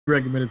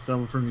recommended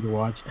someone for me to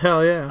watch.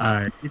 Hell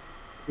yeah.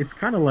 It's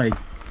kind of like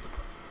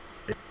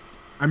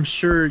I'm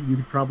sure you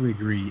could probably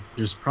agree.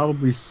 There's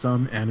probably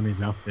some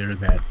animes out there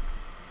that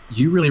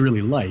you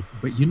really like,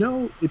 but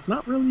it's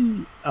not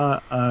really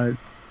a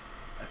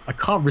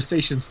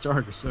conversation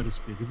starter, so to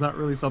speak. It's not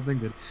really something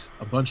that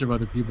a bunch of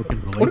other people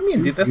can relate to. What do you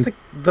mean, dude? That's like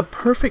the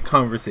perfect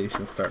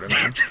conversation starter,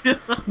 man.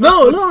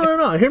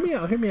 No. Hear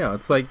me out.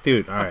 It's like,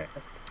 dude, all right.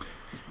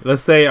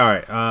 Let's say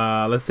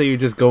you're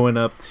just going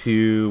up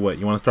to what?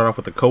 You want to start off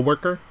with a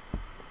coworker?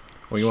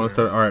 Or you want to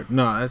start? All right,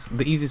 no.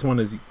 The easiest one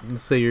is,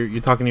 let's say you're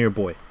talking to your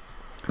boy.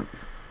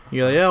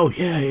 You're like, oh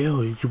yeah,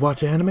 yo, did you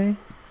watch anime?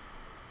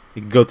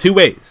 You can go two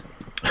ways.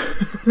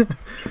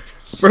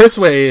 First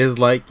way is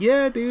like,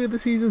 yeah, dude, the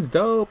season's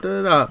dope.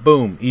 Da, da, da.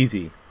 Boom,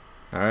 easy.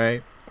 All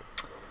right.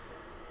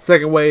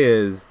 Second way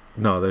is,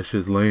 no, that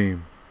shit's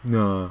lame.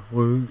 Nah,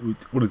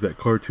 what is that?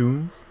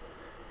 Cartoons?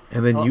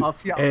 And then you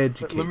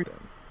educate them.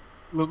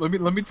 Let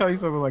me tell you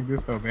something like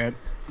this though, man.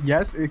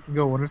 Yes, it can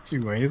go one of two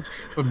ways,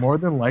 but more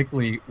than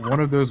likely, one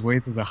of those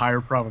ways is a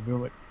higher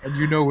probability, and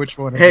you know which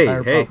one is a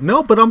higher probability.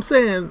 No, but I'm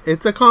saying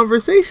it's a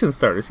conversation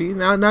starter. See,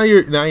 now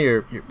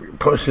you're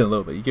pushing a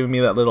little bit. You're giving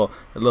me that little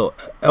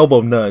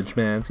elbow nudge,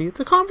 man. See, it's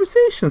a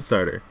conversation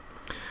starter.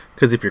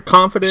 Because if you're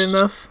confident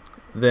enough,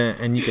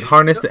 and you can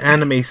harness the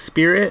anime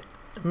spirit,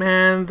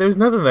 man, there's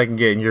nothing that can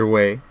get in your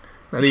way.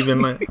 Not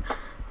even like,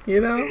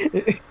 you know.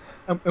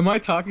 Am I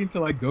talking to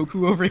like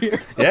Goku over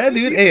here? Yeah,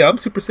 dude. Hey, I'm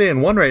Super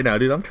Saiyan 1 right now,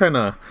 dude. I'm trying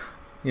to,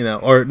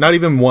 or not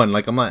even 1.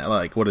 Like I'm not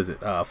like, what is it?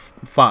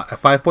 5.5,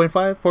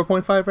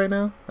 4.5 right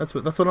now. That's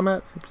what I'm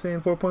at. Super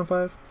Saiyan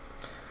 4.5.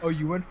 Oh,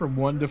 you went from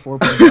 1 to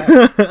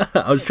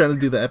 4.5. I was trying to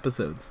do the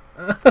episodes.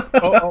 I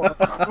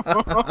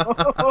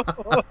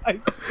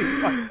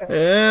see.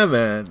 Yeah,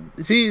 man.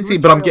 See,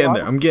 but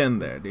I'm getting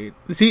there, dude.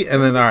 See,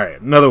 and then all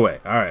right, another way.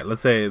 All right,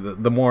 let's say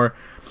the more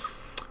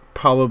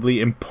probably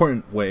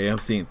important way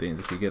of seeing things,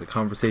 if you get a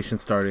conversation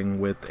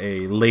starting with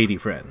a lady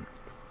friend.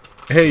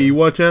 Hey, you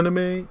watch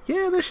anime?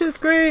 Yeah, this shit's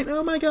great.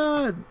 Oh my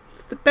god,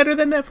 it's better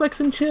than Netflix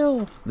and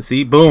chill.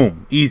 See,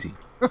 boom, easy.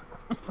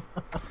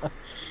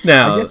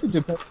 Now, I guess it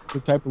depends on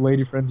the type of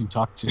lady friends you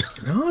talk to.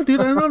 No, dude,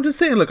 I'm just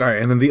saying. Look, all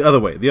right, and then the other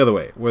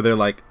way, where they're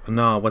like,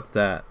 no, what's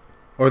that?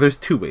 Or there's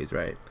two ways,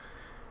 right?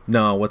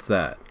 No, what's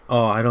that?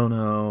 Oh, I don't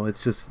know.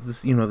 It's just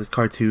this, this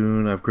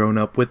cartoon. I've grown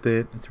up with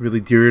it. It's really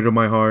dear to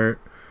my heart.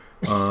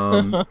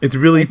 It's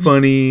really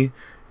funny,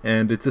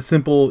 and it's a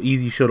simple,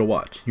 easy show to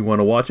watch. You want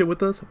to watch it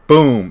with us?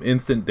 Boom,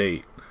 instant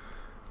date.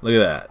 Look at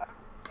that.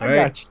 All right.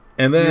 Got you.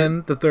 And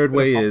then the third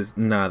way is,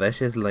 nah, that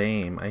shit's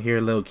lame. I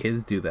hear little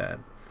kids do that.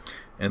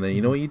 And then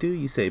you know what you do?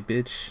 You say,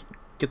 bitch,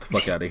 get the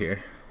fuck out of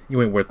here. You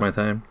ain't worth my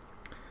time.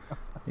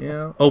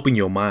 Open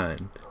your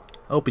mind.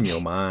 Open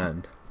your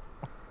mind.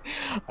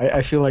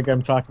 I feel like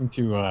I'm talking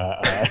to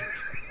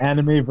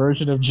anime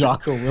version of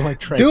Jocko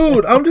Willink right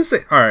Dude, now. I'm just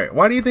saying. All right,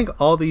 why do you think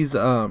all these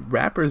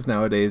rappers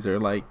nowadays are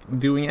like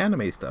doing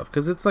anime stuff?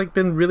 Because it's like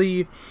been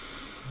really,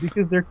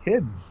 because they're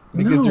kids.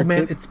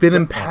 It's been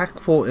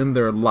impactful in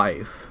their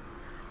life.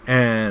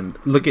 And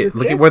look at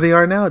where they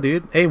are now,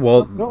 dude. Hey,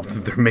 well,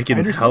 they're making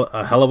a hell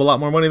of a lot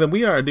more money than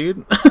we are,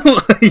 dude.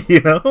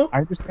 I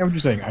understand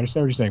what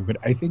you're saying, but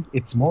I think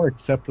it's more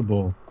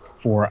acceptable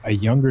for a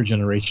younger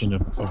generation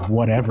of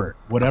whatever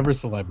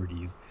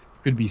celebrities.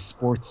 Could be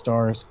sports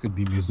stars, could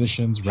be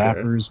musicians,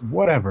 rappers,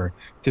 whatever,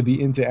 to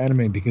be into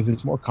anime because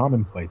it's more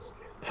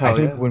commonplace. I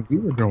think when we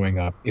were growing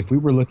up, if we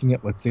were looking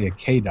at, let's say, a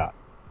K-Dot,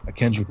 a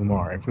Kendrick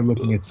Lamar, if we're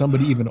looking at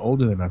somebody even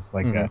older than us,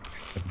 like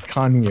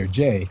Kanye or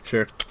Jay,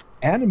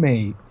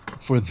 anime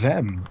for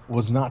them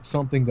was not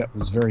something that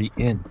was very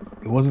in.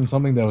 It wasn't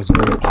something that was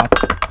very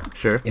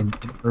popular in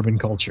urban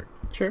culture.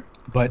 Sure.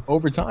 But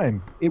over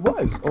time, it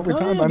was. Over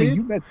time, I mean,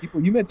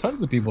 you met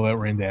tons of people that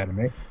were into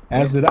anime,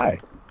 as did I.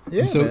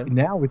 Yeah, and so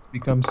now it's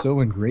become so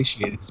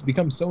ingratiated. It's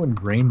become so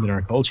ingrained in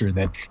our culture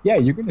that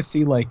you're going to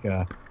see like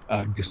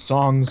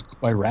songs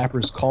by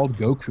rappers called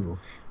Goku.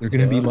 They're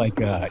going to be like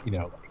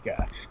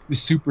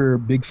super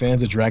big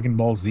fans of Dragon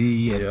Ball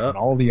Z and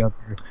all the other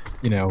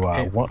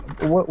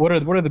what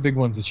are the big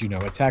ones that you know?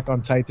 Attack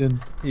on Titan.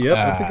 Yep,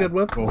 that's a good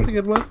one. That's a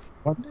good one.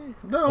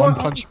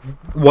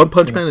 One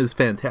Punch Man is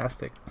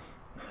fantastic.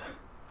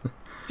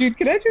 Dude,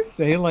 can I just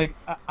say, like,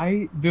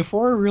 I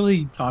before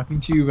really talking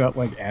to you about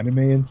like anime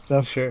and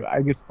stuff,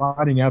 I guess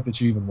finding out that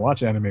you even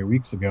watch anime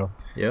weeks ago.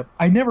 Yep.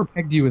 I never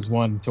pegged you as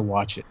one to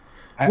watch it.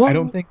 I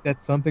don't think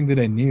that's something that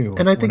I knew.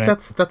 And I think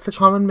that's a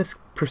common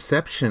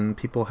misperception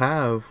people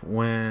have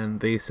when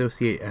they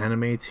associate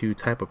anime to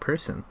type of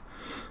person.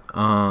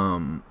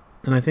 And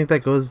I think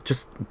that goes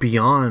just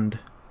beyond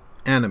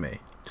anime,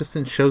 just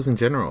in shows in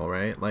general,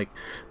 right? Like,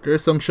 there are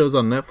some shows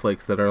on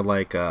Netflix that are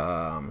like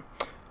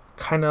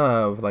kind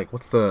of like,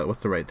 what's the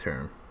right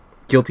term?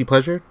 Guilty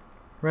pleasure,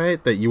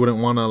 right? That you wouldn't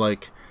want to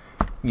like,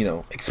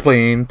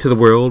 explain to the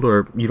world,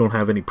 or you don't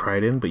have any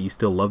pride in, but you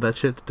still love that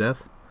shit to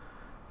death.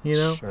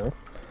 Sure.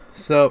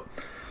 So,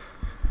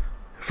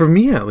 for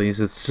me at least,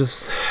 it's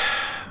just,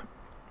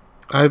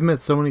 I've met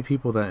so many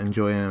people that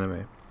enjoy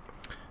anime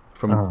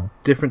from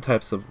different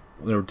types of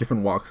there are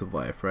different walks of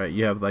life, right?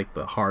 You have like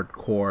the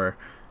hardcore,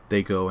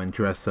 they go and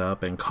dress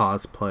up and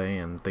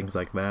cosplay and things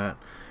like that.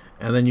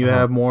 And then you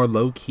have more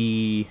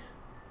low-key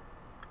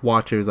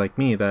watchers like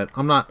me that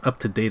I'm not up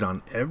to date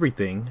on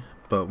everything,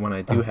 but when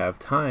I do have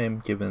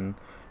time, given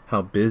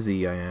how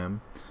busy I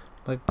am,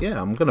 like,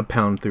 yeah, I'm gonna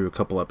pound through a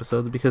couple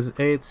episodes because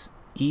it's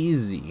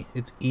easy.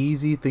 It's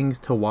easy things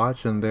to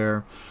watch, and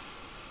they're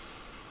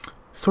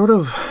sort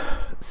of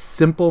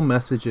simple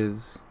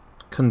messages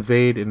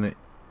conveyed in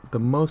the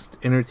most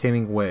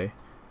entertaining way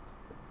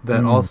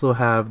that also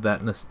have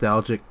that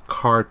nostalgic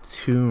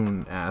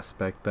cartoon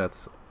aspect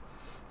that's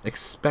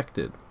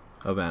expected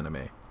of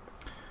anime,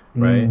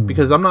 right?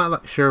 Because I'm not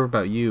like, sure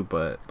about you,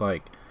 but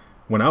like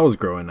when I was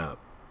growing up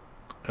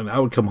and I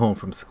would come home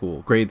from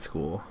school, grade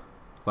school,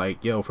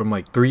 like, yo, from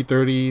like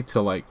 3:30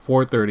 to like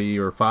 4:30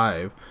 or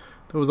 5,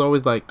 there was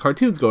always like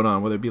cartoons going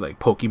on, whether it be like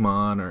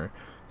Pokemon or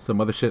some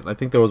other shit. I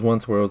think there was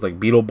once where it was like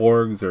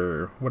Beetleborgs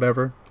or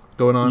whatever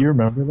going on. You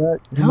remember that?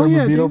 You Hell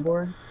remember yeah,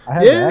 Beetleborg? I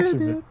had Yeah, to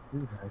dude.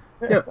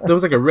 Yeah, there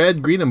was like a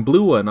red, green, and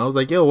blue one. I was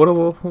like, yo, what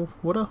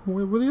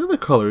were the other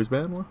colors,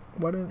 man?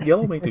 Why didn't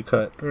yellow make the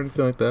cut or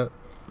anything like that?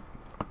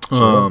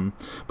 Sure.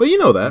 But you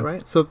know that,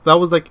 right? So that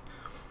was like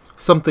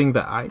something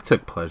that I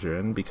took pleasure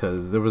in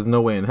because there was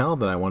no way in hell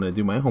that I wanted to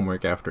do my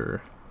homework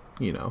after,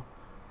 you know,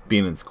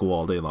 being in school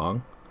all day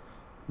long,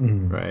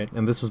 right?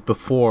 And this was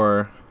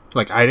before,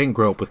 like, I didn't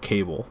grow up with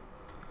cable,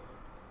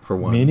 for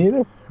one. Me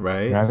neither.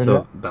 Right? Neither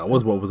So did. that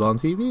was what was on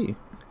TV.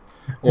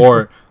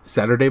 Or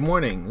Saturday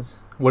mornings.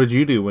 What did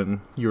you do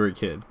when you were a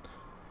kid?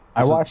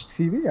 I watched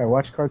TV. I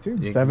watched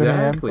cartoons. Exactly. 7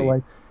 a.m.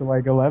 to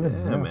like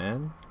 11. Yeah,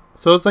 man.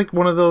 So it's like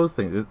one of those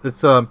things.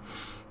 It's I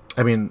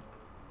mean,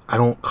 I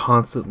don't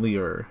constantly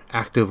or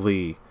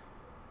actively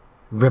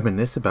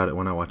reminisce about it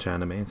when I watch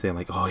anime and saying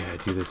like, oh yeah, I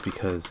do this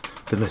because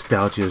the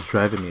nostalgia is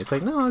driving me. It's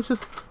like, no, it's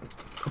just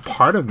a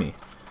part of me.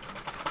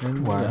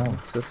 And, Wow.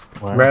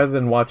 Rather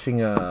than watching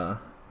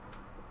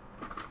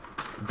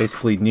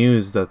basically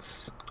news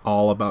that's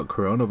all about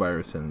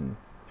coronavirus and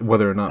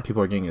whether or not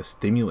people are getting a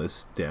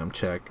stimulus damn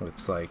check,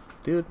 it's like,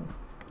 dude,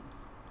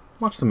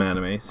 watch some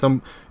anime.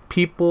 Some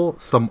people,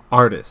 some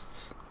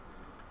artists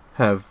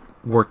have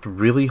worked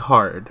really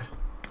hard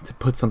to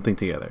put something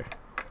together,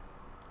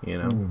 you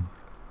know.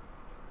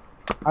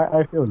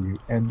 I feel you.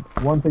 And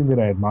one thing that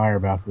I admire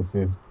about this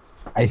is,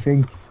 I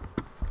think,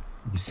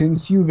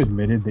 since you've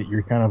admitted that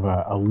you're kind of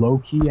a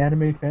low-key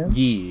anime fan,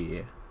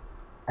 Yeah.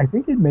 I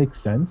think it makes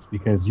sense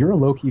because you're a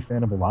low-key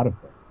fan of a lot of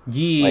things.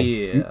 Yeah. Like,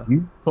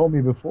 you told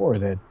me before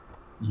that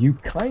you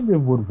kind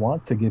of would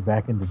want to get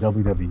back into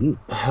WWE.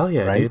 Hell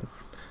yeah, right? dude.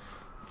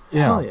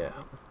 Yeah. Hell yeah.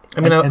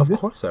 I mean, And of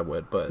this- course I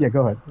would, but... Yeah,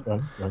 go ahead.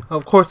 Go ahead.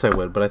 Of course I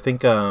would, but I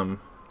think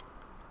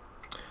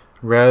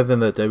rather than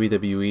the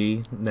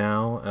WWE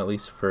now, at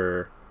least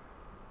for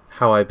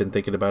how I've been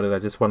thinking about it, I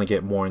just want to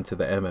get more into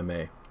the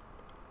MMA.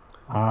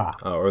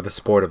 Or the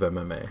sport of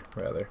MMA,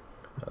 rather.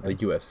 The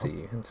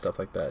UFC and stuff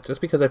like that.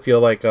 Just because I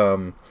feel like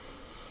what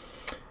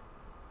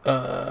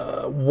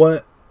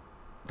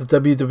the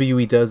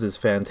WWE does is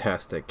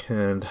fantastic,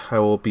 and I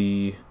will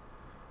be,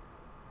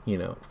 you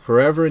know,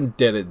 forever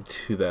indebted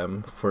to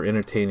them for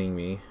entertaining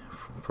me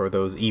for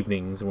those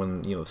evenings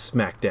when, you know,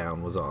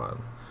 SmackDown was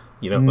on.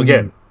 You know,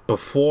 again,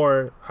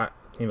 before I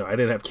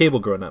didn't have cable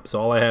growing up,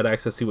 so all I had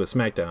access to was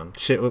SmackDown.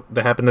 Shit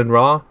that happened in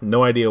Raw,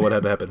 no idea what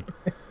had happened.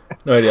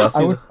 No idea.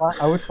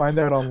 I would find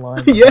out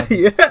online. yeah,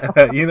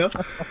 you know,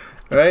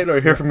 right? Or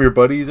hear from your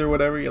buddies or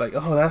whatever. You're like,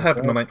 oh, that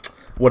happened. I'm like,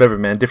 whatever,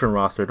 man. Different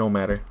roster, don't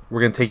matter.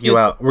 We're gonna take you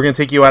out. We're gonna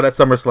take you out at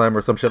SummerSlam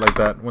or some shit like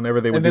that. Whenever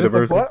they would do the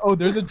verses. Like, oh,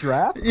 there's a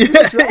draft.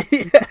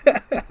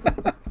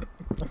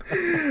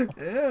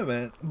 Yeah,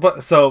 man.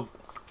 But so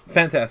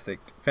fantastic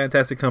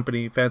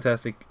company,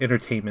 fantastic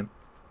entertainment.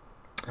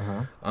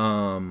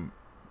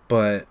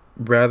 But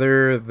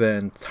rather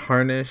than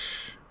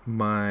tarnish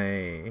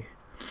my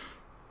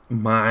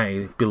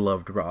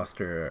beloved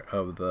roster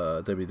of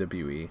the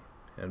WWE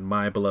and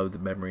my beloved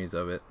memories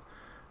of it,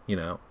 you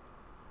know,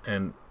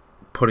 and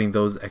putting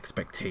those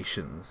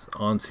expectations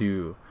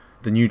onto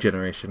the new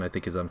generation, I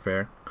think is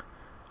unfair.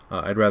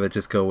 I'd rather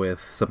just go with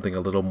something a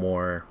little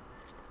more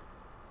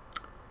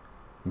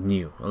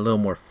new, a little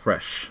more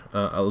fresh,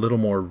 a little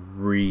more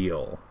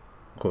real,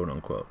 quote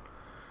unquote.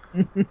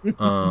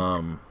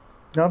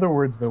 In other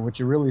words, though, what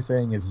you're really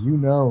saying is, you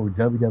know,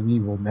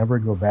 WWE will never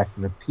go back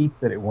to the peak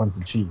that it once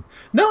achieved.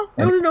 No.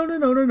 I'm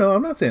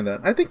not saying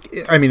that.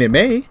 I mean, it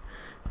may,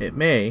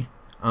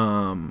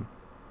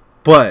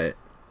 but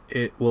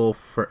it will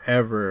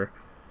forever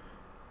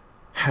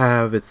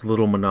have its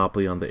little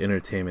monopoly on the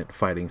entertainment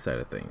fighting side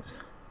of things,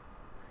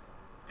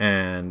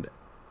 and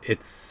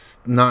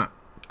it's not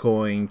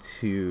going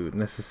to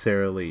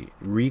necessarily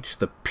reach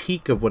the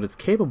peak of what it's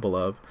capable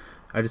of.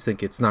 I just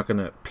think it's not going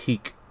to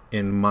peak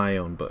in my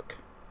own book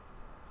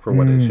for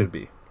what it should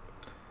be.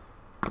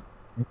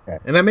 Okay.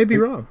 And I may be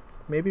wrong.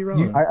 Maybe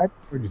wrong. I what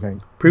you're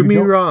saying. Prove me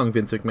wrong,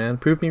 Vince McMahon.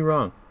 Prove me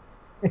wrong.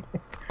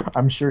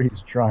 I'm sure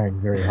he's trying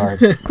very hard.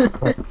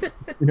 But,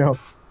 you know,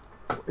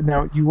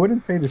 Now, you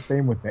wouldn't say the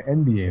same with the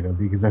NBA, though,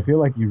 because I feel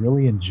like you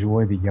really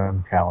enjoy the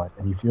young talent,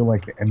 and you feel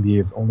like the NBA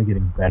is only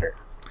getting better.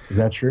 Is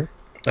that true?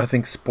 I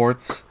think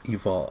sports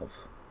evolve.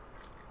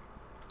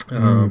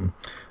 Mm.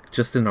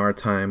 Just in our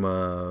time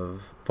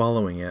of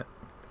following it,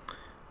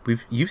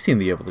 you've seen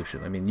the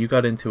evolution. I mean, you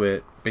got into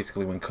it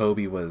basically when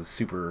Kobe was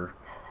super,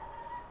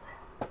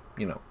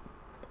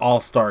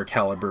 all-star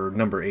caliber,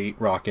 number 8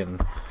 rocking.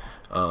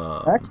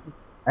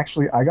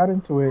 Actually, I got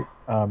into it,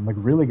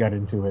 really got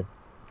into it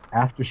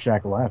after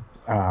Shaq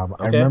left. I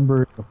Okay.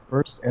 remember the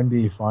first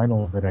NBA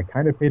Finals that I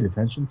kind of paid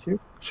attention to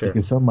Sure.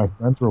 because some of my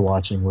friends were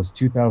watching was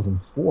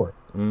 2004.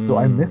 So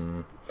I missed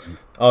it.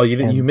 Oh, you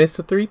And missed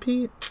the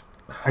three-peat?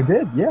 I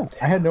did, yeah.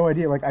 I had no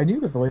idea. Like, I knew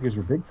that the Lakers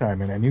were big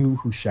time, and I knew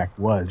who Shaq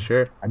was.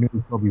 Sure. I knew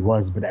who Kobe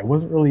was, but I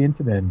wasn't really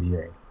into the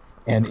NBA.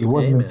 And it Hey,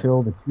 wasn't man.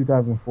 until the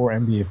 2004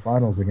 NBA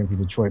Finals against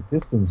the Detroit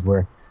Pistons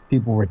where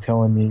people were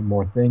telling me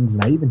more things,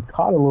 and I even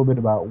caught a little bit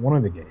about one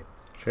of the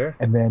games. Sure.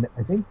 And then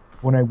I think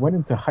when I went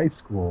into high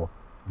school,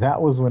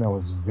 that was when I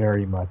was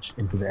very much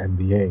into the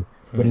NBA.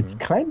 But it's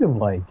kind of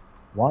like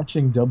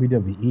watching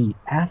WWE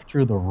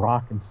after The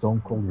Rock and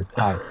Stone Cold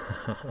retired.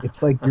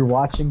 It's like you're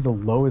watching the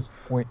lowest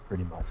point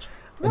pretty much.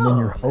 And then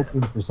you're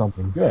hoping for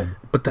something good.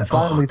 But And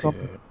finally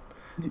something.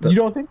 You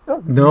don't think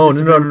so? No.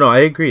 I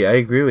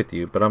agree with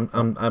you, but I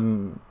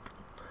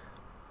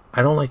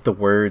don't like the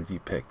words you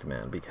picked,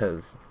 man,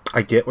 because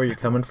I get where you're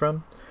coming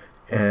from,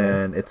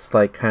 and it's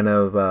like kind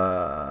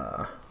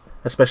of,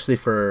 especially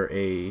for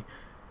a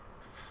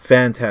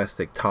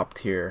fantastic top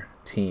tier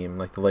team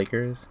like the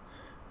Lakers.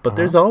 But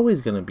there's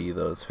always gonna be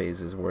those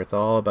phases where it's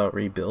all about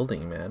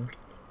rebuilding, man.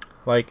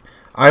 Like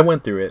I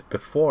went through it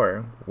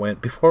before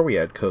we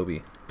had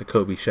Kobe, the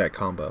Kobe Shaq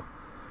combo.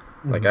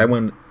 Like I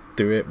went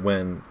through it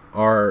when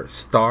our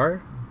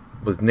star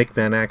was Nick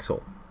Van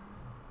Axel.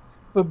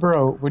 But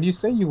bro, when you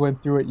say you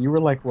went through it, you were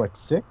like what,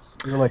 6?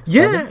 You were like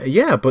 7?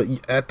 Yeah, but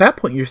at that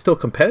point you're still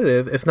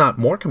competitive, if not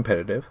more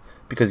competitive,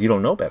 because you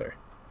don't know better,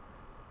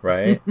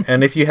 right?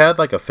 And if you had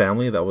like a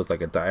family that was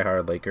like a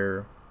diehard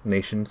Laker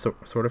Nation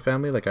sort of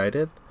family, like I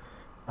did,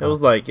 it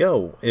was like,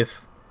 yo,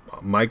 if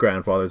my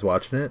grandfather's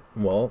watching it,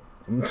 well,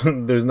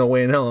 there's no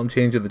way in hell I'm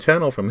changing the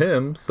channel from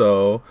him.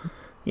 So,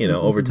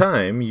 over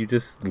time, you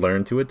just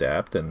learn to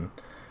adapt, and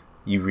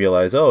you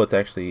realize, oh, it's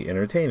actually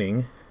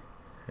entertaining.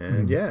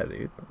 And yeah,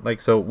 dude.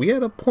 Like, so we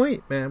had a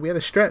point, man. We had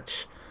a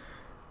stretch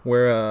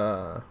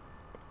where,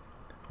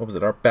 what was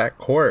it? Our back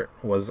court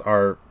was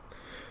our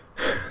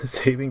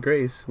saving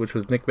grace, which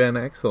was Nick Van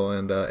Axel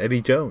and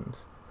Eddie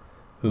Jones.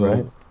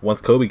 Who, once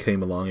Kobe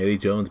came along, Eddie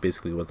Jones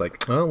basically was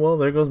like, oh, well,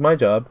 there goes my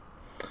job.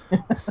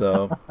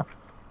 So...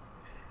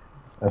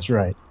 That's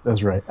right.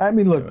 I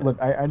mean, look,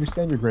 I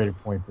understand your greater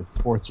point that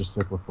sports are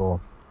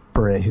cyclical.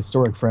 For a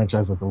historic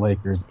franchise like the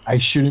Lakers, I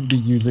shouldn't be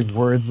using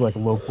words like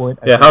low point.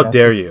 Yeah, how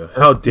dare you?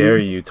 How dare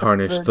you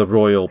tarnish the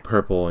royal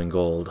purple and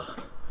gold?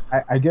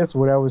 I guess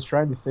what I was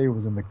trying to say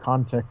was in the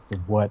context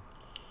of what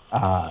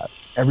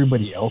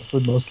everybody else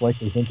would most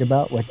likely think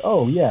about. Like,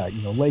 oh, yeah,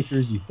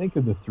 Lakers, you think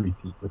of the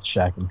three-peat with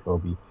Shaq and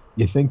Kobe.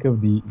 You think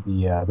of the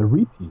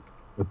repeat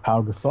with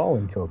Pau Gasol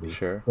and Kobe.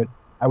 Sure. But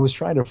I was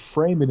trying to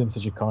frame it in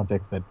such a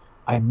context that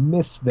I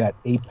missed that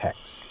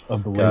apex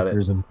of the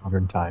Lakers in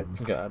modern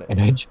times. Got it.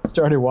 And I just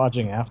started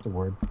watching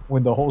afterward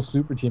when the whole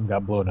super team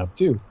got blown up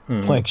too.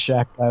 Like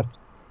Shaq left,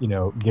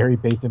 Gary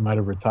Payton might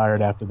have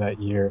retired after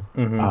that year.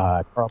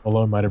 Karl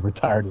Malone might have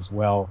retired as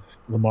well.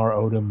 Lamar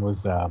Odom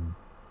was,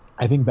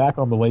 I think, back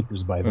on the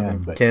Lakers by then.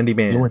 But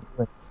Candyman.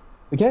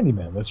 The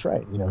Candyman, that's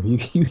right.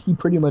 He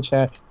pretty much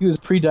he was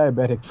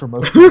pre-diabetic for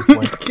most of his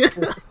points.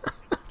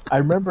 I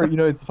remember,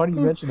 it's funny you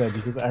mentioned that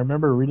because I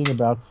remember reading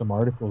about some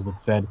articles that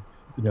said,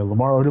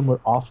 Lamar Odom would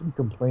often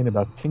complain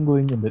about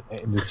tingling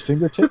in his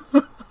fingertips,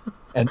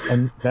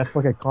 and that's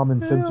like a common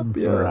symptom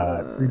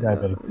for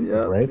pre-diabetic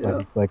people, right? Yeah.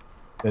 Like it's like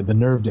the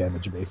nerve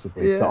damage,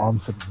 basically. It's the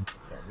onset of nerve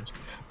damage.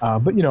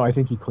 But I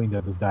think he cleaned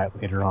up his diet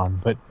later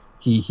on. But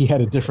he had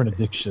a different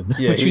addiction.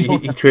 Yeah,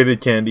 he traded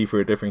candy for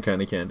a different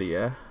kind of candy.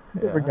 Yeah.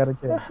 Different kind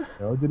of candy.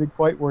 Didn't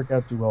quite work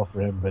out too well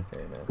for him, but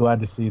glad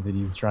to see that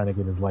he's trying to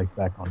get his life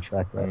back on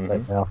track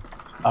right now.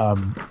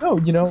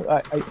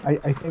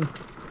 I think.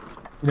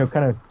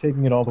 Kind of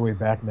taking it all the way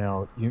back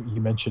now,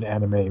 you mentioned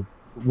anime.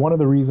 One of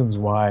the reasons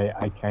why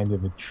I kind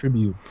of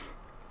attribute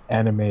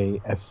anime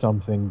as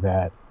something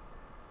that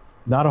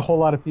not a whole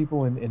lot of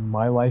people in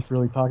my life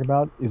really talk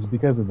about is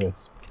because of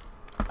this.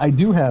 I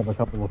do have a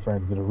couple of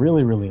friends that are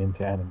really, really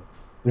into anime.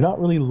 They're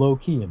not really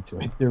low-key into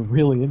it. They're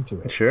really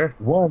into it. Sure.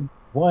 One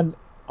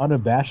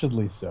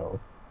unabashedly so,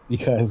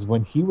 because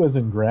when he was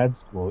in grad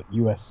school at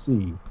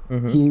USC,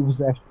 he was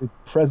actually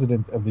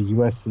president of the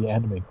USC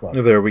Anime Club.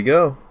 There we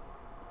go.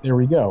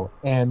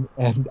 And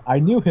I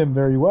knew him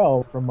very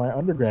well from my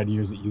undergrad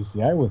years at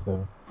UCI with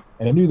him,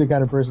 and I knew the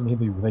kind of person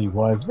that he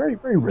was. Very,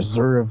 very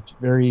reserved,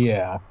 very,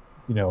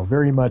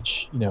 very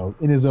much,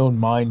 in his own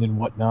mind and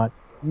whatnot.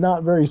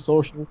 Not very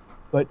social,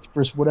 but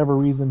for whatever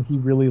reason, he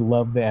really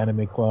loved the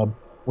anime club.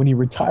 When he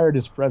retired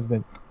as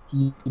president,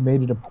 he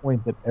made it a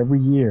point that every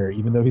year,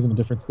 even though he's in a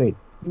different state,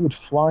 he would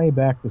fly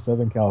back to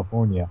Southern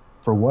California.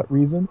 For what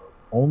reason?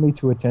 only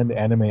to attend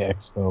Anime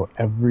Expo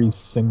every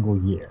single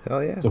year.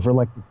 Hell yeah. So for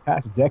like the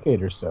past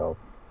decade or so,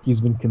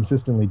 he's been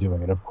consistently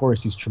doing it. Of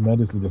course, he's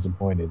tremendously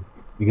disappointed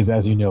because,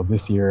 as you know,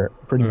 this year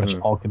pretty much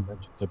all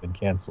conventions have been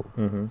canceled.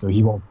 So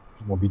he won't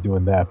be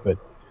doing that. But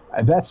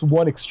that's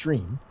one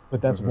extreme.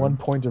 But that's one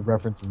point of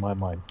reference in my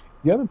mind.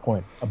 The other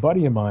point, a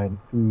buddy of mine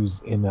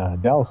who's in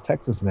Dallas,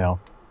 Texas now,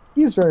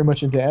 he's very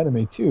much into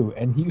anime too,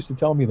 and he used to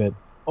tell me that,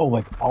 oh,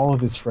 like all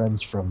of his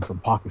friends from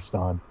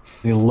Pakistan,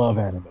 they love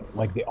anime.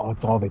 Like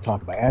it's all they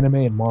talk about, anime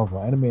and Marvel,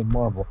 and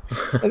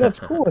that's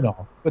cool and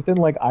all. But then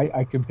like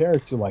I compare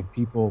it to like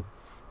people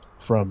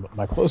from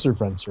my closer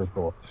friend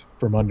circle,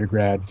 from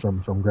undergrad,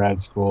 from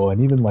grad school,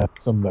 and even like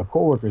some of the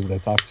coworkers that I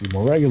talk to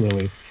more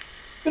regularly.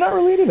 They're not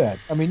really into that.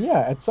 I mean, yeah,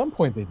 at some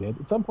point they did.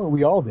 At some point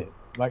we all did.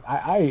 Like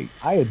I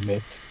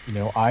admit, you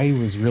know, I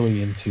was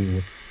really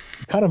into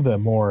kind of the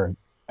more,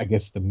 I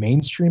guess, the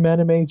mainstream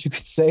animes, you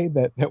could say,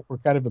 that were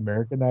kind of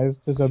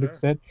Americanized to some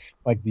extent,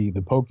 like the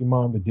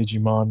Pokemon, the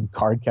Digimon,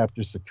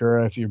 Cardcaptor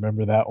Sakura, if you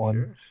remember that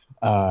one.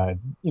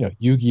 You know,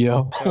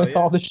 Yu-Gi-Oh,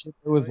 all the shit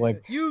that was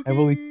like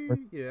heavily.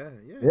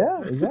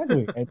 Yeah,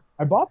 exactly. And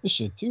I bought the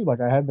shit too.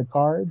 Like I had the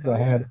cards, I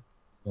had,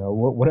 you know,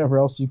 whatever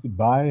else you could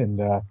buy,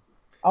 and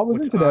I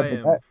was into that. I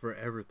am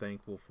forever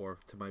thankful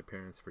to my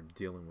parents for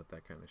dealing with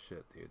that kind of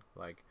shit, dude.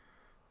 Like,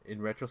 in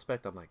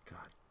retrospect, I'm like,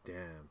 God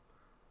damn.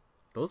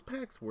 Those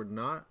packs were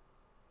not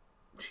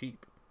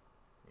cheap,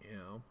 you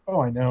know.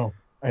 Oh, I know.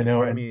 I know.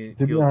 Part of me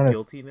feels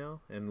guilty now,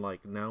 and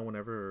like now,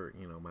 whenever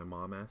you know my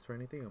mom asks for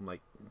anything, I'm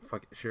like,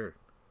 "Fuck it, sure."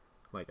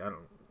 Like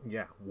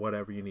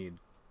whatever you need,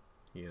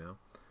 you know.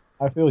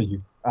 I feel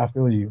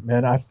you,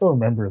 man. I still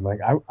remember, like,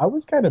 I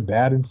was kind of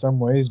bad in some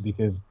ways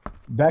because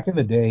back in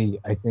the day,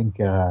 I think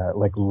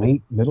like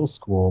late middle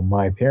school,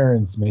 my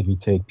parents made me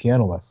take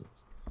piano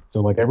lessons.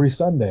 So like every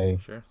Sunday,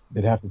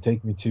 they'd have to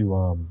take me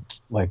to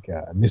like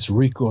Miss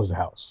Rico's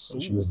house.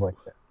 She was like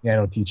the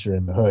piano teacher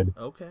in the hood.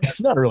 Okay.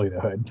 Not really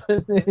the hood,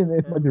 but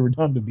like the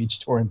Redondo Beach,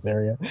 Torrance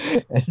area.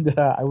 And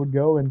I would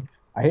go, and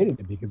I hated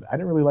it because I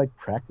didn't really like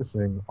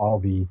practicing all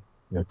the, you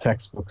know,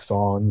 textbook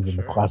songs and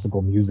the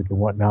classical music and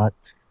whatnot.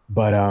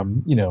 But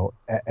you know,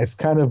 as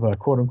kind of a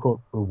quote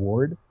unquote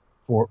reward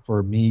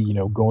for me, you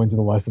know, going to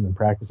the lesson and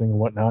practicing and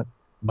whatnot,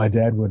 my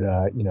dad would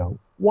you know,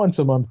 once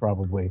a month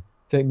probably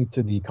take me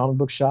to the comic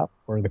book shop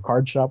or the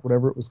card shop,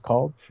 whatever it was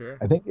called.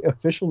 I think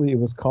officially it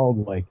was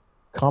called like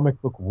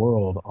Comic Book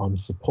World on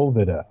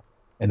Sepulveda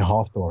and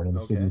Hawthorne in the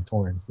city of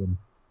Torrance. And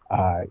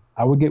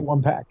I would get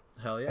one pack.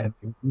 Hell yeah. And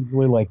it was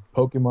usually like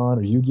Pokemon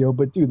or Yu-Gi-Oh!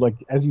 But dude, like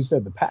as you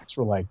said, the packs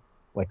were like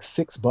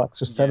 $6 or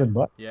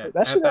 $7. Yeah,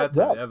 that shit adds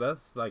up. Yeah,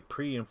 that's like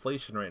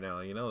pre-inflation right now.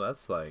 You know,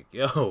 that's like,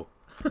 yo.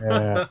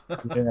 yeah,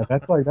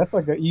 that's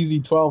like an easy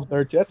 12,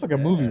 13. That's like a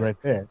movie right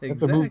there.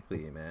 That's exactly, a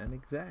movie. Man.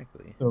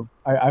 Exactly. So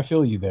I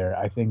feel you there.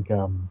 I think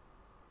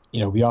you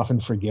know, we often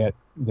forget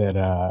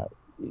that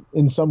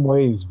in some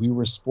ways we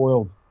were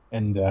spoiled,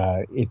 and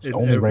it's in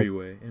only every right.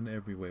 way. In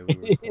every way, we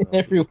were spoiled. In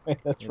every way,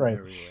 that's right.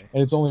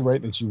 And it's only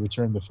right that you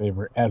return the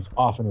favor as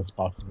often as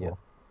possible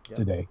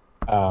today.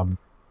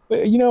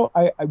 But you know,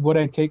 what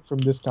I take from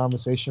this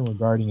conversation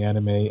regarding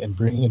anime and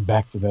bringing it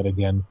back to that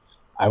again,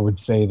 I would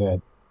say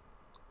that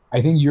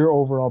I think your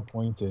overall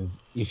point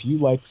is, if you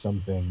like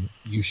something,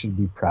 you should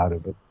be proud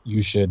of it.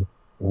 You should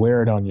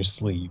wear it on your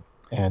sleeve,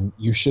 and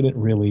you shouldn't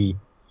really,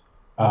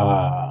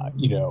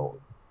 you know,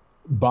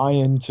 buy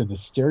into the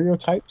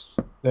stereotypes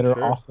that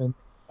are often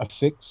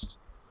affixed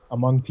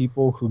among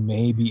people who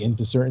may be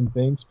into certain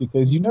things,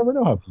 because you never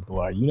know how people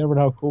are. You never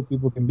know how cool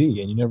people can be,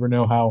 and you never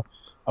know how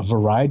a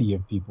variety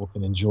of people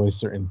can enjoy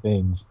certain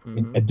things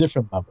at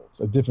different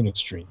levels, at different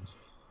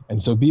extremes.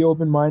 And so be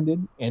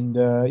open-minded and,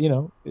 you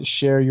know,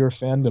 share your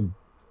fandom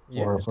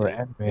for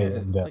anime.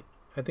 And,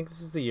 I think this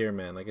is the year,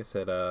 man. Like I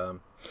said,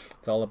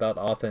 it's all about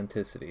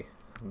authenticity.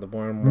 The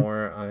more and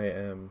more I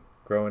am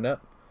growing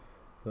up,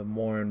 the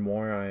more and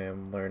more I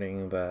am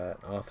learning that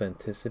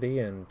authenticity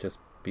and just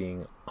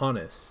being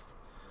honest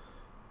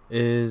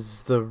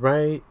is the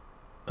right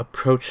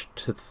approach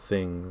to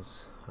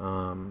things.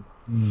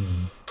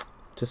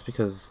 Just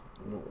because,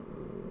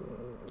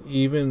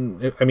 even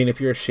if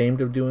you're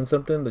ashamed of doing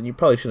something, then you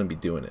probably shouldn't be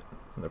doing it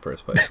in the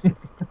first place,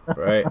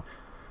 right?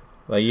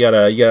 Like you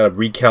gotta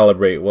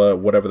recalibrate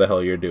whatever the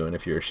hell you're doing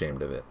if you're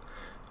ashamed of it.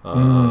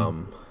 I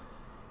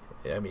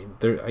mean,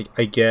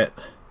 I get,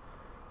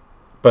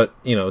 but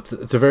you know,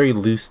 it's a very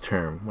loose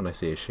term when I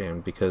say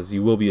ashamed, because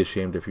you will be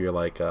ashamed if you're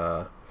like, you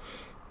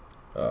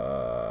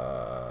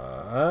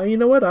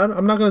know what?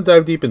 I'm not gonna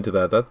dive deep into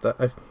that.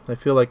 I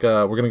feel like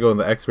we're gonna go in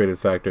the X-rated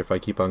factor if I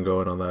keep on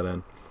going on that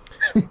end.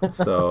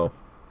 So,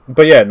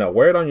 but yeah, no,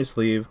 wear it on your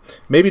sleeve.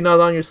 Maybe not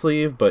on your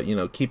sleeve, but you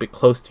know, keep it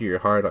close to your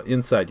heart,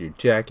 inside your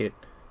jacket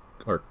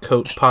or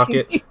coat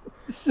pocket.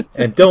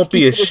 And don't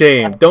be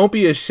ashamed. Don't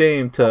be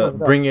ashamed to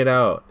bring it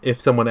out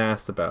if someone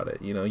asked about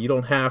it. You know, you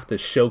don't have to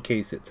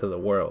showcase it to the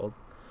world,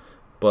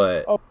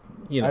 but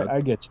you know,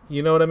 I get you.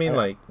 You know what I mean?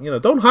 Like, you know,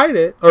 don't hide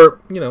it, or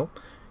you know,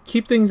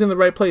 keep things in the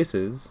right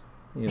places.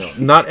 You know,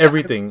 not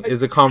everything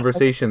is a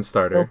conversation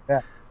starter.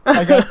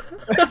 I got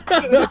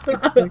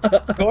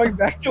going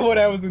back to what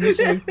I was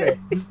initially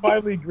saying. You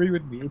finally agree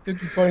with me. It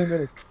took you 20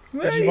 minutes.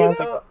 Man,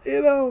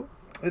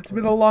 it's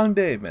been a long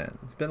day, man.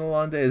 It's been a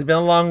long day. It's been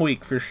a long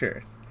week for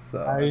sure.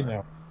 So I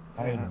know,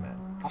 man.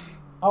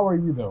 How are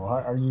you though?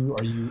 Are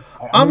you?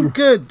 I'm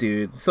good,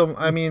 dude. So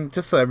I mean,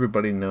 just so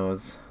everybody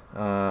knows,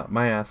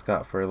 my ass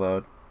got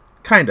furloughed.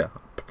 Kinda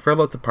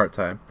furloughed to part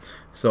time.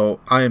 So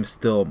I am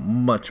still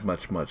much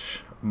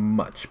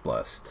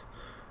blessed.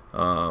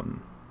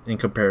 In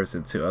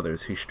comparison to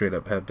others who straight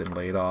up have been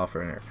laid off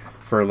or are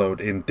furloughed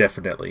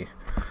indefinitely.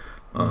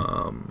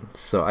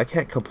 So I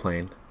can't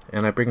complain,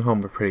 and I bring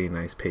home a pretty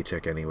nice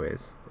paycheck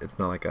anyways. It's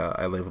not like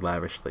I live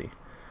lavishly.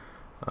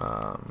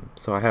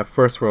 So I have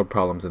first world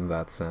problems in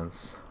that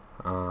sense.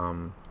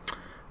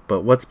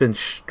 But what's been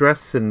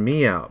stressing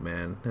me out,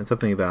 man, and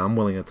something that I'm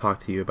willing to talk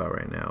to you about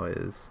right now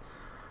is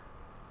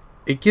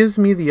it gives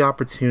me the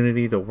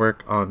opportunity to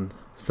work on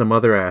some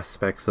other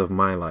aspects of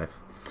my life.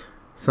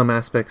 Some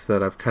aspects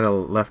that I've kind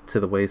of left to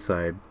the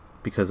wayside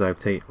because I've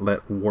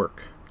let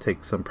work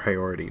take some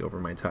priority over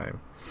my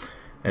time.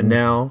 And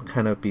now,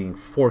 kind of being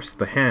forced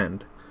the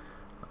hand,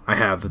 I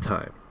have the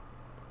time.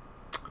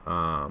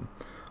 On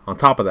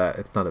top of that,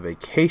 it's not a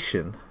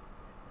vacation.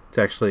 It's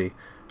actually,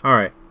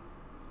 alright,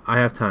 I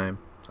have time.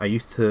 I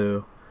used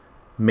to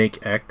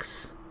make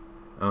X,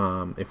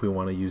 if we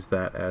want to use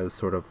that as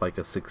sort of like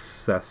a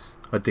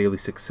daily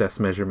success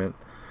measurement.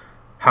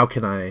 How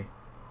can I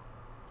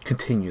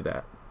continue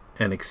that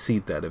and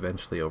exceed that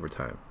eventually over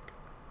time?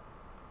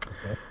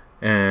 Okay.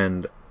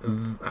 And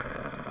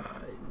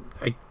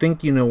I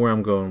think you know where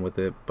I'm going with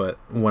it, but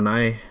when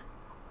I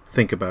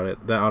think about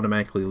it, that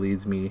automatically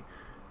leads me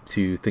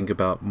to think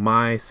about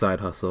my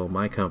side hustle,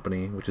 my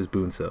company, which is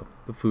Boonso,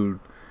 the food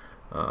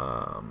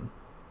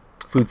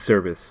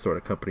service sort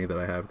of company that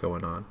I have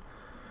going on.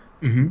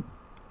 Mm-hmm.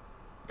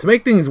 To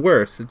make things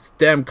worse, it's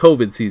damn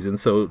COVID season,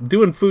 so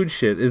doing food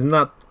shit is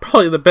not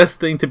probably the best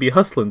thing to be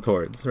hustling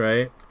towards,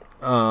 right?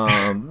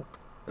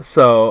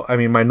 So, I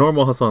mean, my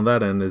normal hustle on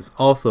that end has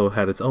also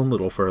had its own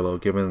little furlough,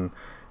 given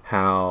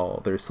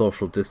how there's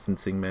social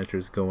distancing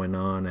measures going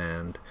on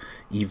and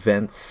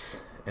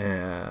events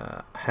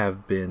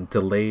have been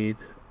delayed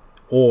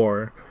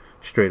or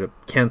straight up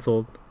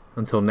canceled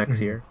until next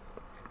year.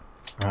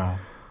 Wow.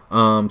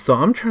 So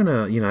I'm trying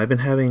to, I've been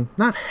having,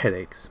 not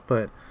headaches,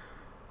 but,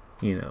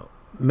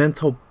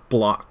 mental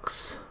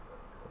blocks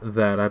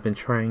that I've been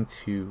trying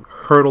to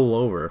hurdle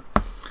over.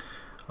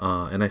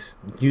 And I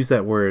use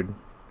that word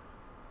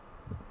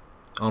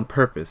on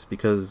purpose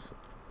because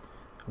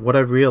what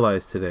I've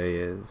realized today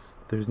is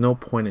there's no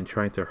point in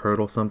trying to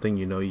hurdle something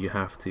you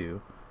have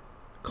to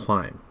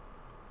climb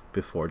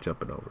before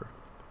jumping over.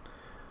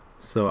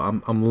 So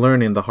I'm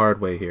learning the hard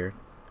way here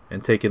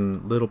and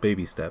taking little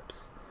baby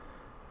steps.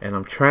 And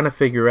I'm trying to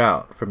figure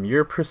out, from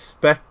your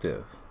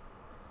perspective,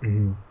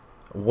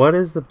 what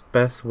is the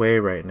best way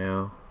right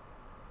now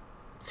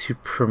to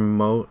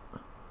promote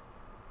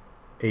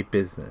a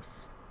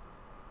business?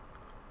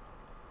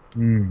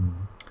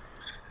 And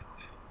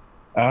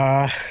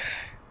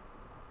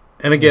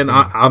again,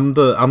 I'm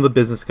the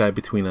business guy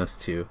between us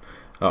two.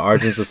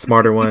 Arjun's the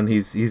smarter one.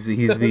 He's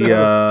the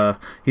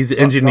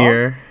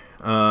engineer.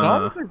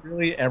 Dom's the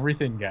really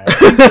everything guy.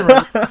 He's the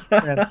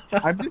right,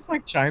 I'm just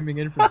like chiming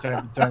in from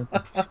time to time,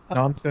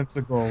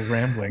 nonsensical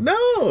rambling.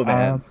 No,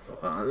 man.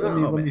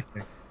 Let me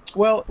think.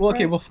 Well,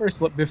 okay. Well,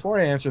 first, before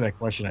I answer that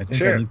question, I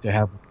think I need to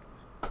have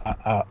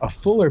a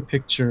fuller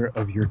picture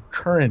of your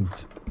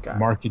current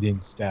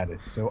marketing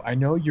status. So I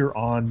know you're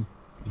on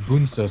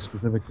Boonso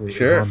specifically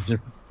is on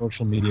different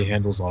social media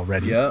handles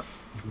already. Yep.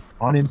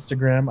 On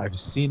Instagram, I've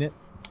seen it.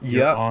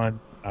 You're on.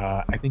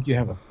 I think you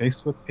have a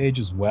Facebook page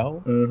as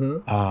well.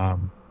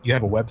 Mm-hmm. You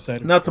have a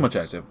website. Not so much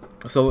active.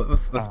 So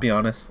let's be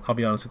honest. I'll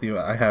be honest with you.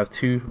 I have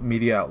two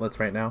media outlets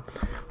right now.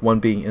 One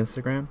being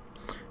Instagram,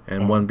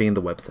 and one being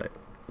the website.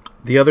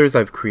 The others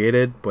I've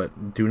created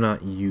but do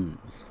not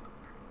use.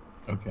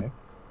 Okay.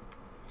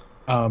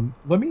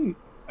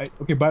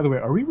 Okay, by the way,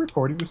 are we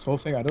recording this whole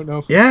thing? I don't know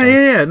if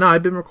Yeah. No,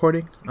 I've been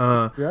recording.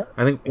 I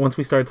think once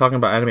we started talking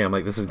about anime, I'm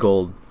like, this is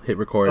gold. Hit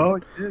record.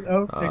 Okay,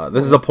 cool.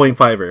 This is a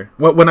 0.5er.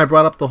 When I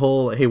brought up the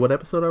whole, hey, what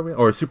episode are we?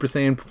 Or Super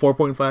Saiyan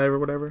 4.5 or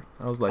whatever,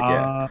 I was like,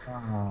 I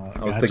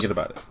was thinking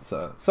about it.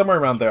 So somewhere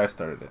around there, I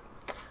started it.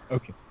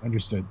 Okay,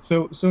 understood.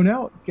 So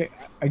now,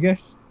 I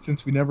guess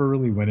since we never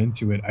really went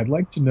into it, I'd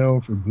like to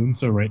know for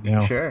Boonso right now.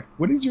 Sure.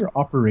 What is your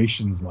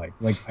operations like?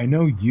 Like, I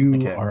know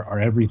you are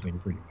everything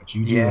pretty much.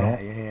 You do it all.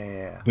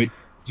 Yeah. But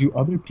do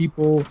other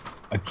people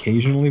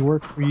occasionally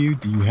work for you?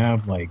 Do you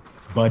have like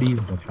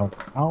buddies that help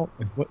out?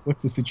 Like,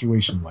 what's the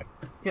situation like?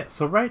 Yeah.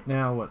 So right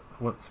now,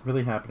 what's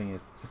really happening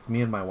is it's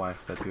me and my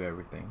wife that do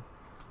everything.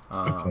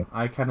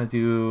 I kind of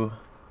do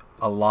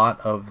a lot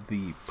of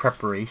the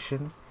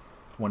preparation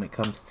when it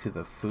comes to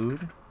the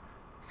food,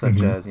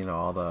 such as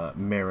all the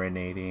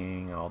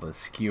marinating, all the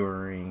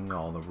skewering,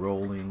 all the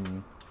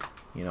rolling,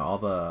 all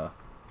the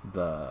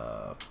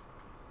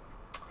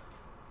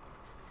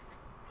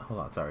hold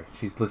on, sorry,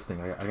 she's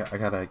listening. I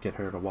gotta get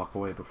her to walk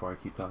away before I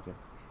keep talking.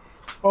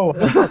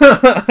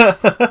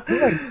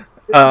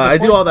 I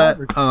do all that.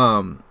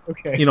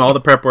 Okay. You know, all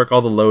the prep work,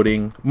 all the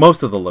loading,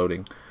 most of the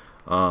loading,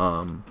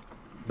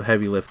 the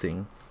heavy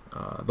lifting,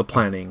 the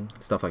planning,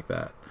 stuff like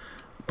that.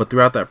 But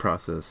throughout that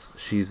process,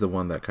 she's the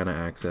one that kind of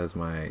acts as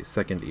my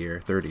third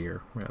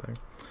ear, rather,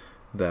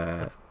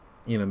 that,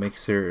 you know,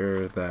 makes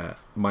sure that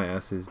my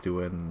ass is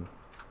doing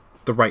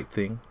the right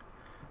thing,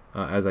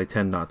 as I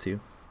tend not to.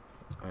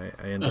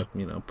 I end up,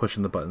 you know,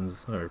 pushing the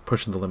buttons or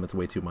pushing the limits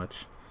way too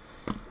much.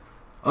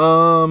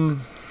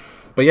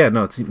 But yeah,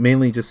 no, it's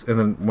mainly just, and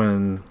then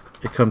when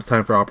it comes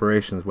time for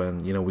operations,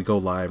 when, you know, we go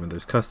live and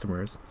there's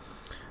customers,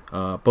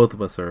 both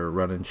of us are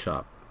running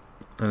shop,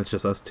 and it's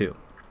just us two.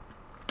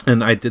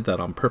 And I did that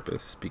on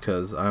purpose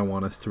because I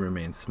want us to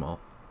remain small.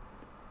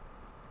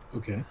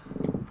 Okay.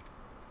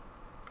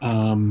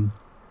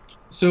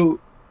 So,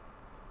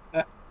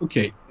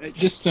 okay,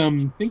 just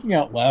thinking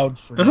out loud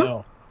for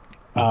now.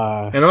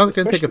 And I'm not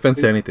gonna take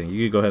offense to anything.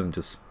 You can go ahead and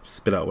just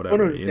spit out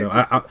whatever. You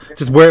know,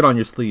 just wear it on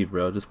your sleeve,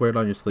 bro. Just wear it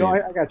on your sleeve. No,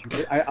 I got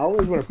you. I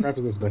always want to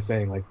preface this by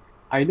saying, like,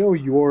 I know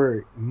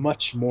you're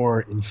much more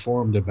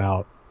informed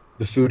about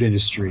the food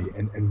industry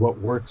and what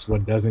works,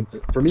 what doesn't.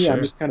 For me, sure. I'm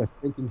just kind of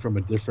thinking from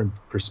a different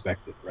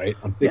perspective, right?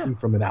 I'm thinking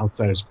from an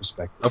outsider's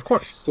perspective. Of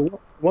course.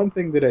 So one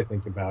thing that I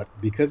think about,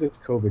 because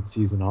it's COVID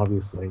season,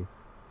 obviously,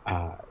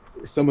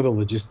 some of the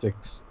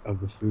logistics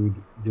of the food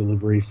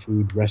delivery,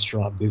 food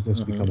restaurant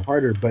business become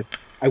harder. But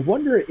I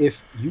wonder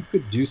if you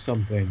could do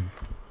something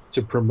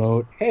to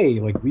promote,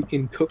 hey, like, we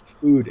can cook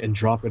food and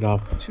drop it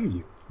off to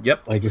you.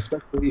 Yep. Like,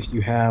 especially if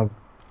you have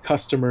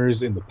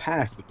customers in the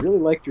past that really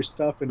liked your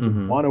stuff and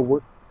would want to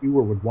work with you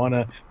or would want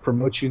to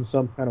promote you in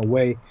some kind of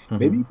way.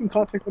 Maybe you can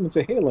contact them and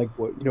say, hey, like,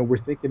 well, you know, we're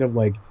thinking of,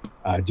 like,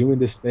 doing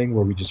this thing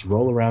where we just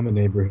roll around the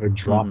neighborhood,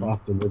 drop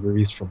off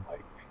deliveries from, like,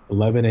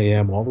 11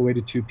 a.m. all the way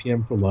to 2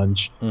 p.m. for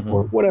lunch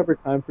or whatever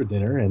time for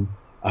dinner. And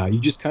you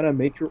just kind of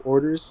make your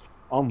orders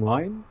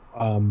online,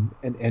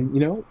 and you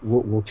know,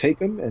 we'll take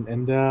them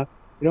and you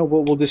know,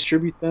 we'll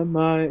distribute them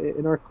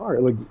in our car.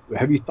 Like,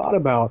 have you thought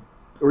about,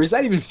 or is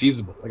that even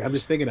feasible? Like, I'm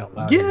just thinking out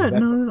loud. Yeah,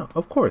 no.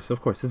 Of course.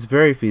 It's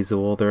very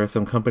feasible. There are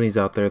some companies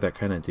out there that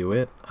kind of do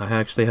it. I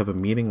actually have a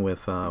meeting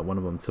with one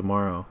of them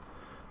tomorrow,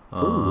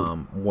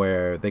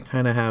 where they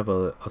kind of have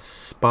a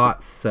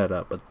spot set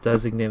up, a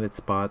designated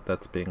spot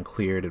that's been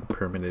cleared and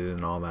permitted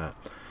and all that,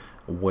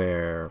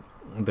 where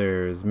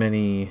there's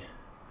many,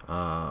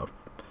 to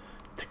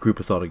group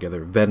us all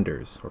together,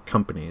 vendors or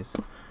companies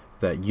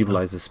that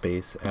utilize the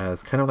space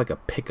as kind of like a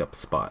pickup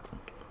spot.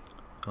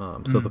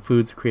 So the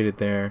food's created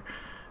there,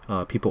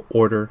 people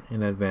order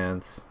in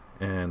advance,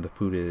 and the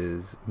food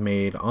is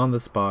made on the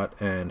spot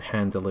and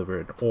hand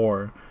delivered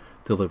or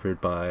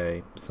delivered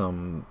by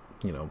some,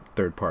 you know,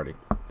 third party.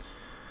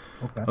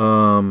 Okay.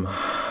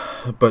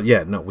 But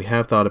yeah, no, we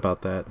have thought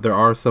about that. There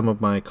are some of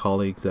my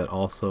colleagues that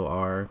also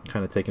are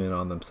kind of taking it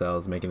on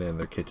themselves, making it in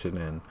their kitchen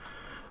and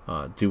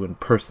doing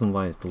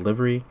personalized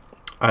delivery.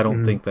 I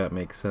don't think that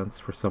makes sense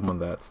for someone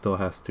that still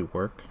has to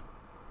work,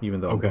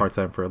 even though I'm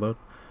part-time furloughed.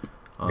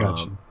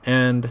 Gotcha.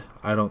 And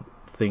I don't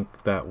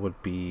think that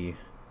would be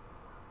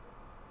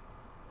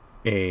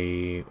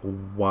a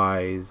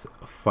wise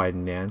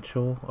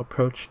financial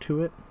approach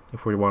to it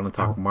if we want to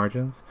talk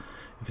margins.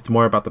 If it's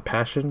more about the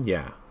passion,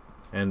 yeah,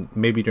 and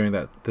maybe during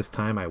this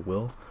time I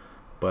will,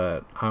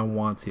 but I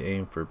want to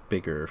aim for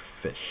bigger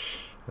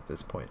fish at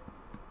this point.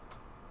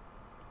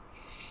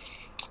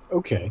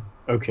 Okay.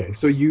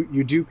 So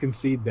you do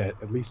concede that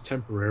at least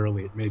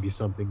temporarily it may be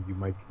something you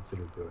might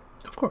consider doing.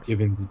 Of course.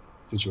 Given the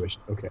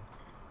situation. Okay.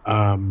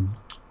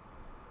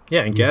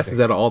 Yeah, and gas is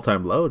at an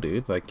all-time low,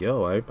 dude. Like,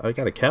 yo, I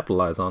gotta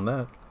capitalize on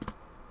that.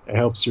 It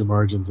helps your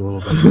margins a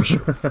little bit, for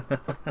sure.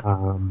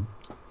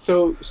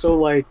 So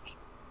like,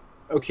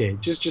 okay,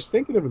 just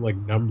thinking of, like,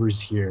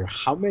 numbers here.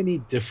 How many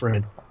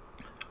different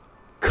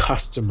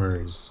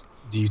customers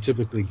do you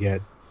typically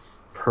get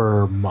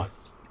per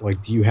month? Like,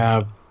 do you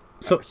have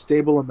a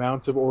stable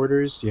amount of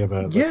orders? Do you have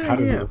a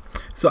it?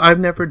 So I've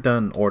never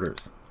done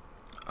orders.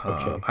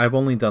 I've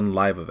only done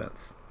live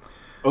events.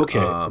 Okay.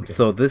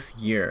 So this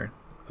year,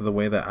 the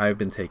way that I've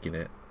been taking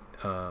it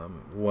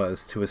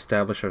was to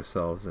establish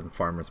ourselves in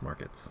farmers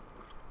markets.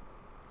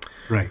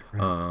 Right.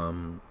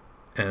 And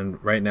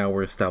right now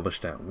we're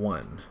established at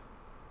one.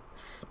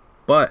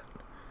 But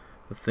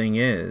the thing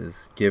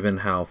is, given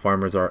how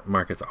farmers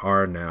markets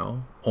are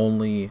now,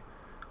 only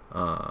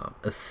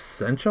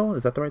essential,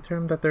 is that the right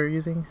term that they're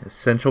using?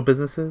 Essential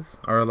businesses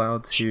are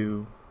allowed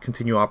to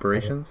continue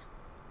operations,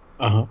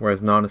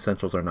 whereas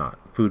non-essentials are not,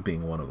 food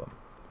being one of them.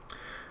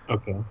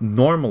 Okay.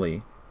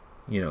 Normally,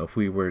 you know, if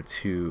we were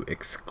to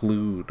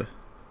exclude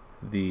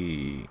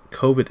the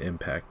COVID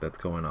impact that's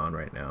going on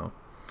right now,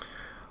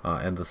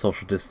 and the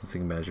social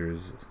distancing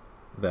measures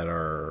that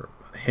are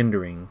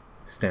hindering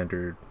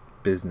standard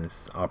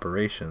business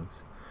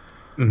operations,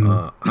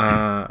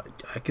 I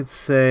could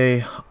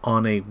say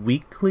on a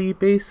weekly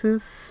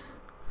basis.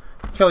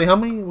 Kelly, how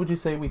many would you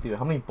say we do?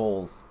 How many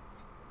bowls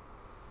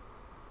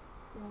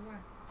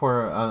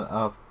for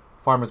a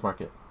farmer's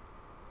market?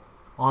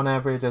 On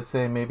average, I'd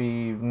say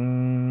maybe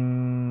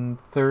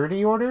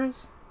 30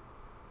 orders.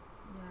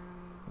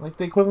 like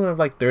the equivalent of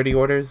like 30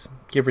 orders,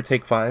 give or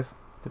take 5,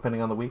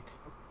 depending on the week.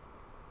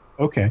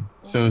 Okay,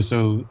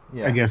 so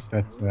yeah. I guess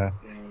that's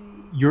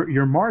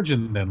your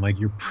margin then, like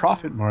your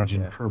profit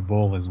margin per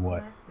bowl is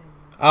what?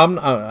 I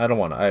don't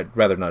want to. I'd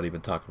rather not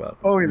even talk about.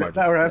 Oh,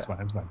 that's fine.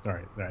 That's fine.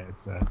 Sorry.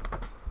 It's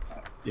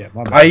yeah.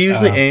 My bad. I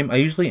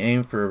usually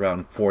aim for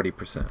around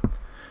 40%.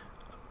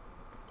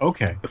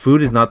 Okay.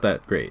 Food is not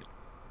that great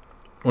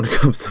when it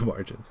comes to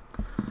margins.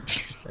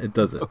 It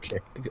doesn't. Okay.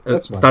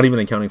 It's not even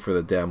accounting for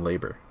the damn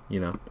labor.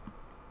 You know.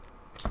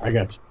 I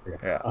got you.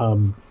 Yeah.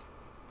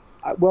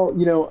 Well,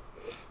 you know,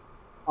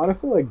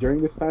 honestly, like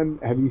during this time,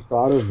 have you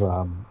thought of?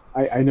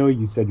 I know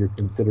you said you're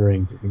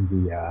considering doing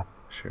the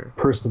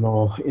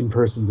personal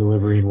in-person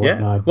delivery and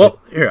whatnot. Yeah. Well,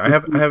 here I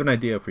have an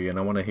idea for you, and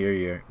I want to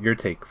hear your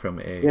take from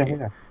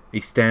a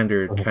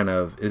standard kind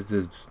of, is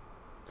this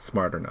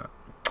smart or not?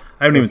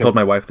 I haven't even told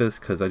my wife this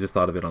because I just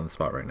thought of it on the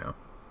spot right now.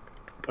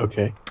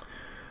 Okay.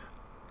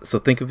 So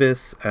think of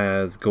this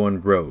as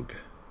going rogue,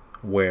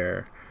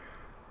 where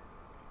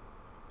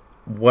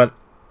what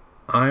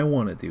I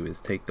want to do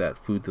is take that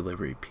food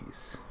delivery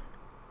piece,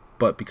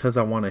 but because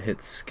I want to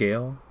hit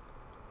scale,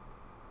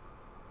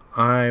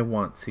 I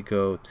want to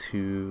go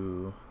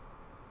to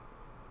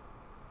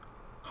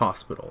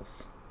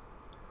hospitals.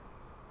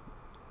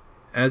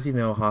 As you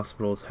know,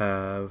 hospitals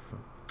have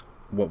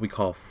what we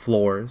call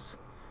floors,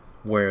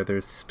 where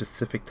there's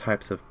specific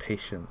types of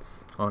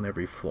patients on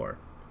every floor.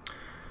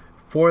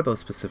 For those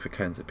specific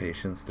kinds of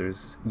patients,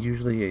 there's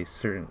usually a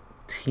certain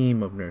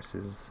team of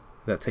nurses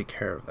that take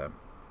care of them.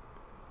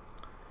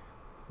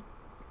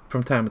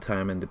 From time to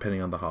time, and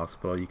depending on the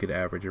hospital, you could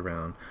average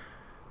around,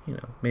 you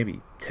know,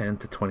 maybe 10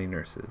 to 20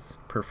 nurses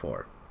per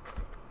floor.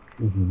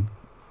 Mm-hmm.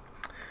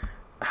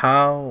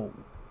 How,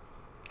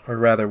 or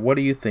rather, what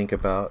do you think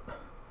about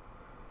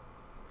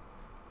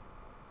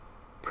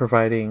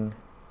providing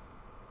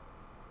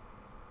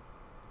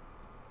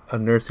a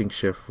nursing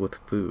shift with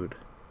food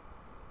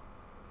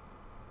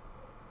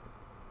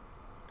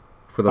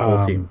for the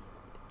whole team?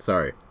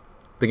 Sorry,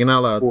 thinking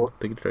out loud.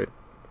 Thinking straight.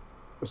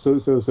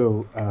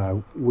 So,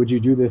 would you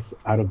do this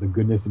out of the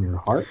goodness in your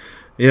heart?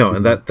 You know,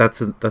 and that's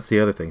the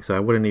other thing. So I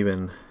wouldn't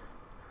even.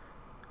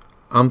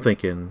 I'm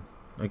thinking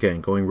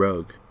again, going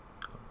rogue.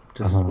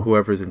 Just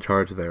whoever's in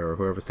charge there, or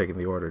whoever's taking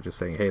the order, just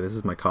saying, "Hey, this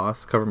is my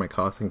cost. Cover my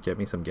costs and get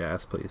me some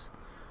gas, please."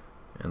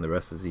 And the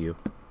rest is you.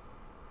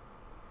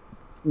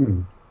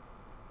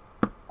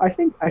 I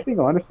think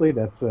honestly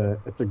that's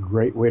a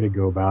great way to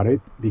go about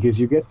it,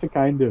 because you get to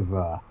kind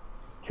of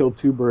kill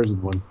two birds with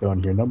one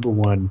stone here. Number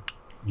one,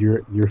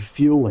 you're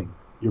fueling,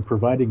 you're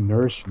providing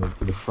nourishment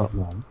to the front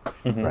line,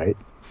 right?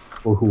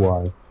 Or who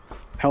are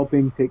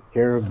helping take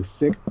care of the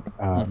sick.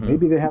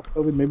 Maybe they have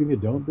COVID, maybe they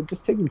don't, but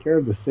just taking care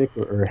of the sick,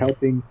 or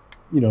helping,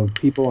 you know,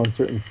 people on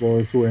certain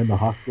floors who are in the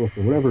hospital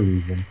for whatever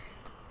reason.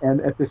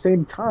 And at the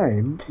same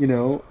time, you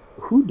know,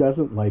 who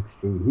doesn't like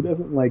food? Who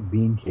doesn't like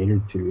being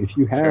catered to? If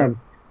you have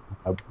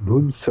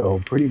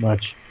bunso pretty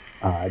much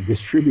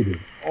distributed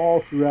all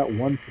throughout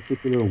one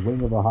particular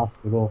wing of a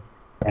hospital,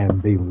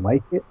 and they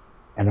like it,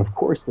 and of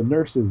course the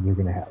nurses, they're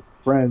going to have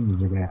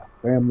friends, they're going to have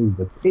families,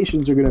 the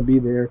patients are going to be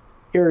there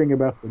caring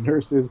about the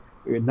nurses,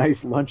 a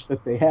nice lunch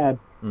that they had,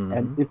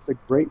 and it's a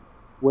great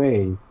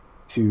way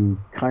to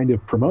kind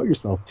of promote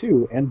yourself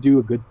too, and do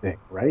a good thing,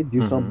 right?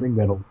 Do something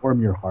that'll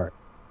warm your heart,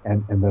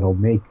 and that'll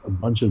make a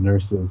bunch of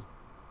nurses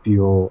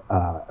feel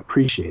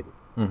appreciated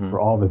for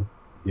all that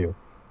you do.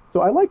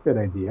 So I like that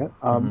idea,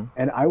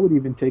 and I would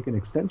even take an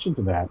extension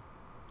to that.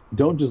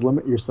 Don't just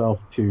limit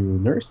yourself to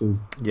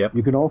nurses.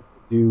 You can also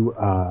do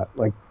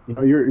like, you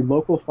know, your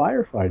local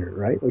firefighter,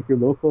 right? Like your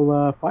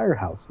local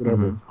firehouse,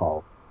 whatever it's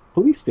called.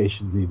 Police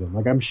stations even.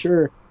 Like, I'm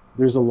sure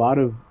there's a lot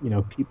of, you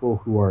know, people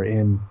who are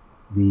in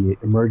the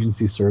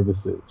emergency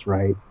services,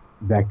 right,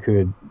 that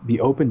could be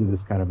open to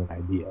this kind of an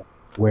idea,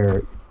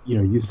 where, you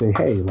know, you say,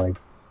 hey, like,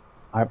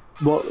 here's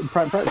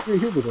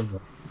the thing.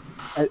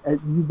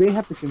 You may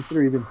have to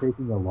consider even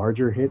taking a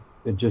larger hit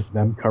than just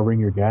them covering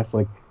your gas.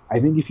 Like, I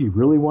think if you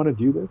really want to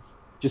do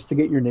this, just to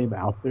get your name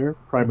out there,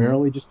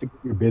 primarily just to get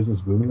your business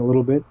booming a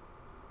little bit,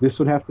 this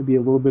would have to be a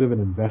little bit of an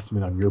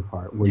investment on your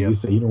part, where you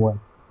say, you know what,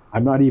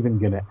 I'm not even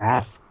going to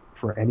ask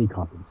for any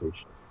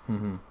compensation.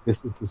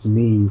 This is just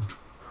me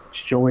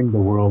showing the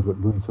world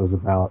what Bunso is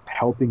about,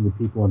 helping the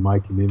people in my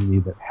community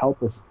that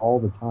help us all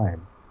the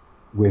time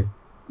with,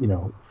 you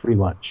know, free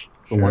lunch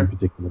for one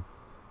particular.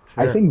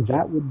 I think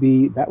that would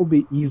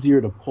be easier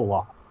to pull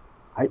off.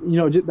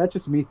 That's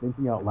just me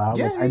thinking out loud.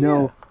 Yeah, like, I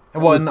know.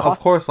 Well, and of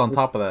course, on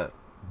top of that,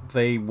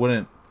 they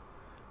wouldn't,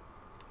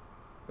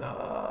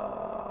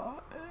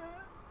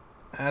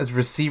 as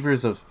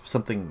receivers of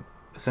something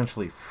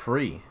essentially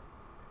free,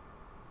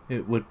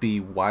 it would be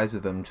wise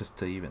of them just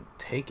to even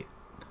take it.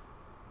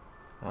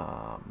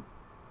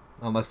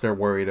 Unless they're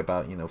worried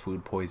about, you know,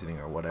 food poisoning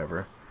or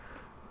whatever.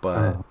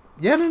 But,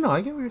 no,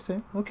 I get what you're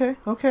saying. Okay.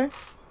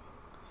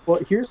 Well,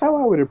 here's how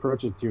I would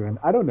approach it too, and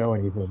I don't know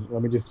anything.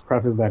 Let me just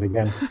preface that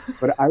again.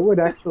 But I would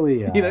actually,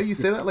 you know, you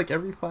say that like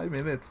every 5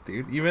 minutes,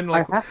 dude. Even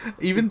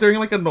during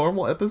like a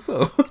normal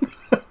episode.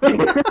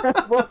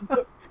 Well,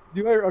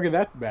 Do I? Okay,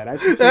 that's bad. I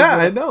think Yeah,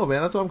 I know,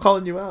 man. That's why I'm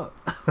calling you out.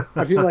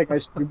 I feel like I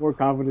should be more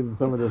confident in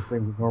some of those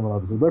things in normal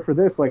episodes. But for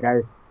this, like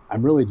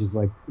I'm really just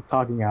like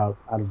talking out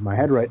of my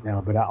head right now.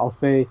 But I'll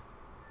say,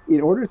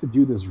 in order to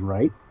do this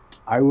right,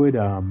 I would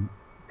kind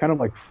of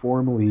like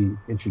formally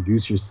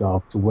introduce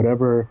yourself to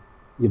whatever,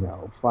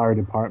 fire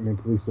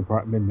department, police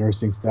department,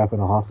 nursing staff in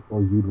a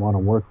hospital you'd want to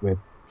work with.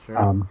 Sure.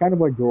 Kind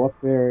of like go up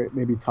there,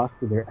 maybe talk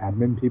to their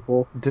admin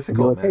people.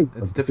 Difficult, And be like, man.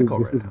 hey, It's this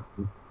difficult is right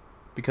now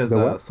because the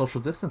what? social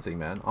distancing,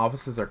 man.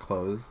 Offices are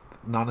closed.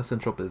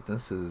 Non-essential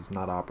business is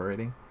not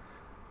operating.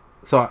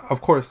 So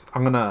of course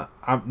I'm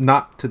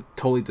not to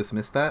totally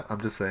dismiss that.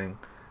 I'm just saying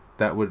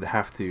that would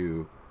have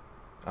to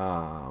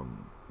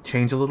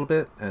change a little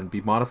bit and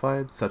be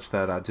modified such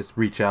that I just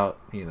reach out,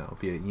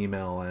 via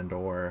email and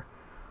or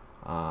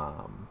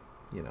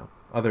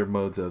other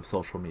modes of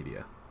social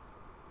media.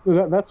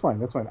 No, that's fine.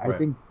 That's fine. I Right.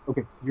 think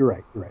okay, you're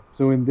right. You're right.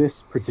 So in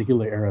this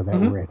particular era that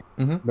we're in,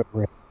 Mm-hmm. that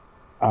we're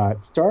in,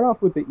 start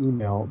off with the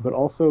email, but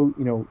also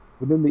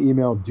within the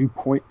email, do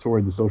point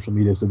toward the social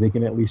media so they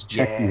can at least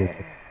check you with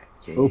Yeah.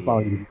 Yeah.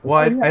 profile you.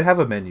 Well, Oh yeah. I'd have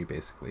a menu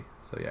basically.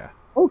 So yeah.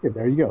 Okay,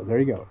 there you go. There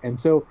you go. And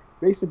so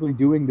basically,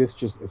 doing this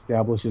just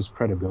establishes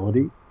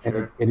credibility, and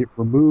Sure. it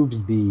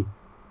removes the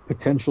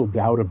potential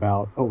doubt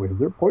about, oh, is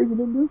there poison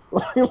in this?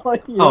 Like, Oh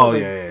like,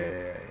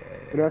 yeah.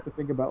 you don't have to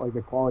think about like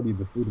the quality of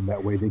the food in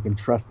that way. They can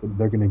trust that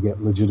they're going to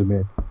get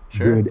legitimate,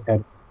 Sure. good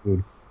edible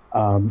food.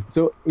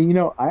 So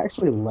I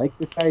actually like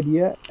this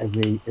idea as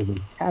a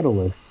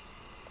catalyst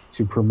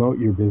to promote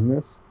your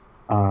business.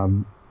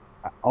 Um,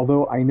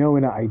 Although I know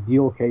in an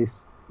ideal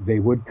case they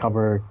would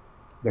cover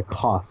the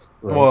cost,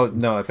 right? Well,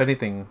 no. If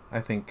anything,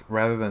 I think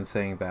rather than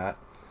saying that,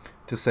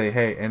 just say,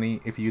 hey,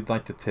 if you'd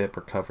like to tip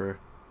or cover,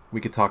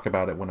 we could talk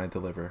about it when I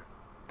deliver.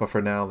 But for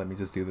now, let me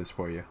just do this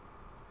for you.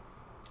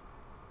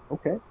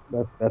 Okay,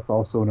 that's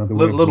also another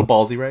way. Little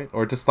ballsy, right?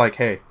 Or just like,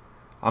 hey,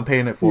 I'm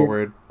paying it Yeah,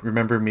 forward.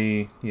 Remember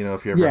me,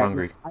 if you're ever yeah.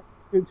 hungry.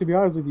 To be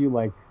honest with you,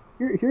 like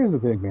here's the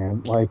thing,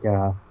 man. Like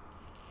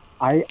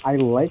I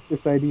like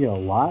this idea a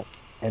lot,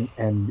 and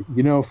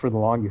for the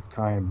longest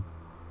time,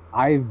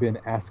 I've been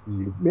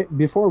asking you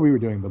before we were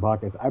doing the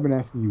podcast. I've been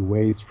asking you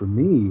ways for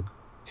me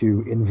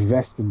to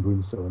invest in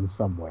Bunso in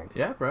some way.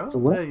 Yeah, bro. So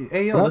what?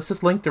 Hey, yo, What let's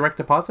just link direct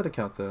deposit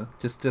accounts.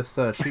 Just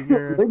shoot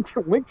your. link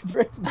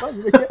direct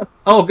deposit account.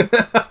 Oh.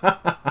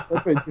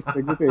 That's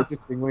interesting. That's an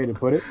interesting way to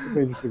put it. That's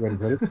an interesting way to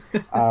put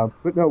it.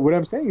 But no, what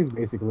I'm saying is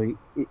basically,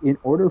 in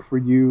order for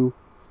you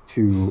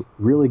to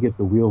really get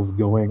the wheels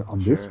going on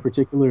this Sure.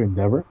 particular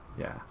endeavor,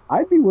 Yeah.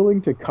 I'd be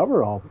willing to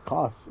cover all the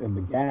costs and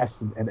the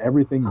gas and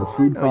everything, the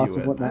food costs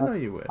and I whatnot. know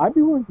you would. I'd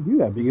be willing to do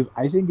that because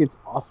I think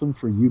it's awesome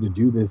for you to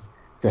do this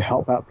to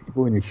help out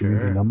people in your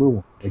community, Sure. number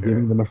one, by Sure.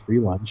 giving them a free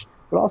lunch.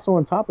 But also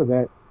on top of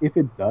that, if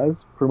it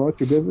does promote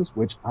your business,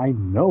 which I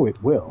know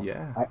it will,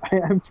 Yeah. I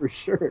am for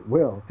sure it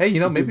will. Hey,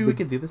 because maybe we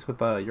could do this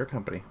with your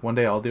company. One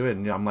day I'll do it,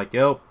 and I'm like,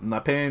 yo, I'm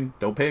not paying.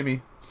 Don't pay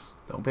me.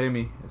 Don't pay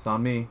me. It's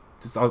on me.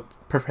 Just I'll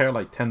prepare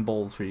like 10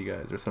 bowls for you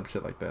guys or some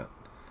shit like that.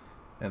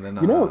 And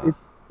then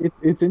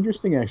it's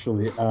interesting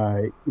actually.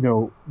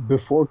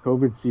 Before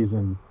COVID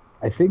season,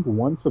 I think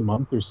once a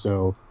month or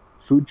so,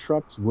 food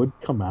trucks would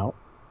come out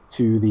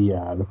to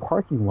the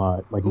parking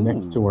lot like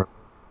next to Ooh. our.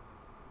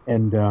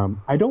 And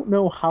I don't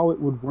know how it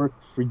would work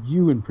for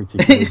you in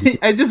particular. Because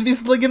I'd just be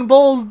slinging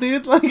bowls,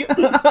 dude. Like,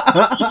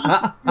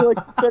 you're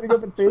like setting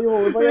up a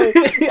table with like,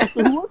 hey,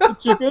 so who wants the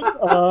chicken?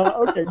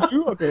 Okay,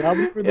 you okay? I'll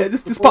be for yeah, the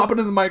just pop it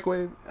in the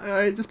microwave. All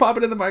right, just pop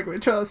it in the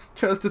microwave. Trust.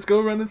 Just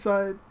go run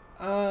inside.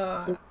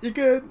 So, You're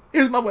good.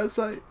 Here's my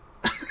website.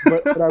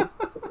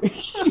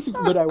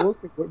 but I will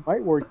say what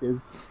might work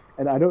is,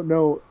 and I don't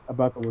know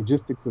about the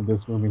logistics of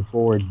this moving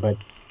forward, but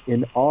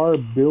in our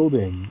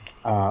building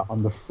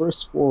on the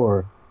first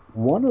floor,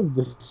 one of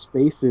the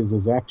spaces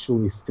is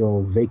actually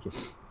still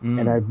vacant.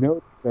 And I've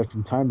noticed that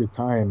from time to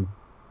time,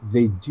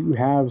 they do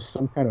have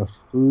some kind of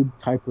food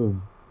type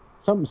of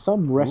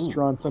some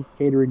restaurant, some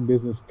catering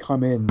business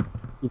come in,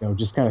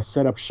 just kind of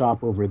set up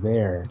shop over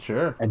there,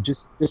 Sure. and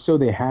just so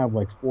they have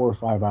like 4 or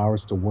 5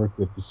 hours to work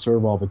with to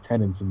serve all the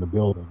tenants in the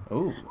building.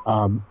 Oh.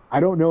 I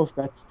don't know if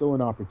that's still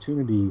an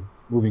opportunity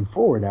moving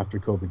forward after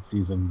COVID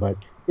season, but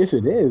if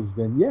it is,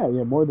 then yeah,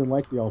 more than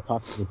likely I'll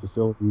talk to the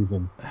facilities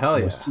and Hell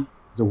yeah. see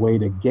as a way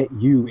to get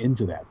you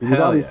into that, because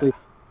Hell obviously yeah.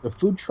 the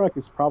food truck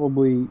is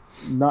probably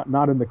not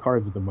in the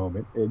cards at the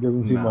moment. It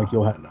doesn't seem like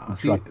you'll have a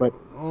food truck, but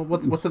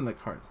what's in the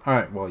cards? All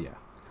right. Well, yeah.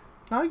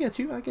 No, I get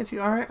you.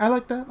 All right. I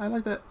like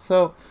that.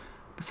 So,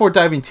 before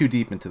diving too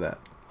deep into that,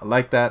 I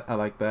like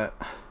that.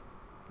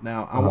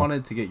 Now, I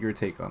wanted to get your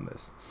take on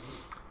this.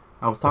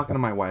 I was talking to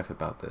my wife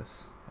about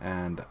this,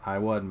 and I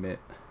will admit,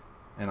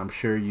 and I'm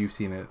sure you've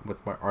seen it with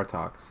our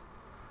talks,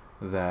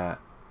 that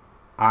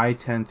I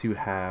tend to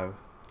have,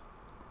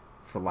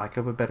 for lack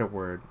of a better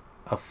word,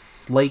 a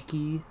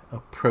flaky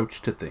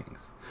approach to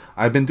things.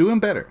 I've been doing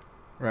better,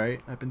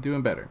 right?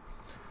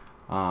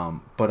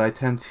 But I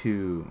tend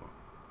to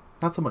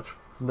not so much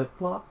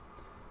flip-flop,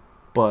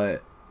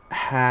 but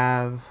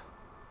have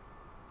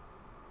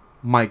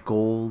my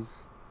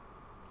goals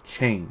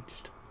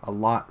changed a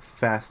lot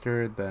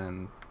faster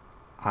than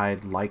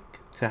I'd like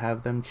to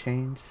have them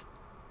change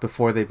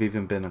before they've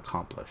even been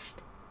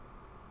accomplished.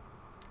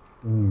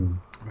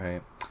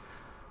 Right?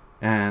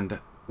 And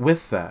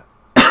with that,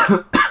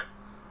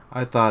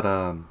 I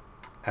thought,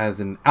 as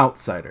an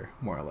outsider,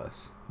 more or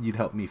less, you'd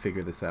help me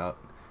figure this out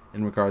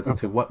in regards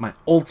to what my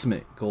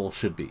ultimate goal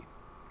should be.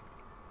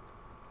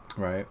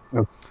 Right?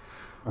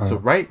 So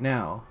right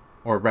now,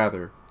 or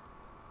rather,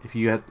 if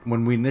you had,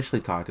 when we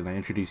initially talked and I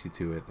introduced you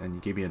to it and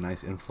you gave me a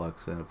nice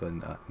influx of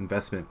an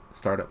investment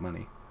startup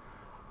money,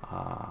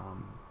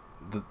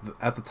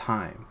 at the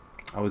time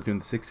I was doing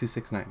the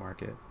 626 night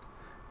market,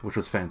 which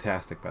was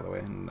fantastic, by the way,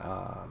 and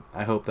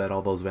I hope that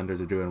all those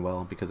vendors are doing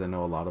well, because I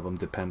know a lot of them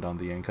depend on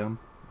the income,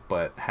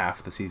 but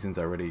half the season's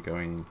already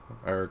going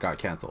or got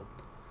canceled.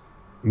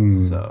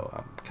 So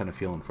I'm kind of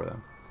feeling for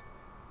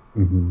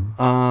them.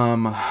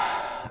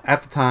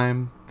 At the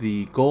time,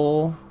 the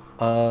goal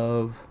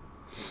of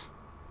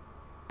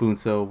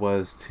Bunso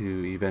was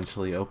to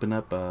eventually open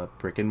up a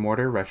brick and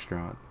mortar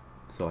restaurant,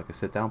 so like a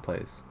sit down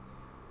place,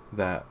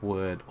 that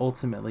would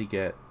ultimately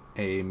get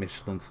a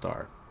Michelin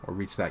star or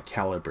reach that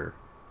caliber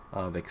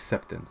of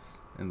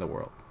acceptance in the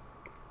world.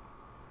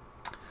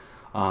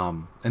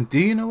 And do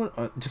you know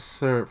what, just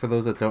for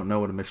those that don't know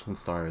what a Michelin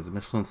star is, a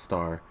Michelin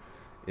star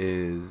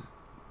is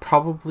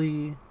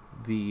probably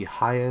the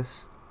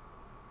highest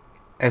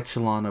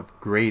echelon of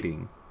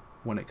grading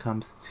when it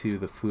comes to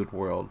the food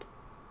world,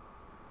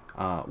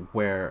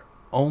 where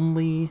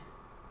only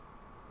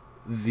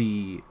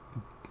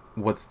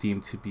what's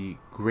deemed to be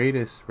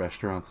greatest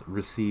restaurants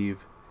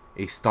receive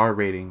a star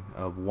rating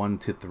of 1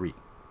 to 3.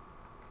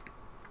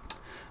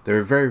 There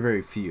are very,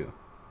 very few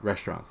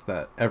restaurants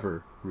that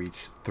ever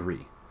reach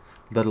 3,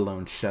 let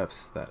alone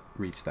chefs that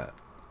reach that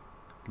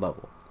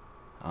level.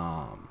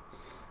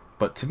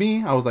 But to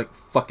me, I was like,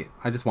 fuck it,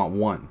 I just want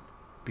 1,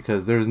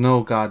 because there's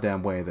no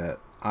goddamn way that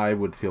I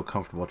would feel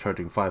comfortable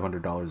charging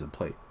 $500 a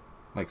plate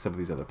like some of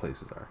these other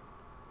places are.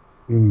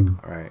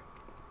 Alright,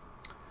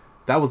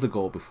 that was the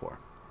goal before,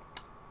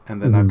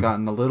 and then I've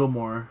gotten a little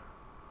more,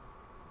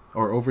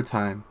 or over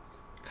time,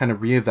 kind of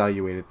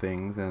reevaluated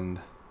things, and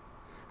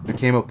there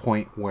came a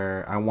point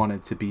where I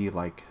wanted to be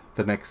like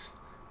the next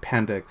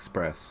Panda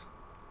Express,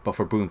 but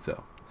for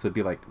Bunso. So it'd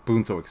be like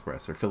Bunso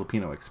Express or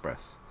Filipino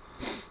Express.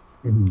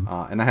 And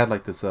I had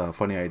like this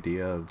funny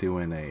idea of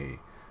doing a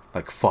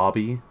like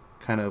Fobby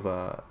kind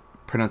of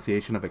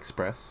pronunciation of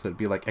Express. So it'd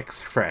be like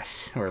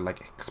Exfresh or like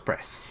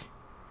Express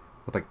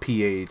with like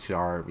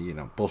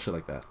PHR, bullshit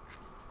like that.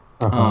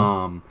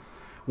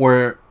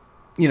 Where,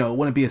 it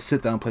wouldn't be a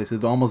sit down place.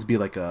 It'd almost be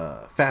like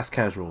a fast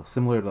casual,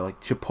 similar to like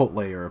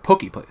Chipotle or a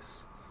Poke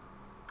place.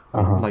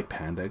 Like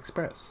Panda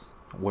Express,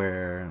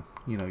 where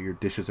your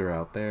dishes are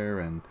out there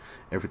and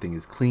everything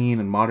is clean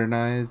and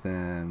modernized,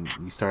 and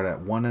you start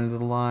at one end of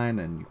the line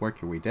and you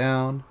work your way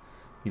down.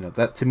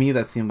 That to me,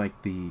 that seemed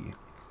like the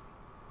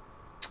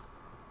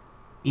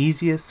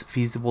easiest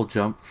feasible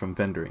jump from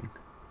vendoring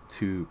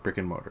to brick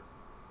and mortar.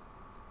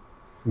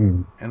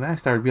 And then I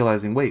started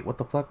realizing, wait, what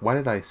the fuck? Why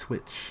did I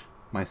switch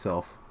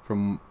myself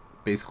from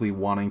basically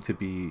wanting to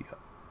be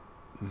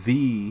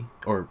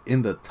or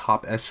in the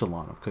top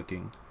echelon of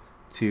cooking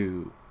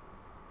to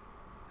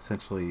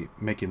essentially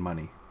making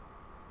money?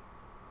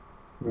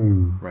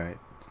 Right?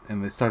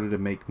 And they started to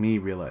make me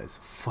realize,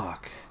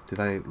 fuck, did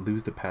I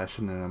lose the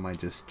passion, and am I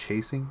just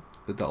chasing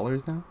the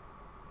dollars now?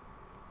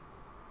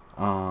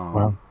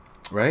 Wow.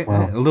 Right?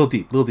 Wow. A little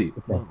deep.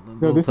 Okay.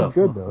 No, this tough, is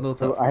good, though. Little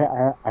So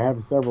tough. I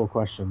have several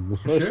questions. The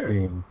first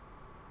being,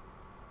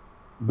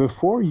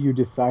 before you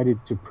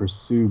decided to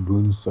pursue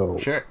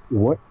Bunso,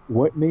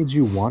 what made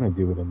you want to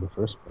do it in the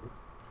first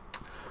place?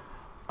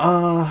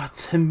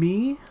 To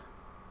me,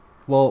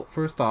 well,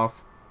 first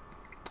off,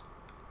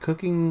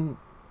 cooking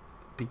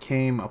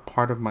became a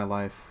part of my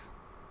life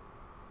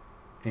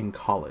in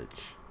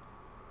college.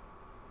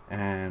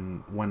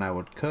 And when I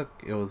would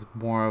cook, it was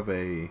more of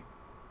a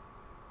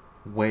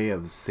way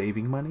of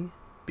saving money,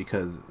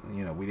 because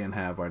we didn't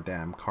have our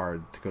damn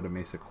card to go to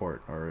Mesa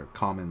Court or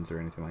Commons or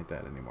anything like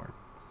that anymore.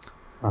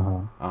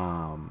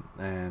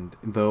 And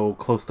though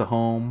close to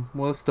home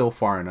was still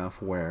far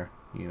enough where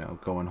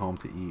going home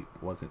to eat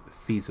wasn't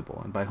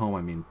feasible, and by home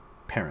I mean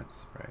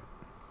parents,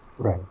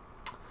 right.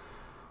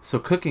 So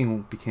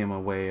cooking became a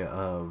way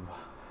of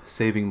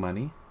saving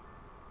money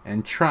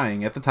and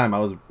trying. At the time I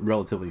was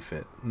relatively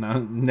fit.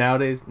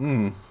 Nowadays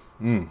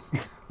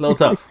little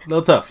tough.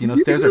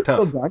 Stairs are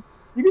tough.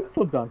 You can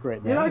still dunk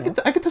right now. I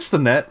could touch the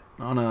net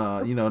on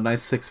a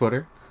nice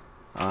 6-footer.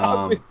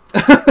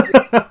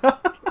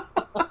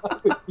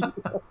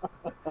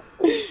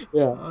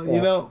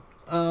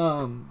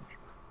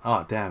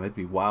 Oh damn, it'd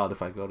be wild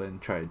if I go there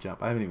and try to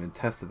jump. I haven't even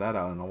tested that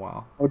out in a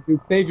while. Oh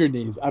dude, save your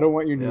knees. I don't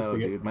want your knees to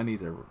get... dude, my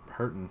knees are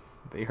hurting.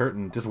 They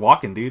hurting just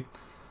walking, dude.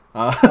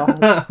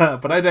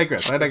 But I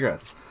digress.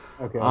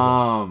 Okay.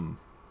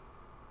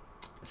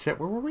 Shit,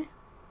 where were we?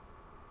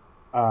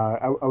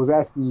 I was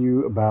asking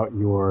you about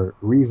your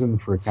reason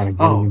for kind of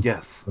getting into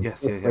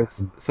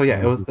yes. So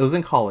yeah, it was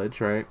in college,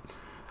 right?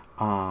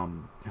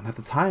 And at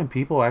the time,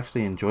 people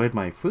actually enjoyed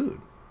my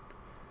food.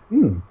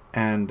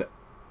 And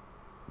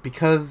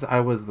because I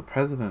was the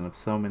president of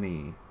so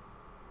many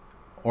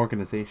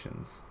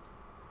organizations,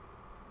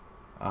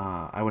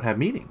 I would have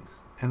meetings,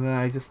 and then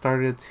I just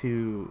started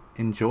to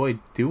enjoy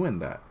doing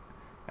that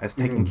as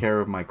taking care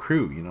of my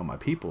crew, my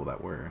people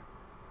that were,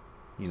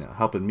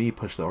 helping me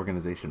push the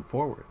organization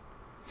forward.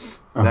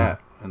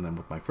 That, and then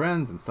with my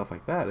friends and stuff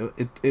like that,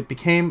 it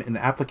became an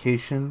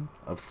application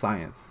of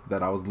science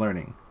that I was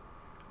learning,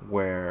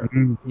 where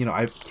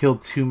I've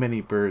killed too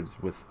many birds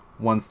with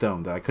one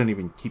stone that I couldn't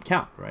even keep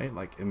count, right?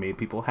 Like, it made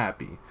people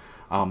happy.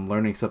 I'm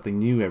learning something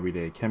new every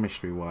day,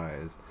 chemistry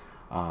wise.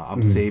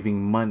 I'm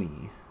saving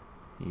money,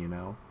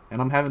 and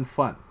I'm having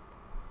fun.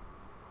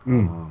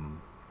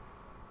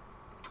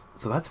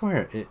 So that's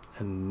where it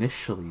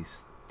initially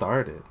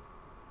started.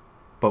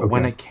 But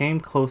when it came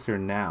closer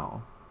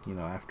now,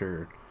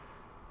 after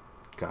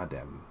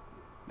goddamn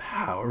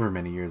however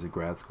many years of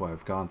grad school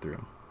I've gone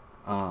through,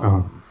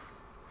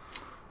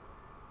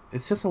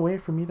 it's just a way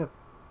for me to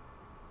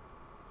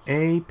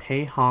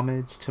pay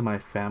homage to my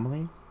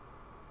family,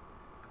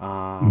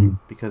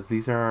 because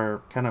these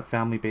are kind of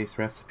family-based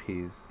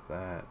recipes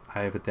that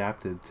I have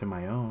adapted to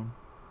my own,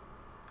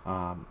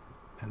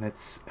 and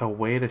it's a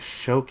way to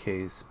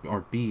showcase,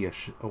 or be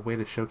a way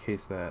to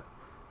showcase that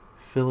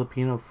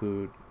Filipino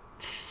food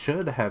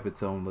should have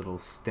its own little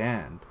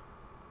stand,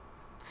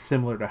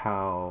 similar to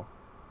how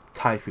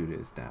Thai food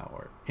is now,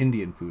 or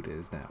Indian food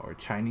is now, or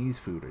Chinese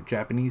food, or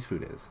Japanese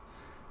food is.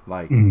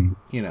 Like, I'm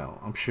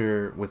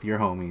sure with your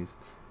homies,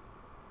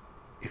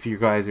 if you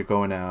guys are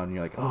going out and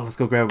you're like, oh, let's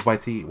go grab a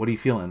bite to eat. What are you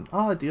feeling?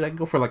 Oh, dude, I can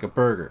go for like a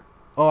burger.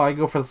 Oh, I can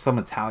go for some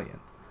Italian.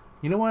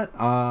 You know what?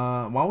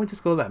 Why don't we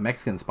just go to that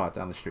Mexican spot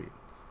down the street?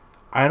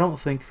 I don't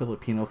think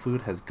Filipino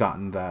food has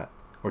gotten that,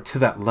 or to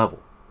that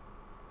level.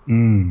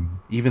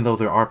 Even though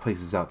there are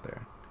places out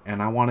there.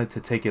 And I wanted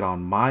to take it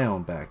on my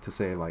own back to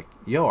say, like,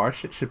 yo, our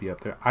shit should be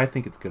up there. I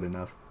think it's good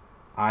enough.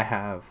 I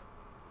have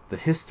the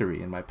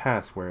history in my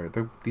past where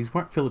these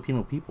weren't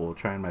Filipino people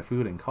trying my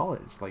food in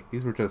college. Like,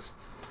 these were just,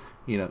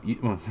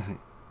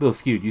 little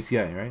skewed,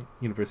 UCI, right?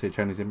 University of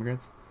Chinese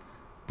Immigrants.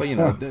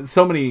 But,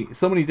 so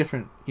many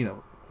different,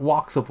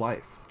 walks of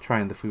life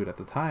trying the food at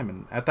the time.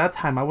 And at that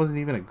time, I wasn't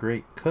even a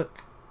great cook,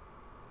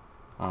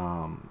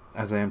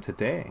 as I am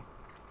today.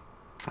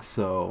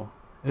 So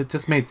it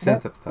just made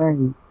sense at the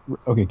time.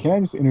 Okay, can I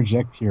just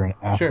interject here and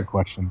ask a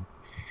question?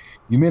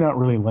 You may not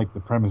really like the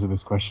premise of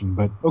this question,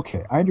 but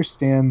okay, I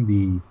understand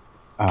the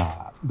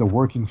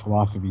working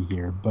philosophy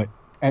here. But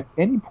at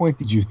any point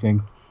did you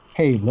think,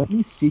 hey, let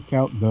me seek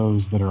out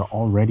those that are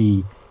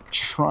already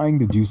trying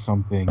to do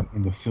something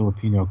in the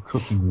Filipino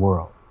cooking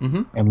world,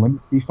 and let me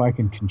see if I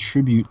can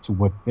contribute to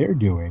what they're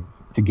doing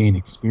to gain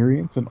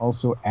experience and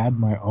also add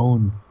my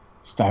own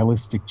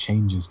stylistic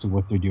changes to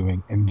what they're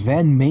doing, and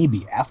then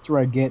maybe after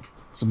I get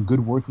some good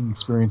working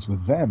experience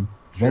with them,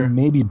 then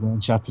maybe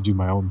branch out to do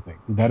my own thing.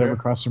 Did that ever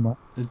cross your mind?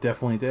 It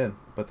definitely did.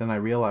 But then I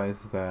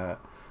realized that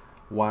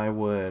why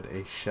would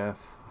a chef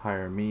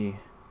hire me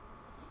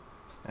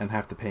and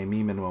have to pay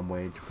me minimum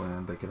wage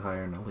when they could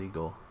hire an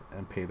illegal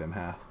and pay them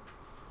half?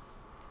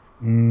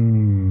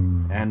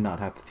 And not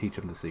have to teach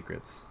them the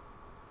secrets.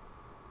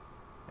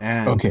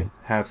 And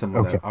have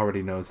someone that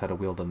already knows how to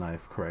wield a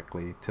knife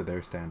correctly to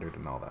their standard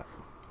and all that.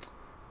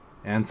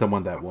 And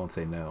someone that won't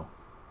say no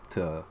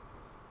to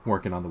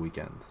working on the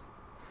weekends.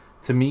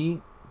 To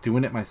me,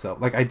 doing it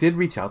myself, like, I did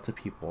reach out to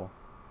people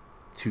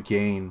to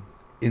gain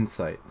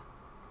insight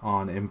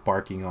on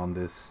embarking on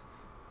this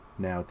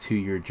now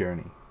 2-year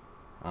journey.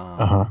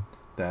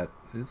 That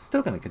is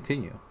still going to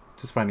continue.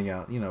 Just finding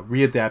out,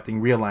 readapting,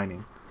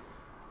 realigning.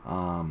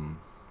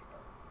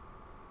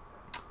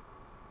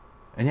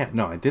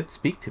 And I did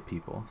speak to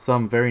people,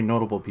 some very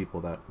notable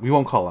people that we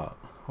won't call out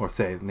or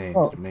say names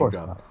or name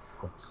drop.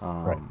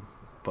 Right.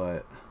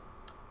 But,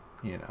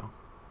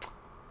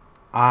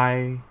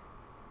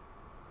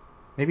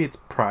 maybe it's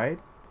pride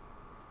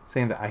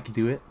saying that I could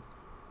do it.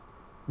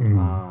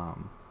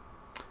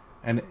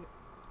 And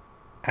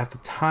at the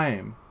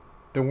time,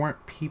 there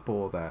weren't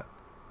people that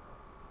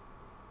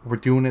were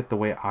doing it the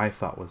way I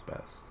thought was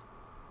best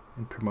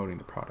in promoting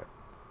the product.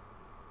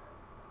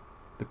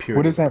 The purity.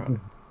 What does that mean?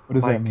 What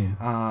does that mean?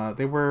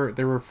 They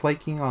were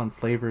flaking on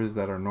flavors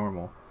that are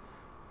normal,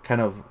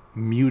 kind of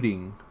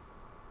muting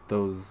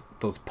those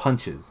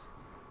punches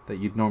that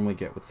you'd normally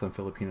get with some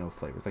Filipino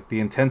flavors. Like the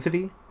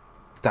intensity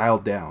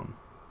dialed down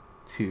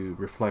to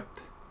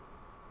reflect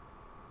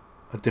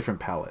a different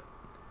palate.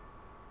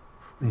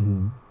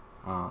 And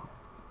I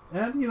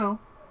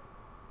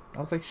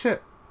was like,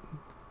 shit.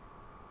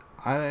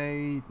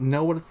 I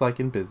know what it's like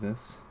in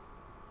business.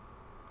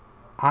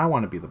 I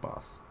want to be the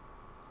boss.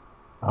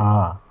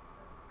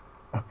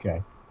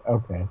 Okay. I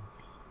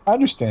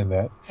understand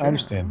that.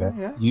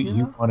 Yeah,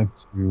 you wanted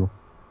to.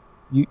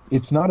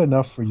 It's not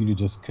enough for you to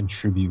just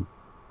contribute.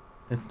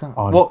 It's not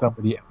on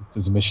somebody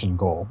else's mission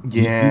goal.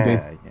 You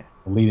basically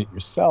lead it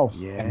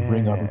yourself and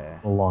bring other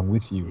people along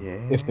with you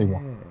if they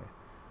want.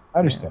 I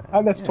understand.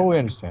 That's totally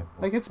understandable.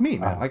 Like, it's me,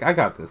 man. Like, I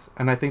got this,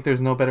 and I think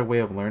there's no better way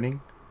of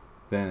learning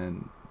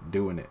than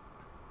doing it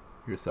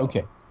yourself.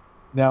 Okay.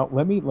 Now,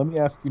 let me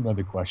ask you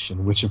another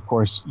question, which of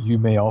course you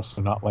may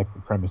also not like the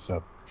premise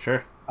of.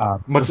 Sure.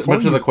 Before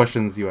Much of the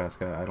questions you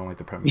ask, I don't like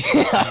the premise.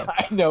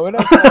 I know, and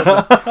I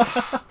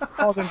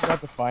apologize about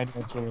the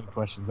finance related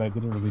questions. I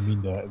didn't really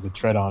mean to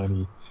tread on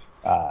any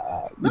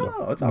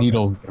It's all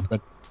needles good. there.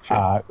 But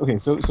Sure. okay,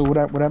 so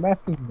what I'm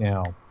asking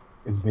now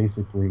is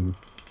basically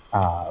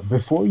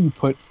before you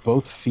put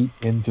both feet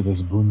into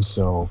this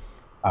bunso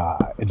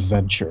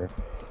adventure,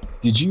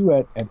 did you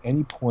at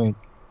any point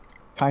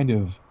kind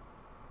of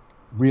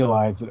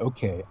realize that,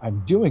 okay,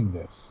 I'm doing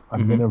this, I'm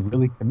Mm-hmm. going to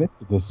really commit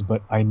to this,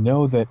 but I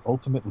know that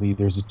ultimately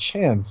there's a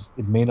chance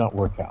it may not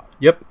work out?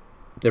 Yep.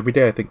 Every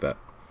day I think that.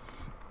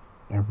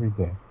 Every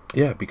day.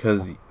 Yeah,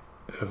 because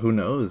who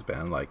knows,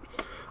 man? Like,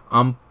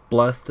 I'm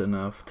blessed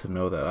enough to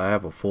know that I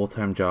have a full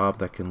time job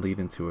that can lead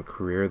into a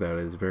career that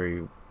is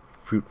very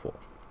fruitful,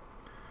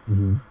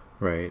 Mm-hmm.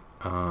 right?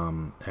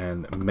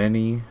 And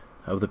many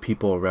of the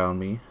people around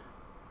me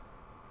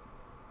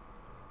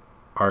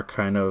are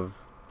kind of,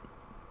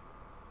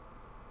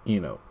 you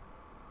know,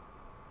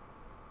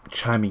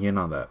 chiming in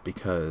on that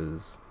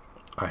because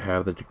I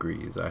have the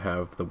degrees, I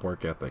have the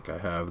work ethic, I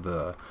have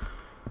the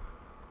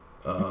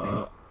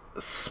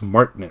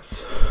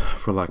smartness,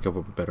 for lack of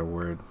a better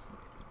word,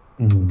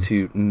 Mm-hmm.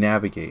 to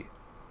navigate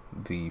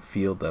the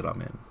field that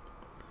I'm in.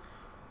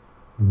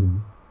 Mm-hmm.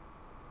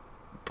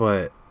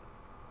 But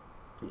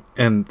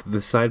and the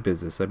side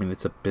business, I mean,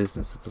 it's a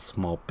business, it's a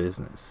small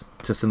business.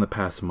 Just in the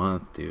past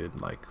month, dude,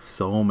 like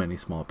so many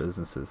small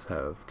businesses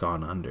have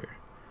gone under.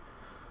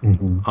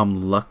 Mm-hmm.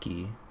 I'm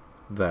lucky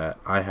that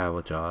I have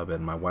a job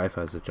and my wife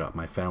has a job,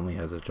 my family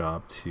has a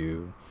job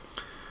to,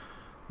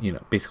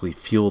 basically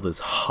fuel this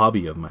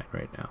hobby of mine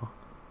right now,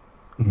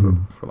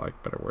 Mm-hmm. for lack of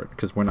a better word,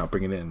 because we're not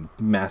bringing in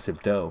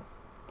massive dough.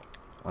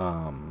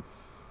 Um,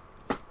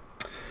 but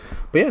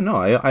yeah, no,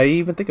 I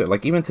even think of it,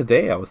 like even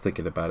today I was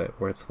thinking about it,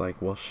 where it's like,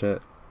 well,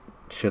 shit,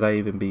 should I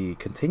even be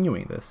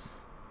continuing this,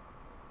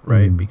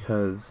 right? Mm-hmm.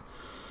 Because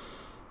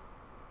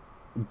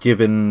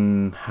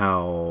given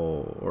how,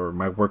 or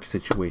my work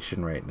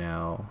situation right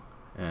now,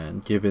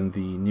 and given the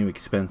new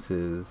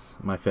expenses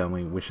my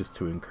family wishes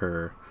to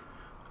incur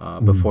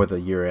before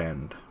the year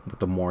end with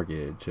the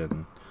mortgage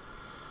and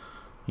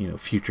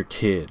future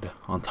kid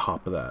on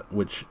top of that,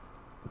 which,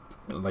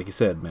 like you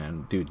said,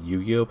 man, dude,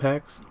 Yu-Gi-Oh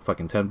packs,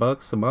 fucking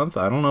 $10 a month.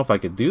 I don't know if I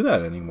could do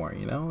that anymore.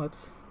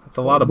 That's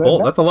a lot of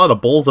That, That's a lot of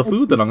bowls of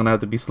food that I'm gonna have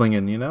to be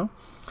slinging. that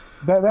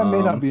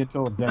may not Um, be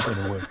until a decade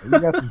away. You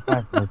got some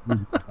time for this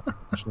movie,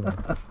 for sure.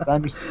 But I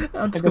understand.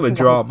 I'm just Like I gonna said,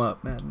 draw them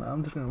up, man.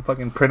 I'm just gonna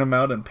fucking print them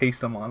out and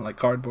paste them on like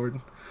cardboard,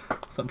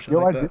 some shit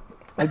like that.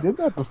 I did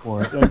that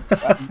before.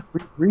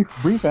 Like,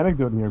 brief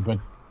anecdote here, but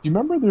do you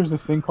remember there's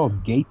this thing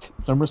called GATE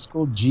Summer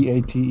School,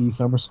 GATE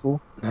Summer School?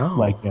 No,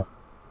 Like, what is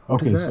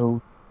okay, that?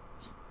 so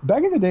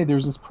back in the day, there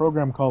was this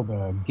program called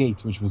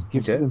GATE, which was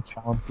Gifted Okay, and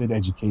Talented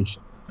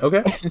Education.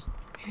 okay,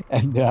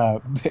 And yeah,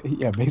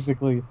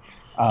 basically,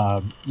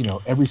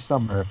 every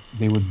summer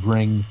they would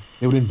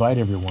invite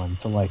everyone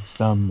to like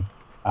some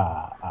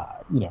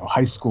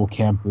high school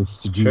campus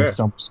to do sure,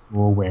 summer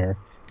school where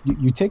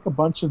you take a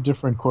bunch of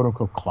different quote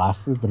unquote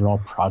classes that are all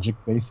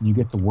project based, and you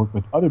get to work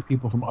with other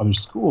people from other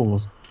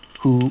schools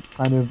who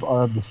kind of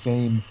are of the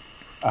same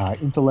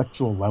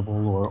intellectual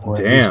level, or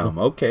at least damn,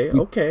 okay,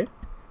 okay,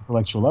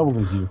 intellectual level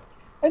as you.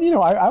 And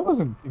I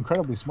wasn't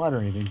incredibly smart or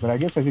anything, but I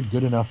guess I did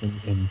good enough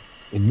in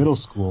middle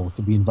school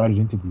to be invited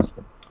into these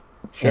things.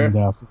 sure. And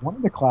for one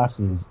of the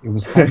classes, it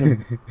was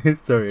kind of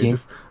Sorry, game.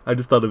 I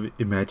just thought of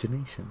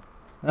imagination.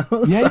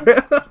 Yeah,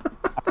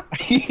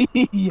 Sorry,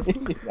 yeah,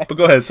 but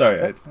go ahead.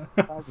 Sorry.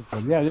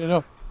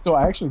 yeah, So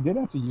I actually did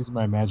have to use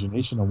my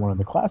imagination on one of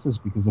the classes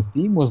because the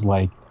theme was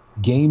like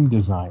game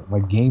design,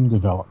 like game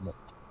development.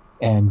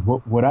 And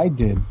what I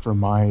did for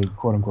my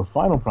quote unquote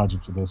final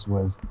project for this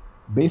was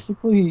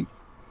basically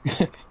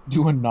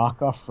do a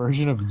knockoff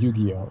version of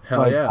Yu-Gi-Oh! Hell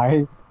Like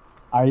yeah.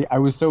 I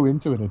was so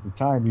into it at the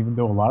time, even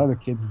though a lot of the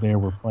kids there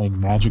were playing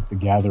Magic the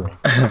Gathering,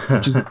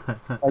 which is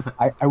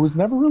like I was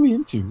never really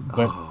into,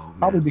 but Oh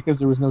probably man. because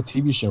there was no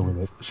TV show with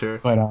it. Sure.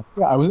 But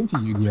yeah, I was into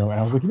Yu-Gi-Oh! And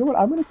I was like, you know what?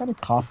 I'm going to kind of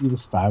copy the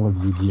style of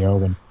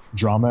Yu-Gi-Oh! And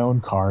draw my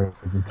own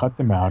cards and cut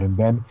them out. And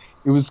then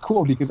it was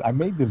cool because I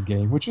made this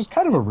game, which was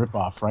kind of a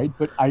ripoff, right?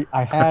 But I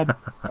had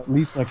at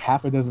least like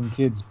half a dozen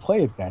kids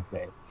play it that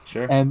day.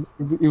 Sure. And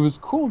it was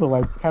cool to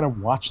like kind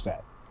of watch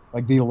that.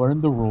 Like they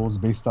learned the rules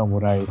based on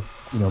what I,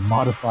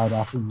 modified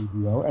after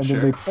Yu-Gi-Oh! And then Sure.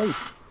 they played.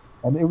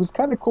 And it was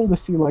kind of cool to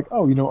see like,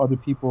 oh, other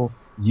people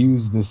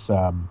use this,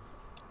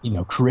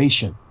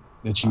 creation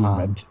that you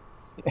invented,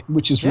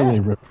 which is really Yeah.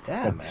 a rip.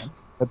 Yeah, man.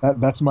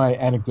 That's my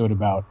anecdote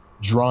about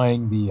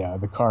drawing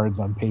the cards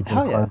on paper.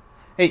 Hell yeah.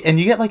 Hey, and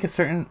you get like a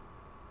certain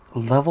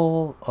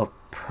level of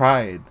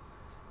pride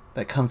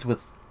that comes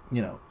with,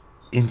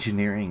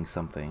 engineering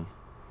something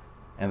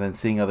and then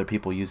seeing other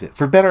people use it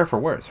for better or for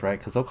worse, right?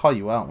 Because they'll call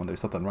you out when there's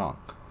something wrong.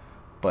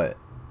 But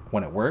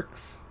when it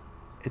works,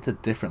 it's a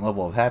different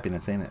level of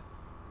happiness, ain't it?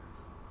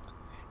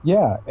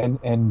 Yeah, and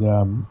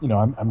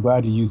I'm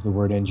glad you used the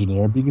word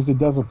engineer because it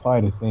does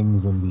apply to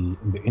things in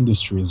the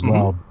industry as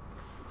well.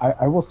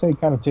 I will say,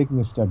 kind of taking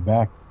a step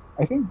back,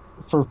 I think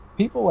for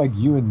people like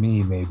you and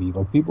me, maybe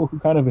like people who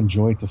kind of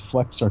enjoy to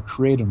flex our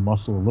creative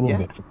muscle a little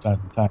bit from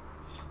time to time,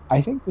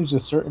 I think there's a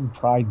certain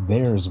pride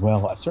there as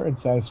well, a certain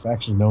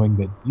satisfaction knowing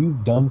that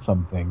you've done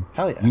something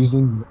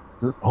using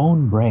your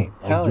own brain,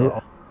 like your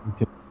own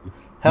creativity,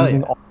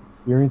 using all the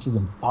experiences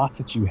and thoughts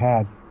that you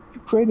had. You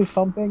created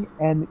something,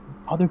 and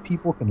other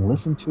people can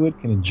listen to it,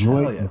 can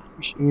enjoy it, can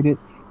appreciate it,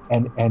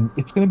 and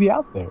it's going to be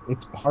out there.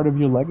 It's part of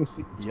your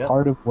legacy. It's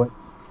part of what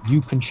you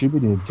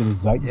contributed to the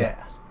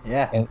zeitgeist.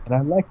 And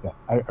I like that.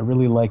 I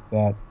really like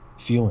that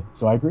feeling.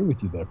 So I agree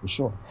with you there for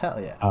sure.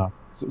 Hell yeah.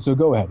 So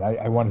go ahead.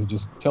 I wanted to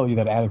just tell you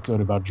that anecdote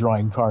about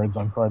drawing cards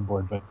on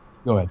cardboard, but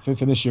go ahead.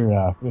 Finish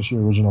your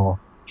original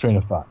train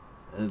of thought.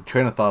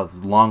 Train of thought is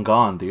long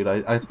gone, dude.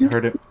 I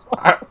heard it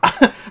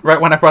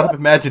right when I brought up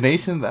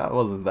imagination. That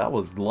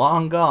was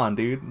long gone,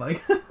 dude.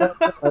 Like,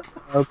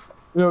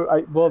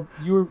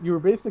 you were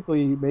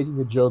basically making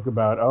a joke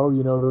about,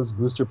 those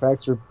booster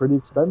packs are pretty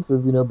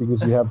expensive,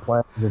 because you have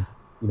plans of,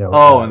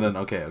 and then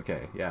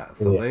okay, yeah.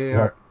 So they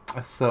are.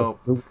 So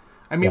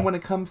I mean, when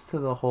it comes to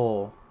the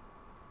whole,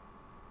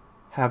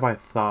 have I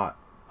thought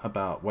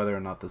about whether or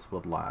not this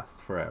would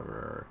last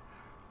forever,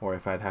 or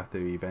if I'd have to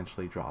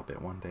eventually drop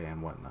it one day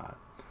and whatnot?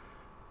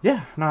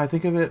 Yeah, no, I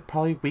think of it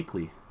probably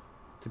weekly,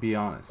 to be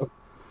honest. A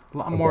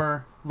lot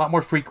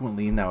more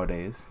frequently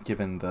nowadays,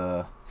 given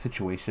the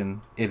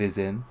situation it is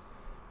in.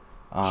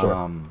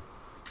 Sure.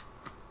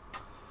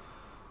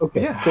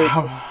 Okay. Yeah. So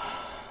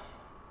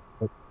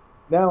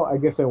now I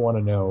guess I want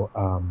to know.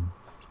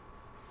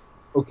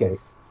 Okay,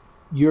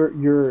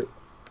 your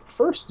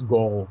first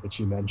goal that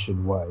you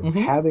mentioned was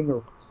having a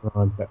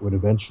restaurant that would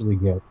eventually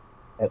get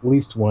at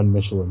least one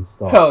Michelin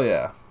star. Hell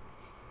yeah.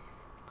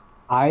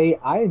 I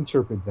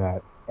interpret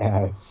that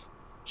as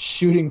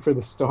shooting for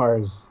the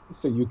stars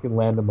so you can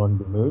land among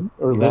the moon,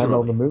 or land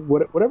on the moon.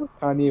 Whatever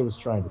Kanye was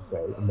trying to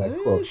say in that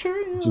quote. Sure,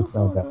 yeah, you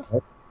found that,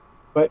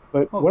 right?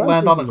 But what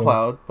land on a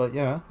cloud, but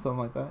yeah, something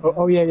like that.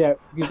 Yeah.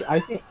 Because I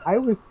think I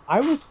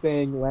was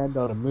saying land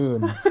on a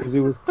moon because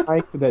it was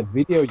tied to that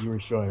video you were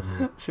showing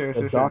me. Sure.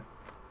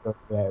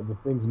 The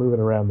things moving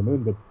around the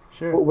moon. But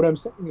sure. What I'm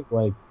saying is,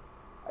 like,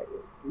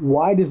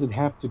 why does it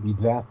have to be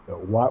that though?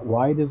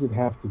 Why does it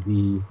have to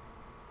be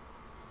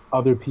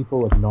other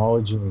people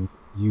acknowledging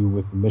you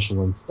with the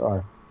Michelin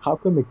star? How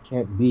come it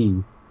can't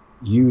be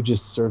you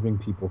just serving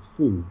people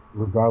food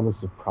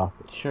regardless of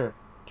profit? Sure.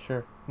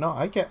 No,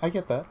 I get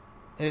that.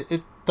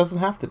 It doesn't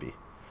have to be.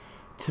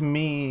 To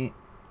me,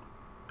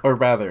 or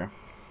rather,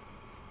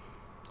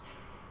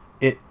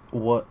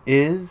 what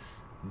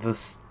is the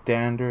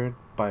standard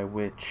by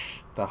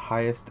which the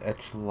highest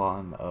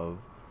echelon of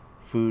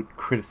food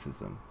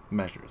criticism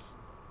measures.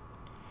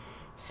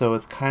 So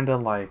it's kind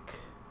of like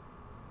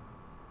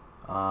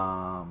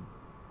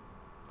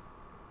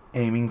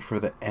aiming for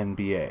the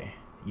NBA.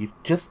 You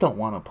just don't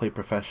want to play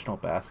professional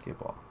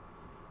basketball.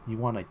 You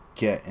want to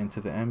get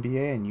into the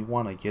NBA, and you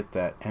want to get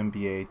that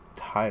NBA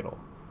title,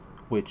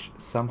 which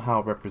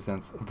somehow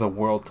represents the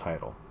world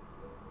title,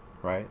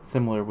 right?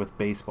 Similar with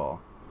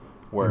baseball,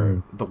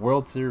 where the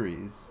World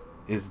Series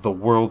is the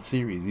World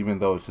Series, even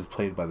though it's just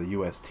played by the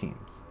U.S.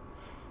 teams.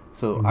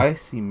 So I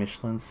see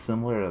Michelin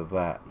similar to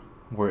that,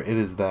 where it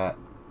is that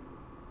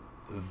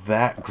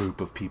group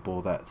of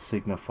people that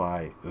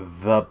signify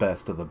the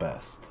best of the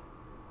best.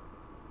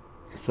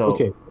 So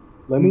okay,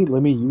 let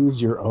me use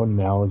your own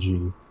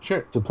analogy.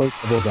 Sure. To play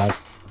devil's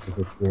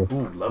advocate here.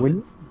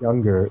 When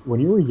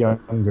you were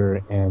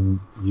younger and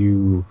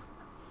you,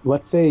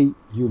 let's say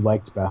you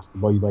liked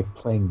basketball, you liked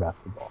playing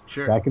basketball.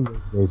 Sure. Back in the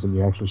days when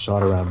you actually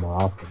shot around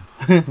more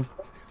often,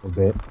 a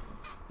bit.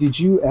 Did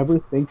you ever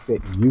think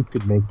that you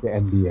could make the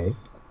NBA?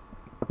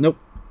 Nope.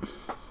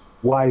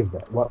 Why is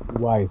that?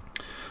 Why is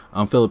that?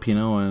 I'm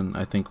Filipino, and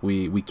I think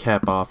we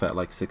cap off at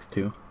like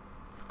 6'2".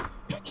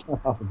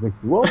 Cap off at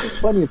 60. Well, there's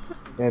plenty of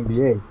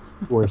NBA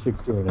who are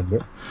 6'2" and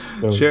under.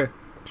 So,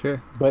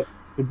 Sure. But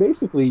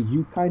basically,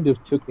 you kind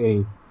of took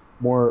a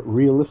more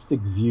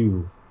realistic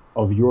view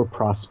of your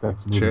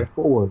prospects moving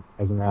forward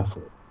as an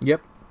athlete.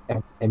 Yep.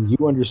 And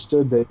you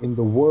understood that in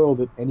the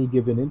world at any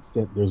given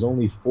instant, there's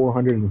only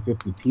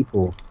 450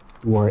 people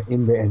who are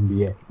in the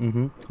NBA.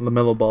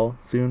 LaMelo Ball,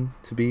 soon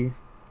to be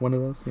one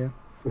of those, yeah.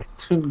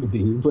 Soon to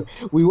be. But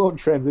we won't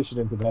transition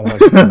into that.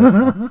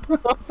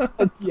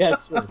 Yeah,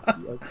 sure.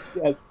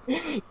 Yes.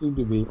 Soon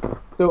to be.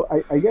 So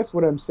I guess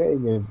what I'm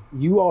saying is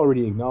you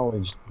already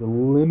acknowledged the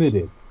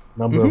limited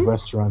number of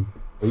restaurants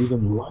that are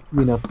even lucky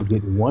enough to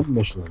get one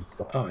Michelin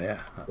star. Oh,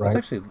 yeah. Right? Let's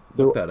actually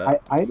look that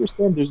up. I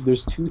understand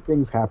there's two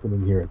things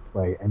happening here at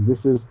play, and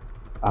this is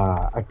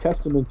a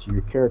testament to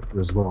your character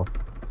as well.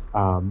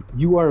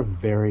 You are a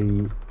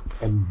very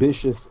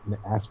ambitious and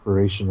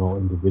aspirational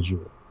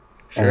individual.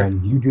 Sure.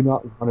 And you do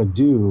not want to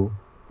do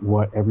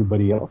what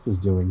everybody else is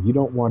doing. You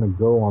don't want to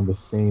go on the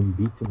same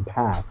beaten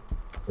path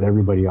that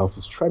everybody else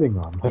is treading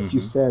on. Like you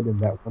said in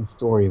that one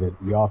story that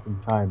we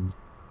oftentimes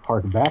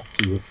hark back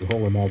to with the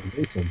whole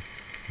imagination,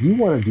 you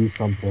want to do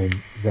something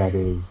that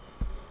is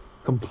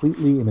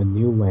completely in a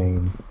new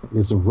lane. It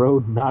is a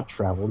road not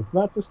traveled. It's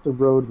not just a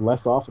road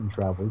less often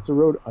traveled. It's a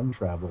road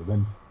untraveled.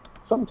 And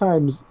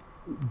sometimes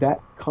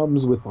that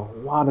comes with a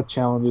lot of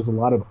challenges, a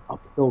lot of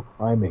uphill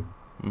climbing,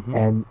 Mm-hmm.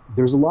 and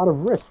there's a lot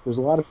of risks, there's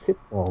a lot of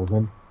pitfalls,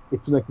 and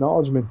it's an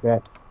acknowledgement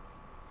that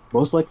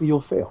most likely you'll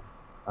fail.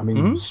 I mean,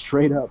 Mm-hmm.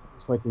 straight up,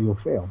 most likely you'll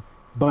fail.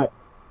 But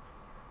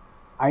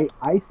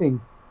I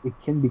think it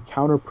can be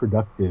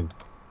counterproductive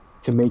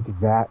to make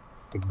that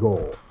a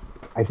goal.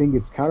 I think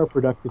it's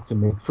counterproductive to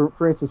make,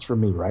 for instance, for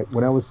me, right?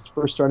 When I was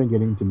first starting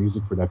getting into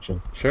music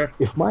production, Sure.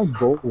 if my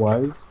goal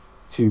was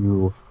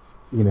to,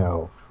 you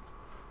know,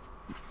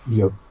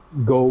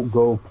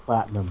 go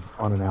platinum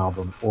on an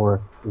album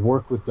or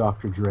work with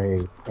Dr.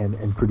 Dre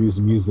and produce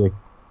music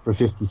for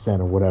 50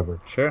 Cent or whatever,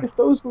 Sure. if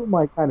those were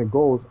my kind of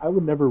goals, I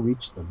would never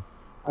reach them.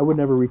 I would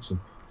never reach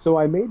them. So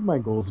I made my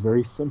goals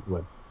very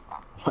simpler.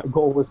 My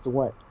goal was to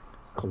what?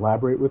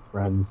 Collaborate with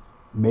friends,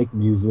 make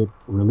music,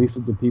 release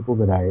it to people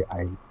that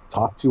I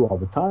talk to all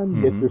the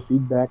time, get Mm-hmm. their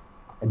feedback,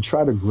 and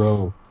try to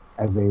grow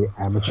as a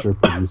amateur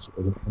producer,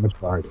 as an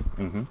amateur artist.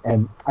 Mm-hmm.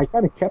 And I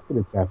kind of kept it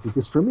at that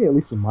because for me, at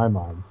least in my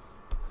mind,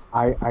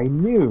 I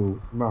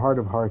knew in my heart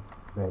of hearts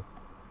that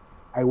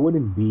I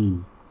wouldn't be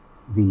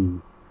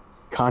the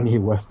Kanye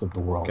West of the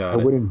world. Got I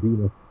it. wouldn't be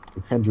the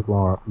Kendrick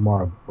Lamar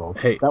of the world.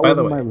 Hey, That by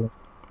the wasn't way, my.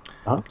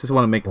 Huh? just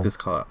want to make Go this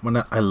call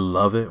out. I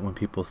love it when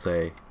people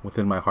say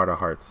 "within my heart of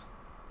hearts."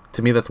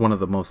 To me, that's one of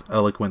the most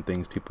eloquent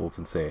things people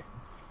can say.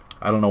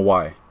 I don't know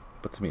why,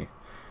 but to me,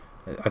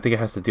 I think it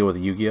has to deal with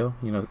Yu-Gi-Oh.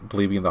 You know,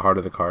 believing in the heart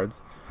of the cards,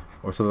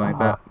 or something like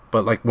that.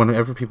 But like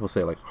whenever people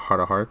say like "heart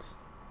of hearts,"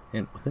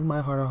 and within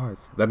my heart of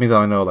hearts, that means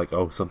I know like,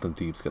 oh, something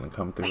deep's gonna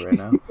come through right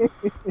now.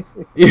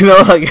 You know,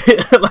 like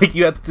like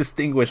you have to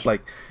distinguish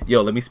like,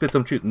 yo, let me spit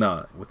some truth.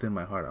 Nah, within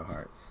my heart of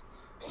hearts,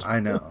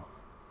 I know.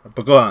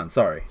 But go on.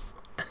 Sorry.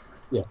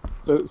 Yeah.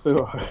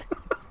 So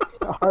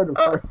heart of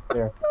hearts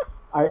there.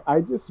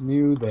 I just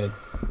knew that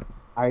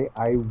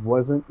I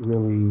wasn't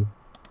really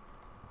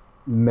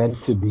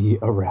meant to be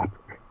a rapper.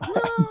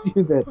 I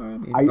knew that I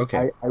mean,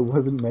 okay. I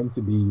wasn't meant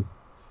to be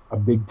a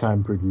big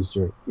time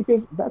producer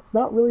because that's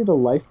not really the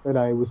life that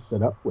I was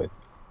set up with.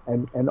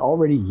 And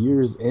already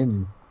years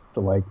in to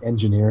like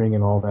engineering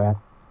and all that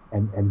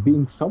and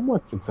being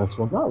somewhat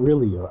successful, not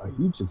really a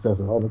huge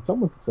success at all, but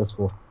somewhat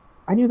successful,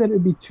 I knew that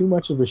it'd be too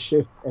much of a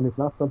shift and it's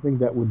not something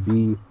that would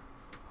be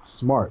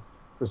smart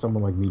for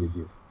someone like me to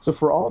do. So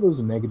for all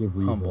those negative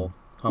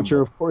reasons, which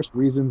are of course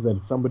reasons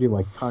that somebody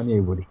like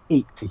Kanye would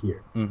hate to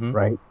hear, Mm-hmm.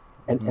 right?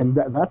 And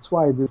that's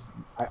why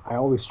I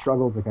always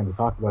struggle to kind of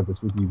talk about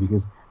this with you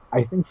because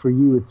I think for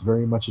you it's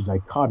very much a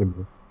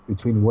dichotomy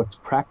between what's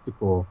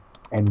practical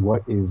and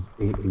what is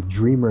a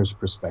dreamer's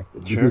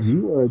perspective. Sure. Because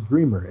you are a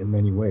dreamer in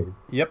many ways.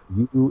 Yep.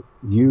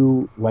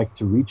 You like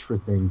to reach for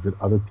things that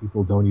other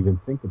people don't even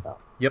think about.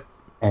 Yep.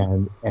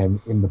 And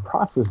in the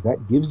process,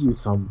 that gives you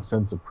some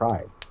sense of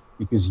pride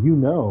because you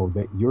know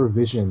that your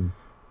vision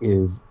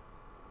is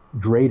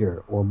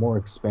greater or more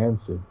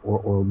expansive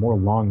or more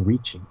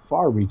long-reaching,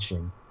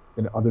 far-reaching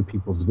than other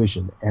people's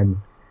vision. And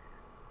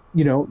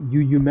you know,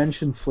 you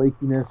mentioned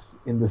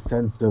flakiness in the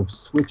sense of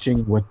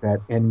switching what that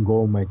end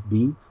goal might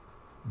be,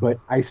 but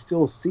I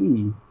still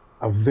see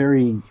a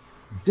very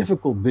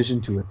difficult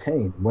vision to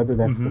attain, whether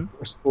that's the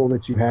first goal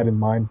that you had in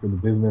mind for the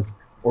business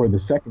or the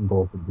second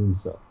goal for doing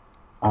so.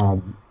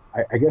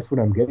 I guess what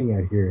I'm getting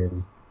at here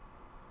is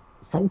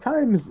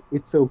sometimes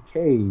it's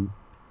okay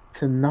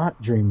to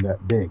not dream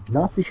that big.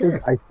 Not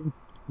because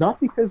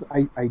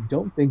I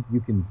don't think you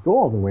can go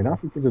all the way,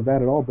 not because of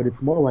that at all, but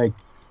it's more like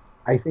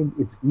I think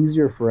it's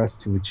easier for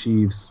us to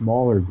achieve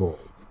smaller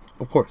goals.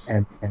 Of course.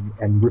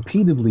 And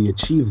repeatedly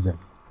achieve them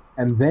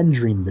and then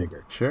dream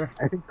bigger. Sure.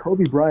 I think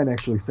Kobe Bryant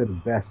actually said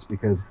it best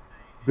because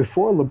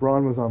before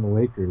LeBron was on the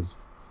Lakers,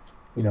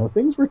 you know,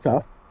 things were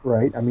tough,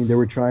 right? I mean, they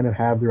were trying to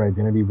have their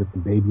identity with the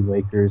baby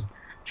Lakers,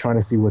 trying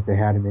to see what they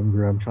had in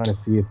Ingram, trying to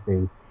see if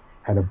they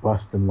had a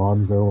bust in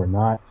Lonzo or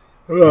not.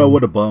 Oh,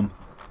 what a bum.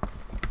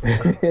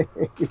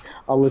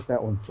 I'll let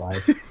that one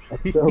slide.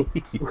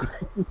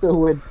 So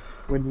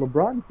when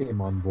LeBron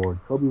came on board,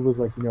 Kobe was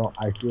like, you know,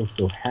 I feel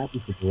so happy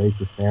for the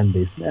Lakers fan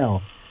base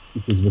now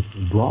because with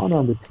LeBron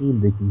on the team,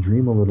 they can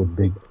dream a little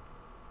bigger.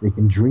 They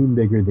can dream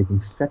bigger. They can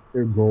set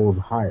their goals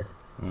higher.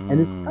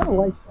 And it's kind of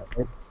like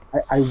that.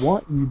 I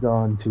want you,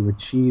 Don, to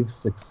achieve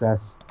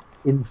success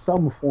in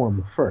some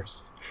form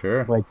first.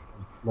 Sure.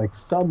 Like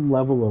some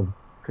level of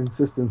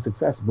consistent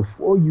success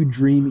before you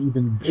dream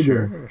even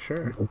bigger.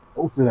 Sure.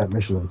 Go for that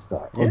Michelin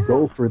star. Or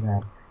go for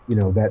that, you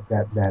know,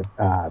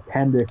 that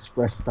Panda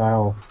Express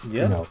style.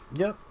 Yeah. You know,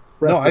 yep.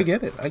 No, I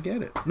get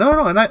it.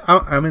 No, and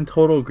I'm in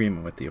total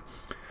agreement with you.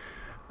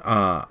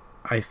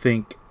 I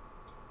think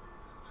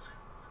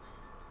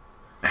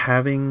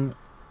having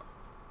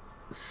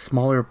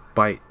smaller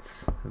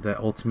bites that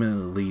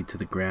ultimately lead to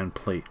the grand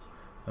plate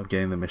of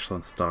getting the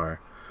Michelin star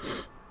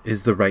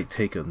is the right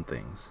take on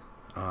things.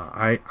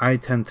 I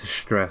tend to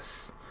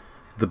stress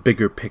the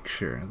bigger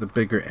picture, the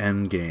bigger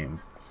end game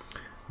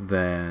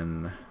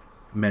than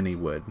many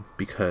would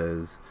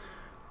because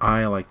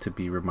I like to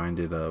be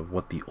reminded of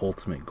what the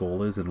ultimate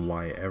goal is and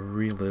why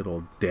every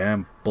little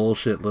damn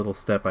bullshit little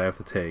step I have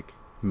to take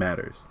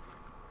matters.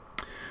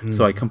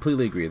 So I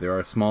completely agree. There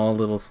are small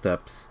little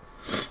steps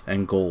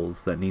and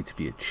goals that need to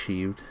be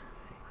achieved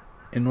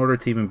in order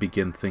to even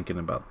begin thinking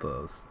about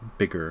those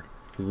bigger,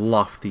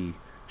 lofty,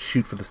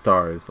 shoot for the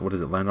stars. What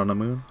is it? Land on the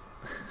moon?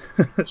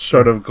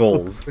 Sort of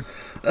goals.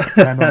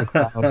 Land on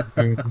the clouds,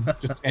 moon,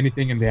 just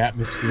anything in the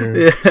atmosphere.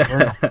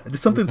 Yeah.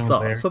 Just something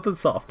soft. There. Something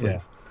soft,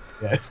 please.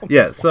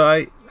 Yeah.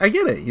 So I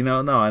get it, you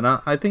know. No, and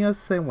I think that's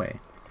the same way.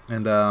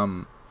 And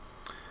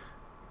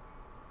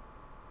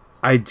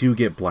I do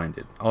get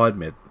blinded. I'll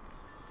admit,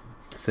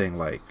 saying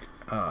like,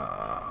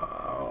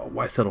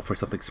 why settle for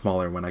something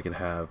smaller when I could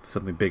have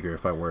something bigger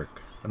if I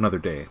work another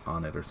day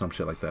on it or some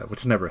shit like that,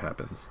 which never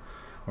happens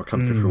or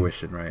comes to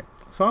fruition, right?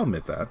 So I'll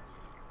admit that.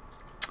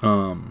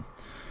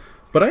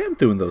 But I am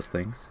doing those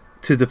things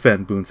to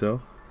defend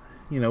Bunso.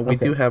 You know, we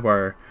do have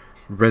our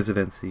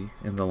residency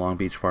in the Long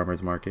Beach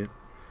Farmers Market,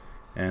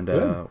 and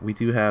we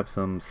do have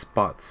some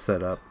spots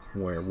set up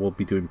where we'll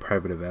be doing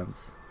private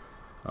events,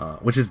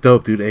 which is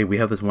dope, dude. Hey, we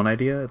have this one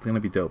idea. It's gonna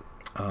be dope.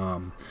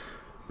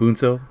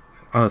 Bunso.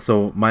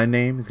 So my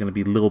name is gonna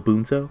be Lil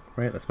Bunso,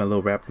 right? That's my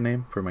little rapper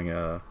name for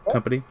my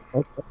company.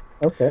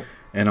 Okay.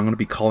 And I'm gonna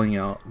be calling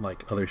out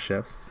like other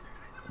chefs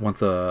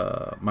once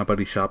my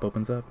buddy's shop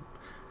opens up,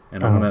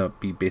 and I'm gonna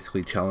be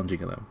basically challenging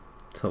them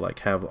to like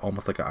have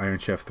almost like an Iron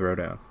Chef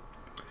throwdown.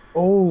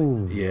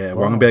 Oh. Yeah,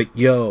 where I'm gonna be like,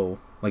 yo,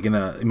 like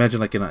imagine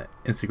like in an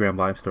Instagram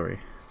live story.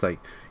 It's like,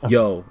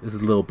 yo, this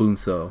is Lil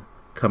Bunso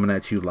coming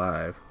at you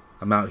live.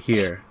 I'm out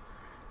here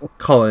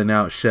calling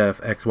out Chef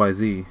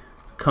XYZ.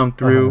 Come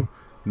through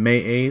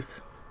May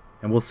 8th,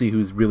 and we'll see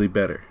who's really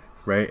better,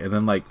 right? And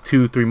then like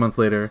 2-3 months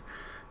later,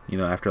 you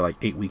know, after like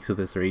 8 weeks of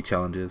this or 8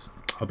 challenges,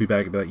 I'll be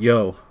back and be like,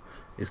 yo,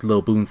 it's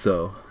Lil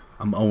Bunso.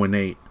 I'm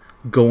 0-8,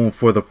 going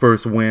for the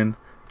first win.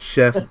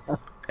 Chef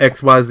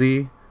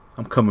XYZ,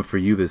 I'm coming for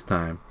you this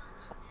time.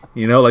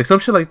 You know, like some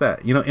shit like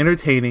that. You know,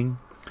 entertaining,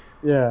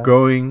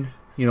 growing,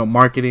 you know,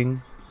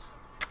 marketing,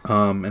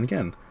 and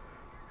again,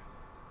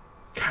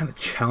 kind of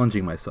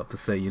challenging myself to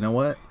say, you know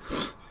what?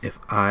 If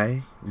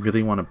I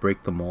really want to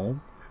break the mold,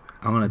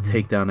 I'm going to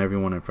take down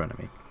everyone in front of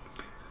me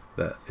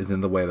that is in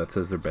the way that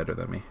says they're better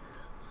than me.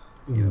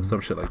 You know, some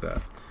shit like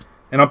that.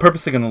 And I'm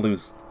purposely going to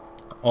lose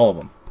all of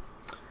them.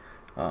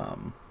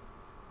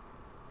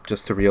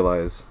 Just to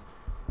realize,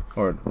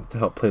 or to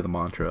help play the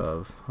mantra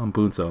of, I'm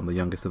Bunso, I'm the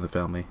youngest in the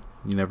family.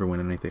 You never win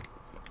anything.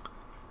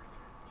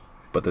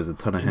 But there's a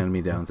ton of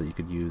hand-me-downs that you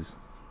could use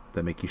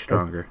that make you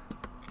stronger.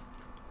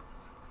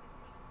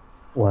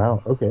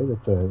 Wow, okay,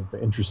 that's an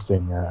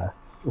interesting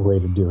way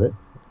to do it.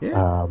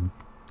 Yeah.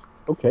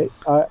 Okay,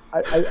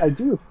 I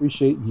do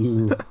appreciate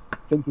you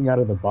thinking out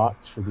of the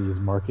box for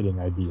these marketing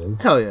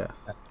ideas. Hell yeah.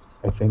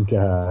 I think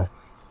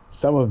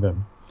some of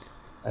them,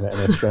 and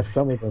I stress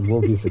some of them,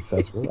 will be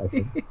successful, I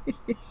think.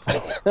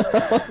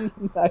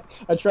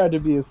 I tried to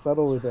be as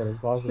subtle with that as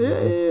possible.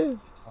 Yeah.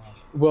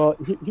 Well,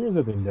 here's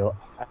the thing, though.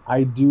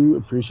 I do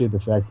appreciate the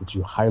fact that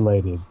you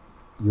highlighted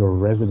your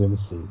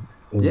residency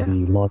in the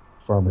Long Beach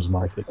Farmers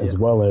Market, as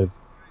well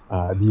as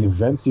the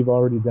events you've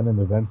already done and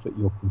the events that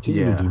you'll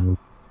continue to do moving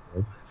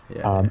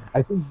forward.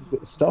 I think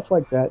stuff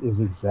like that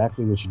is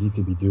exactly what you need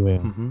to be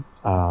doing,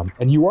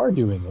 and you are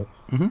doing it.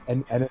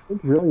 And I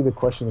think really the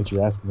question that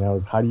you're asking now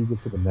is, how do you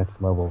get to the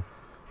next level?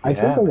 I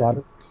think a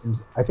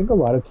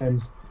lot of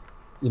times,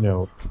 you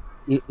know,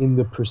 in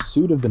the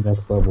pursuit of the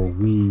next level,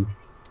 we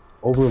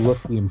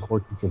overlook the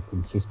importance of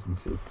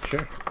consistency.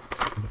 Sure.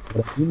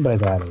 What I mean by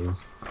that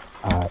is,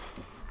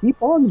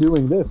 keep on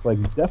doing this. Like,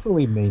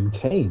 definitely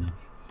maintain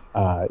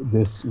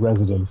this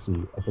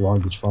residency at the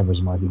Long Beach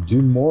Farmers Market.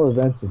 Do more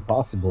events if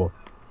possible.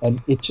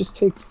 And it just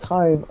takes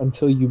time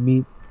until you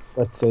meet,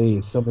 let's say,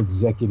 some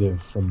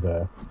executive from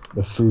the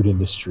food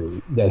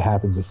industry that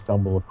happens to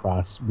stumble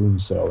across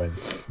Bunso and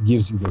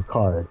gives you their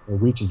card or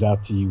reaches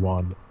out to you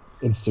on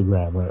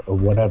Instagram or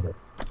whatever.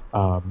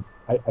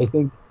 I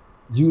think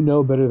you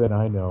know better than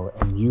I know,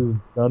 and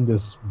you've done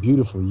this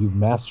beautifully. You've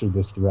mastered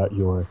this throughout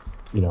your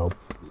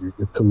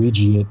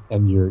collegiate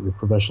and your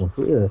professional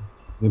career,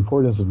 the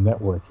importance of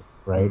networking,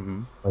 right?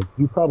 Like,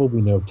 you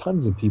probably know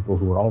tons of people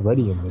who are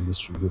already in the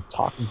industry who are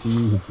talking to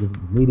you, who've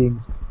given you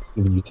meetings,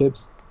 giving you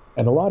tips.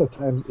 And a lot of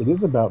times it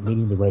is about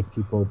meeting the right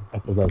people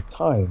at the right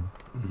time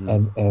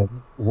and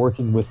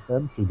working with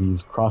them through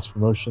these cross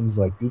promotions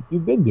like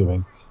you've been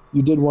doing.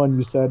 You did one,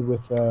 you said,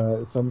 with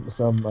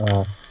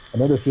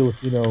another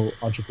Filipino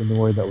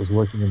entrepreneur that was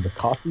working in the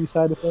coffee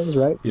side of things,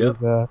 right?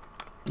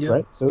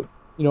 Right. So,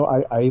 you know,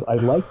 I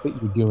like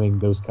that you're doing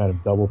those kind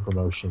of double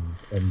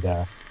promotions and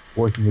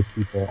working with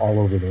people all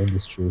over the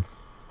industry.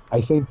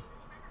 I think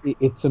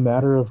it's a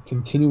matter of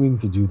continuing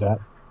to do that,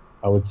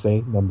 I would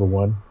say, number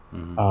one.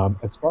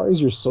 As far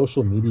as your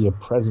social media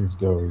presence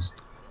goes,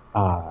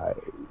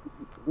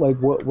 like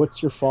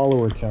what's your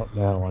follower count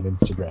now on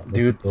Instagram?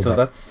 Dude, so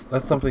that's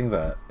something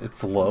that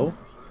it's low.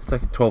 It's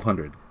like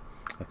 1,200,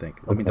 I think.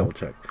 Let me double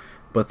check.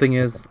 But the thing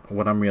is,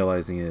 what I'm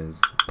realizing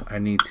is I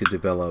need to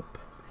develop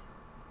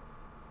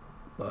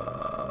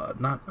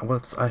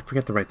I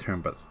forget the right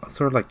term, but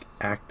sort of like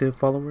active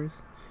followers,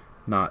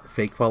 not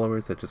fake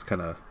followers that just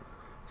kind of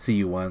see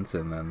you once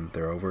and then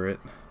they're over it,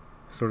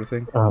 sort of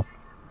thing.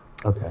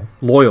 Okay.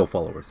 Loyal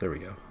followers. There we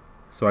go.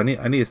 So I need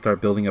to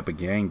start building up a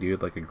gang,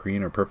 dude, like a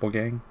green or purple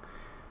gang.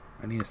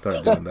 I need to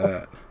start doing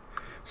that.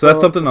 So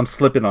that's something I'm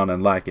slipping on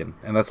and lacking,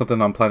 and that's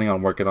something I'm planning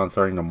on working on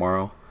starting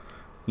tomorrow.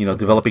 You know,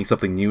 developing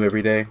something new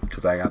every day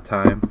because I got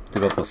time.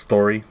 Develop a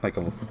story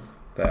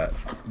that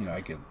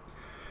I can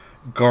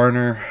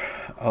garner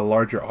a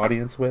larger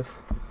audience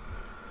with,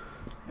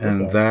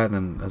 and that,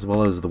 and as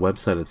well as the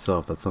website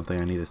itself. That's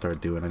something I need to start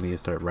doing. I need to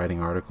start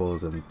writing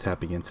articles and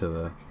tapping into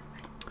the,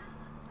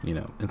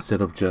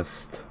 instead of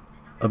just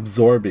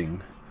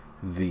absorbing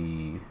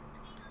the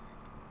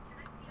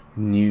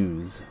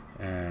news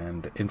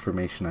and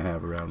information I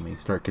have around me,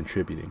 start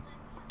contributing.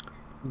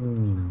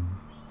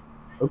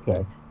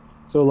 Okay.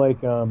 So like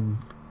tell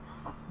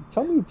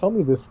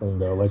me this thing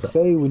though. Like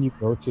say when you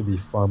go to the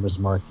farmers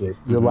market,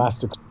 your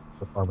last experience at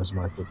the farmers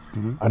market.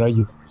 I know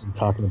you've been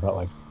talking about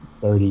like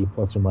 30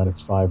 plus or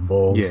minus 5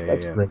 bowls. Yeah,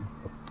 That's great.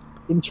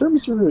 In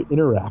terms of your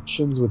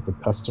interactions with the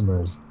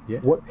customers,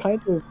 what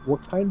kind of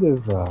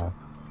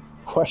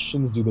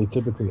questions do they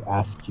typically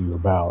ask you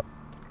about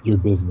your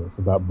business,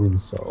 about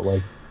Bunso?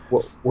 Like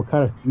what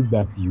kind of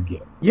feedback do you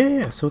get?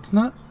 Yeah. So it's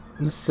not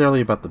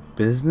necessarily about the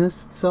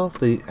business itself.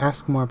 They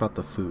ask more about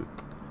the food,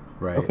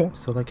 right? Okay.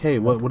 So like, hey,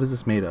 what is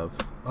this made of?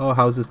 Oh,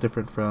 how is this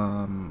different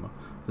from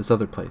this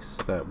other place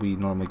that we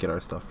normally get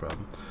our stuff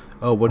from?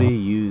 Oh, what do you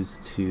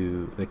use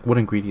to, like, what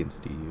ingredients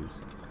do you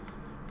use?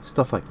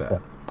 Stuff like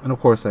that. And of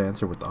course I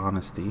answer with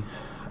honesty,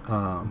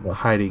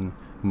 hiding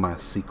my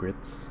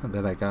secrets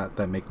that I got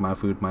that make my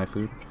food my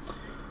food.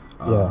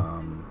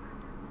 And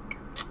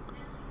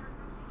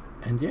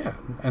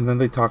then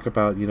they talk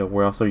about,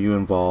 where else are you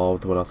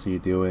involved? What else are you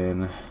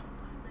doing?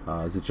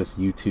 Is it just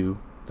you two?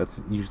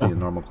 That's usually a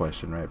normal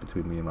question, right,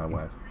 between me and my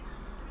wife.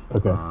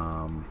 Okay.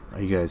 Are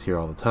you guys here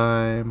all the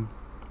time?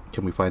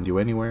 Can we find you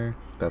anywhere?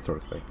 That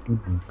sort of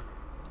thing.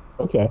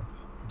 Okay.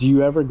 Do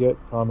you ever get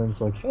comments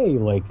like, hey,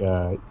 like,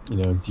 do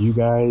you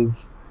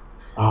guys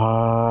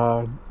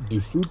do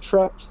food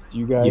trucks? Do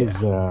you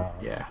guys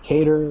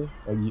cater?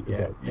 You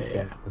get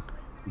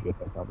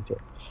that commentary.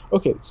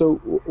 Okay, so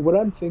what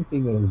I'm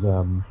thinking is,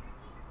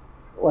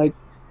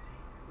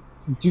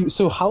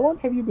 so how long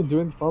have you been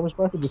doing the farmers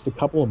market? Just a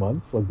couple of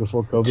months, like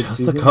before COVID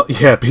season?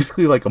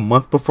 Basically like a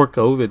month before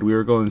COVID, we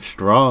were going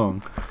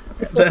strong.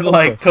 Then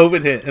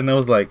COVID hit, and I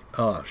was like,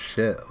 oh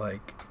shit,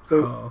 like.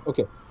 So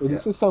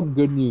this is some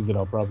good news that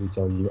I'll probably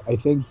tell you. I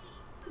think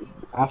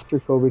after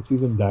COVID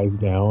season dies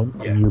down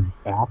and you're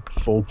back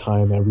full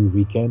time every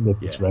weekend at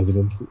this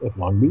residence at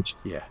Long Beach,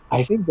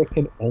 I think that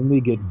can only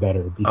get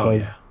better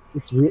because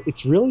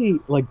it's really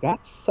like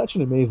that's such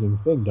an amazing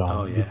thing,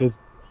 Don.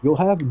 Because you'll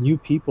have new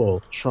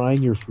people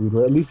trying your food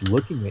or at least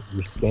looking at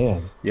your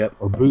stand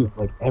or booth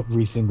like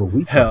every single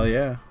weekend. Hell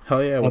yeah,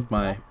 with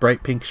my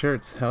bright pink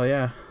shirts. Hell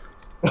yeah.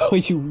 Oh,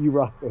 you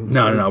rock those.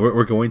 No,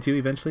 we're going to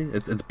eventually.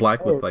 It's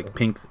black with like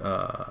pink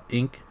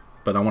ink,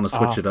 but I want to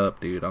switch it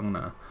up, dude. I'm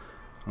gonna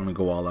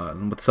go all out.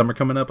 And with summer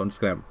coming up, I'm just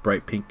gonna have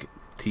bright pink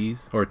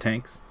tees or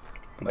tanks.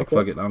 Like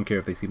fuck it, I don't care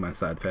if they see my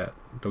side fat.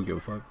 Don't give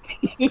a fuck.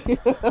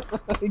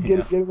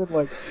 Get him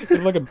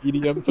in like a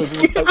medium, so it's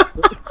like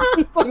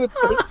the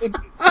first thing.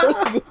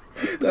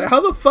 How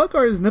the fuck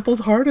are his nipples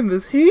hard in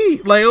this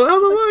heat? Like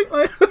how the fuck?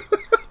 Like.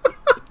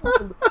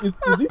 Is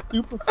he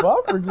super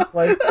buff or just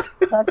like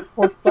packed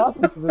pork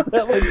sausage? Is that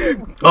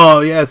like? Oh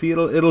yeah, see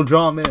it'll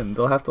draw them in.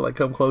 They'll have to like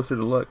come closer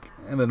to look,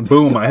 and then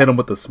boom, I hit them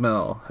with the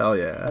smell. Hell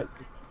yeah.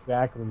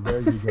 Exactly. There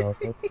you go.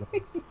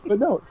 But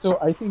no, so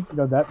I think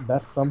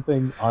that's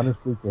something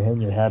honestly to hang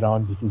your hat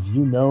on because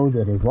you know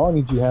that as long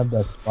as you have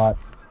that spot,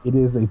 it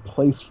is a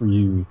place for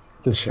you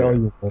to sell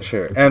your things.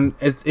 Sure, and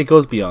it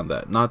goes beyond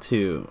that. Not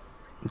to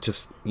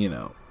just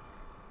note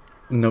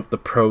the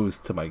pros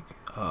to my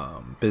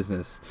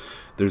business.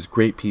 There's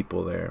great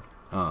people there.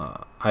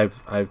 I've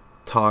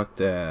talked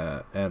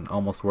and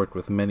almost worked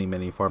with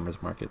many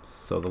farmers markets.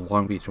 So the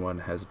Long Beach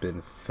one has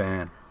been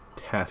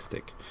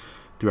fantastic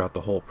throughout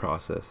the whole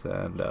process.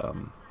 And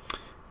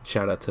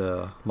shout out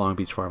to Long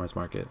Beach Farmers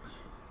Market.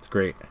 It's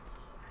great.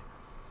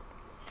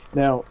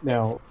 Now,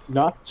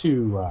 not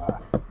to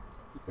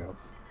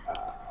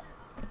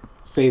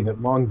say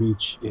that Long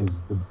Beach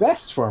is the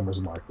best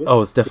farmers market.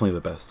 Oh, it's definitely the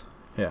best.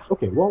 Yeah.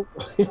 Okay. Well,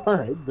 all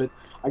right, but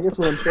I guess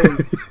what I'm saying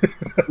is,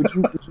 would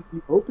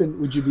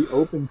you be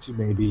open to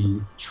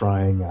maybe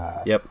trying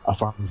a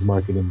farmers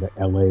market in the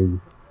LA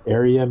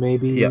area,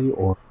 maybe? Yep.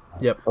 Or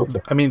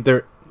Okay. I mean,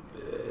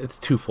 it's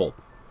twofold.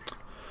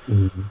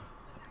 Mm-hmm.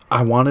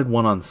 I wanted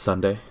one on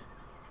Sunday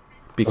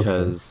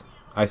because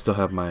I still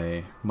have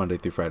my Monday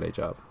through Friday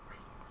job.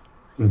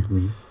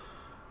 Mm-hmm.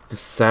 The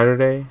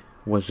Saturday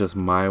was just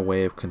my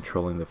way of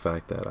controlling the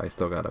fact that I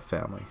still got a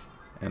family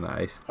and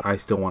I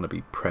still want to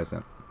be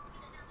present.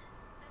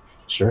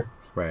 Sure.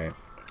 Right.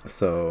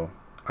 So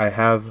I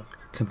have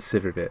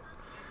considered it,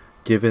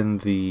 given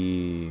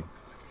the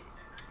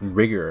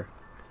rigor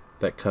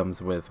that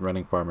comes with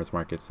running farmers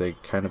markets. They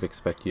kind of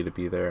expect you to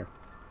be there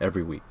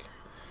every week.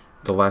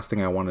 The last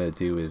thing I wanted to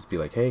do is be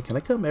like, hey, can I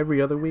come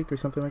every other week or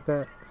something like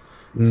that?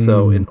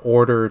 So in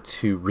order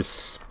to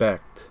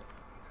respect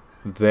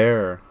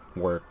their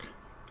work,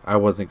 I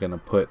wasn't going to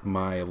put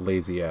my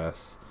lazy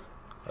ass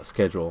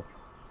schedule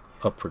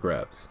up for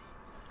grabs.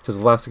 Because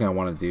the last thing I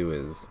want to do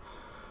is,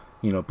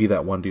 be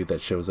that one dude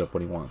that shows up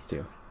when he wants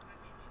to.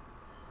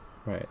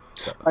 Right.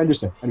 So. I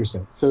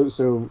understand.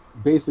 So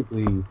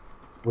basically,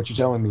 what you're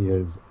telling me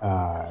is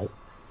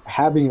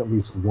having at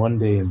least one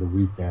day in the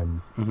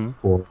weekend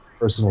for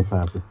personal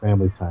time, for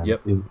family time,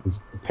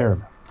 is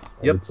paramount.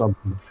 Right? Yep. It's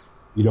something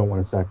you don't want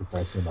to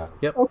sacrifice no matter.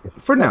 Yep. Okay.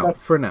 For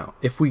now,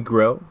 if we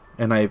grow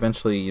and I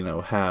eventually,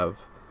 have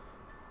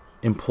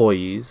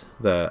employees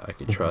that I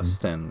could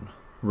trust and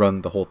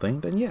run the whole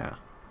thing, then yeah.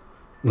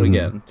 But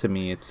again, to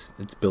me, it's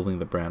building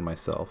the brand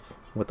myself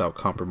without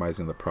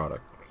compromising the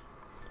product.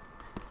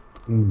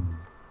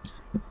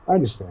 I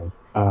understand.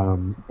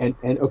 And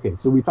okay,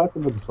 so we talked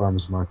about the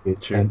farmers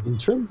market, sure. And in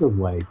terms of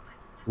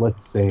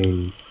let's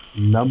say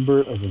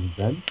number of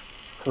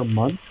events per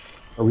month,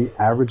 are we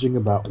averaging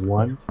about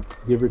one,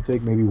 give or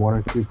take, maybe one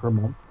or two per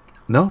month?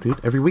 No,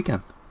 dude, every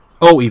weekend.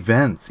 Oh,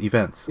 events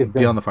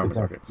beyond the farmers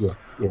market. Yeah.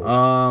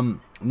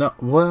 No,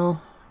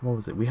 well, what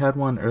was it? We had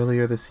one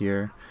earlier this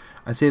year.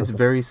 I'd say it's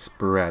very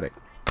sporadic.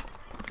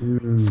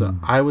 So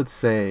I would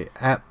say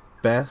at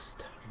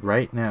best,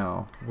 right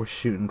now, we're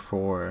shooting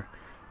for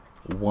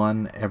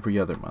one every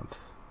other month.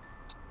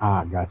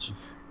 Gotcha.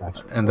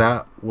 And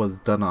that was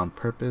done on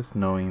purpose,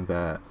 knowing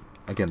that,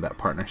 again, that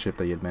partnership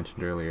that you had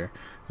mentioned earlier,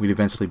 we'd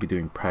eventually be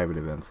doing private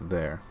events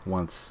there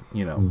once,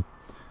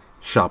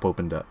 shop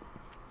opened up.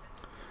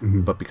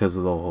 But because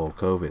of the whole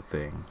COVID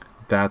thing,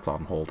 that's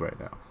on hold right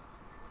now.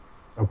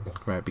 Okay.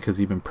 Right,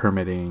 because even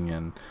permitting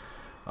and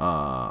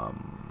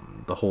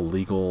the whole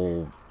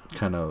legal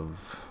kind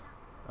of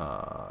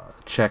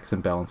checks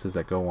and balances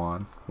that go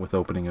on with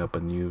opening up a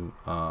new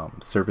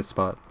service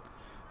spot,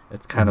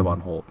 it's kind of on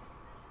hold.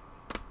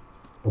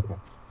 Okay.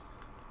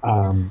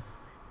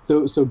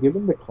 So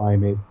given the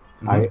climate,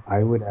 I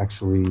would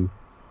actually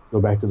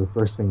go back to the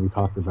first thing we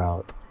talked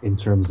about in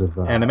terms of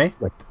anime.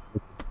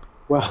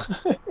 Well,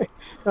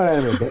 not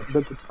anime,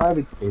 but the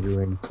private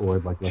catering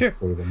toward let's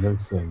say the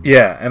nursing.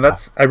 Yeah, and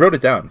I wrote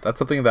it down. That's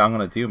something that I'm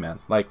gonna do, man.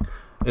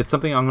 It's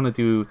something I'm gonna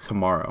do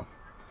tomorrow.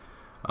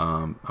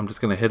 I'm just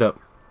gonna hit up.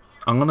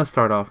 I'm gonna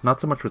start off not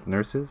so much with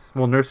nurses.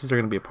 Well, nurses are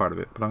gonna be a part of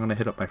it, but I'm gonna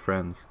hit up my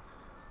friends.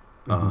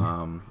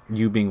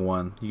 You being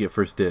one, you get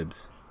first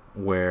dibs.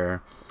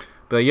 Where,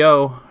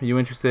 yo, are you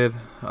interested?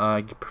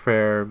 I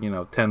prepare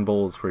 10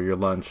 bowls for your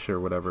lunch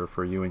or whatever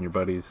for you and your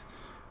buddies.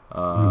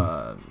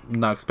 Not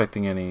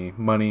expecting any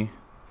money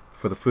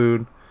for the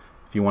food.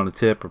 If you want to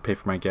tip or pay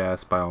for my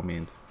gas, by all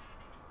means,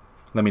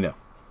 let me know.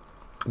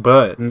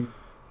 But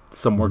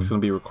some work's going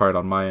to be required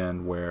on my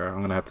end where I'm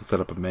going to have to set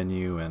up a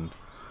menu and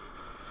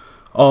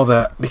all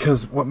that,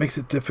 because what makes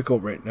it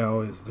difficult right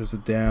now is there's a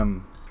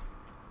damn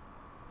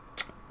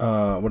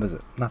what is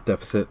it? Not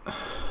deficit.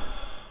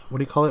 What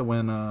do you call it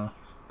when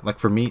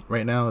for meat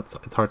right now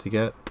it's hard to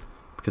get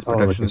because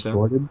production is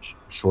down?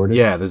 Shortage?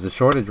 Yeah, there's a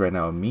shortage right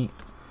now of meat.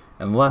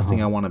 And the last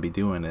thing I want to be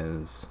doing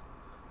is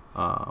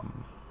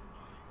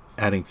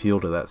adding fuel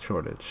to that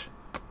shortage.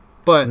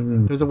 But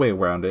there's a way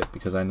around it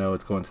because I know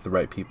it's going to the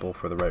right people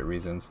for the right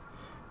reasons.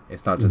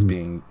 It's not just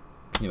being,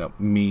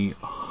 me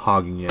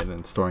hogging it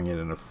and storing it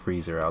in a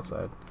freezer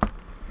outside.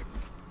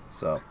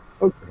 So.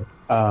 Okay.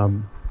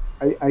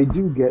 I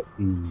do get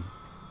the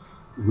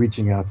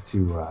reaching out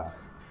to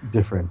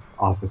different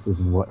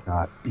offices and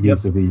whatnot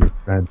vis-a-vis your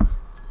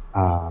friends.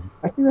 I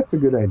think that's a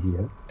good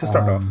idea. To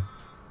start off.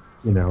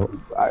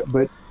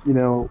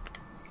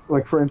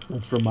 But for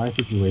instance, for my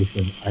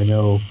situation, I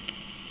know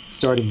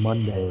starting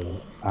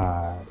Monday,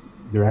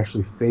 they're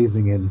actually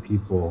phasing in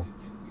people,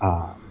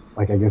 I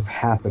guess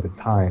half at a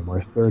time or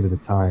a third at a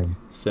time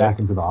back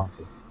into the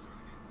office.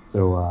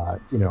 So,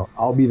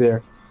 I'll be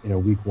there,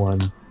 week one.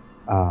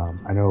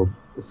 I know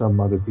some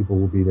other people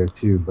will be there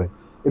too, but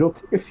it'll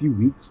take a few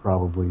weeks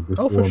probably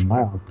before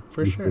my office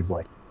is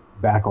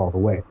back all the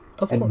way.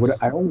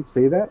 I only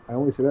say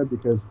that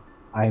because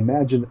I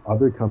imagine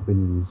other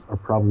companies are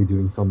probably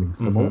doing something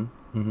similar.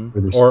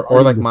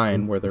 Or like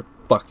mine, where they're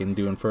fucking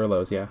doing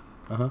furloughs, yeah.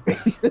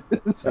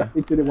 So I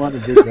didn't want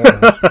to do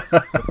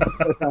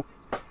that.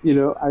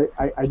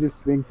 I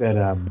just think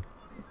that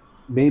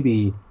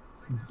maybe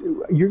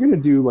you're going to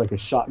do a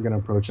shotgun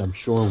approach, I'm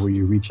sure, where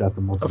you reach out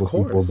to multiple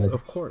people.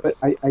 Of course. But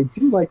I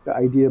do like the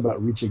idea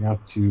about reaching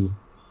out to,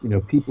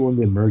 people in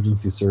the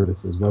emergency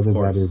services, whether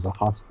that is a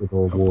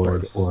hospital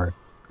ward or,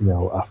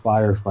 a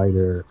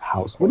firefighter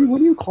house. What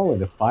do you call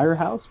it? A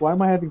firehouse? Why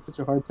am I having such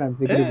a hard time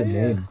thinking of the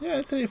name? Yeah,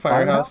 I'd say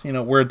firehouse.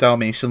 Where a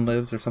Dalmatian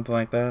lives or something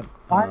like that.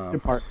 Fire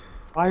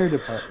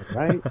department,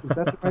 right? Is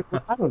that the right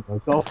word? I don't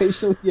know.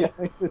 Dalmatian, yeah,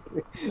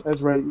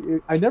 that's right.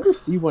 I never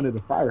see one at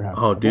a firehouse.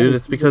 Oh, dude,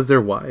 it's because they're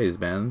wise,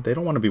 man. They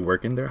don't want to be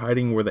working. They're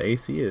hiding where the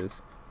AC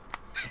is.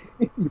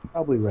 You're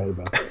probably right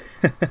about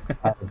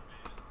that.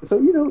 So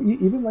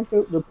even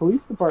the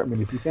police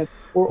department, if you can,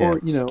 or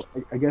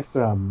I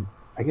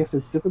guess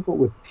it's difficult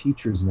with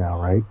teachers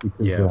now, right?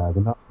 Because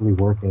they're not really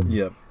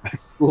working.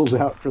 School's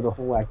out for the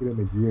whole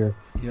academic year.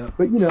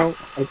 But I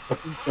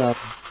think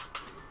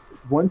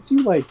once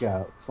you like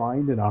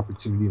find an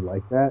opportunity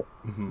like that,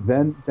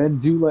 then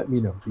do let me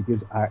know,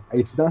 because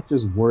it's not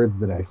just words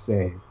that I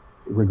say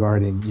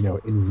regarding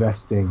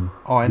investing.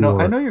 Oh, I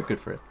know you're good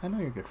for it. I know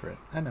you're good for it.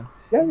 I know.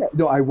 Yeah, yeah.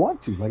 No, I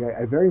want to. Like,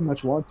 I very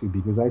much want to,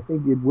 because I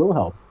think it will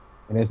help,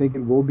 and I think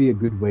it will be a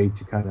good way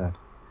to kind of,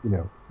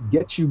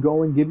 get you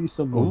going, give you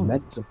some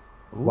momentum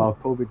while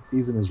COVID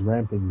season is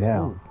ramping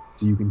down,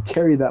 so you can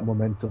carry that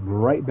momentum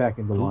right back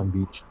into Long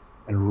Beach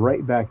and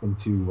right back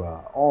into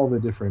all the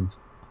different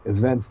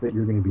events that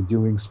you're going to be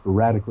doing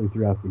sporadically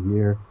throughout the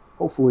year,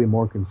 hopefully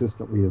more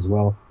consistently as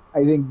well.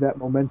 I think that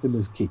momentum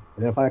is key,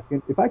 and if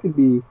I can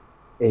be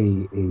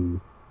a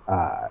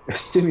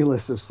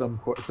stimulus of some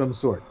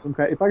sort,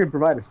 if I can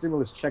provide a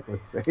stimulus check,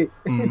 let's say,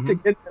 to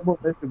get that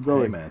momentum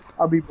going,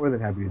 I'll be more than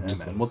happy to do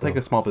so. We'll take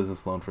a small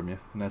business loan from you,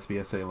 an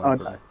SBSA loan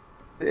from you.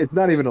 It's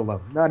not even a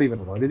loan. Not even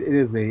a loan. It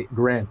is a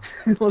grant.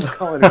 Let's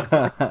call it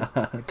a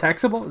grant.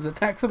 Taxable? Is it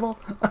taxable?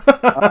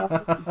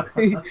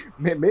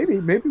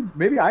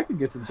 Maybe I can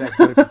get some tax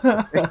benefits.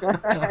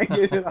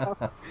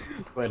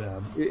 But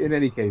in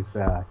any case,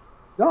 no.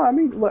 I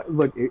mean,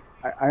 look.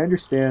 I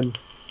understand.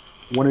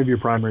 One of your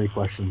primary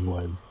questions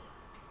was,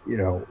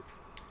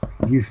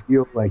 you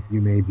feel like you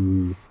may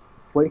be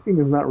flaking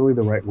is not really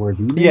the right word,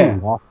 but you may be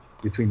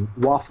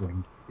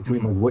waffling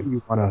between like what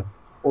you want to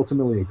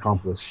ultimately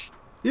accomplish.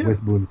 Yeah.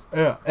 With Boone's.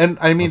 Yeah, and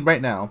I mean, right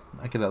now,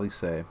 I could at least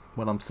say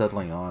what I'm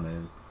settling on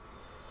is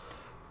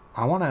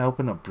I want to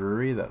open a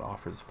brewery that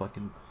offers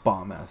fucking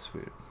bomb-ass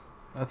food.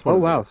 That's what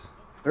it is.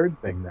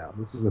 Third thing now.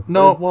 This is a third.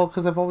 No, well,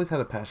 because I've always had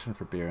a passion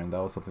for beer, and that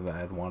was something that I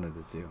had wanted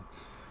to do.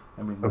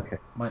 I mean,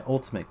 my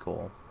ultimate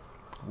goal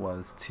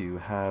was to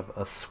have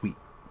a suite,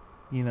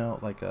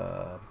 like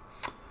a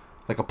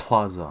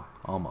plaza,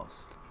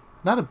 almost.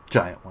 Not a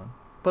giant one,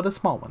 but a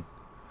small one,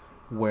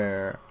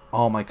 where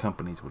all my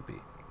companies would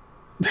be.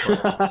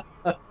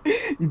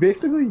 You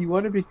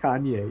want to be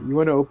Kanye. You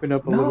want to open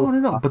up a little.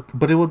 No.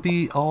 But it would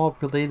be all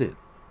related.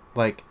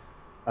 Like,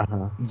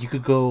 you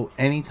could go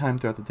anytime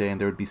throughout the day, and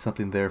there would be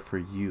something there for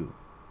you.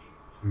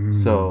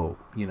 So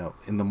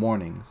in the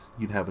mornings,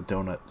 you'd have a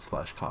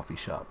donut/coffee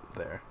shop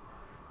there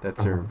that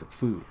served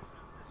food,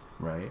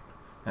 right,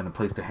 and a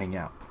place to hang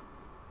out,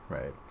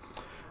 right.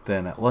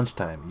 Then at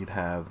lunchtime, you'd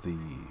have the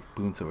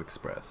Bunso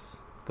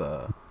Express,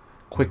 the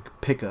quick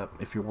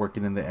pickup if you're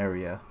working in the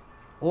area.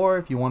 Or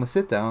if you want to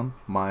sit down,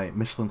 my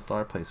Michelin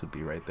star place would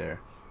be right there.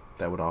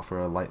 That would offer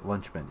a light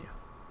lunch menu.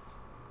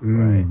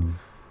 Right?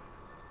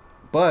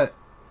 But,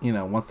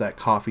 once that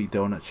coffee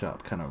donut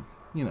shop kind of,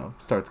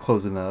 starts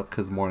closing up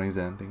because morning's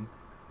ending,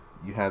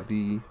 you have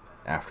the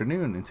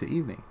afternoon into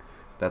evening.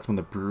 That's when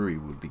the brewery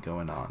would be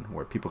going on,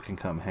 where people can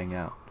come hang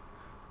out,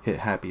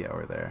 hit happy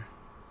hour there,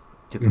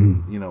 get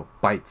some,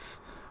 bites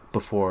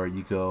before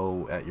you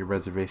go at your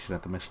reservation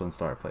at the Michelin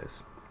star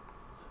place.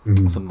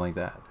 Something like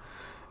that.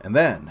 And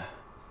then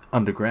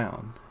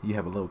underground, you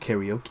have a little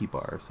karaoke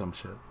bar or some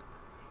shit,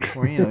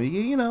 or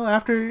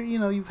after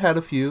you've had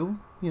a few,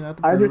 at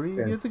the brewery,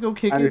 you have to go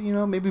kick it,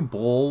 maybe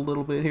bowl a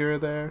little bit here or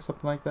there,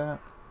 something like that.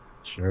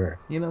 Sure.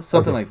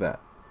 Something like that,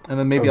 and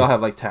then maybe I'll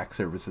have like tax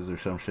services or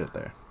some shit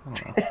there. I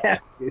don't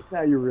know.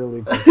 Now you're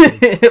really.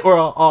 or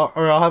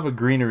I'll have a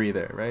greenery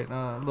there, right?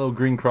 A little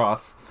green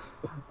cross.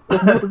 Is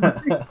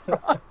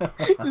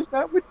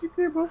that what you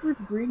came up with?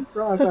 Green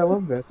cross. I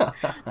love that.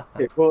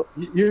 Okay, well,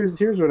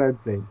 here's what I'd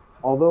say.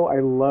 Although I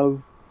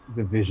love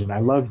the vision, I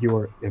love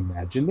your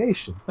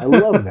imagination. I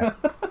love that.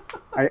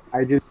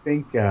 I just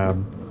think,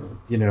 when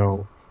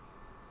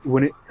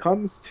it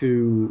comes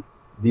to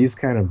these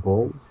kind of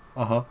goals,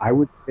 I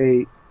would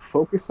say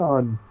focus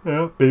on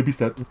baby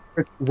steps.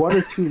 1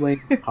 or 2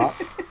 lanes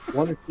tops.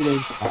 1 or 2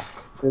 lanes tops.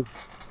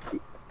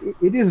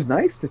 It is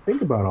nice to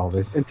think about all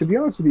this, and to be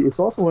honest with you, it's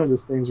also one of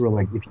those things where,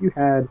 like, if you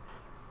had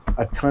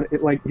a ton,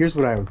 here's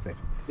what I would say: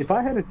 if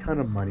I had a ton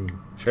of money,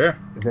 sure,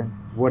 then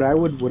what I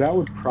would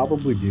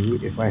probably do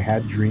if I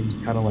had dreams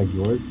kind of like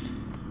yours,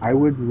 I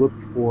would look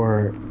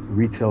for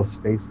retail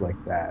space like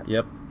that.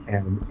 Yep.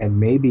 And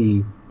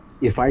maybe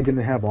if I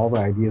didn't have all the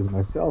ideas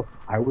myself,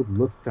 I would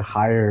look to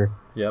hire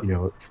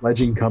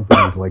fledgling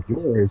companies like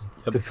yours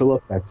to fill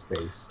up that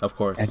space. Of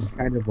course. And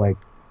kind of like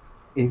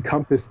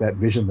encompass that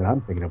vision that I'm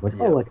thinking of,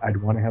 I'd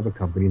want to have a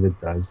company that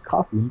does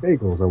coffee and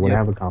bagels. I want to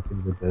have a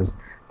company that does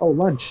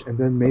lunch, and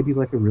then maybe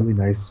like a really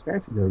nice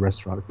fancy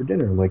restaurant for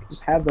dinner. Like,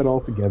 just have that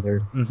all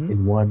together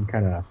in one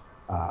kind of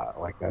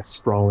like a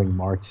sprawling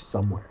mart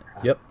somewhere.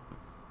 Yep.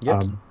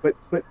 But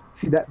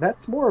see,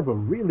 that's more of a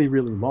really,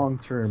 really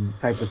long-term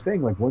type of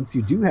thing. Like, once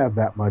you do have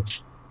that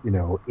much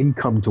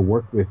income to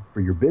work with for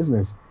your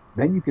business,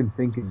 then you can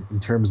think in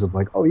terms of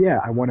like,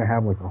 I want to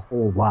have like a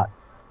whole lot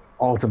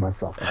all to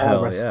myself.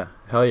 Hell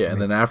yeah.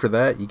 And then after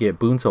that, you get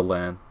Bunso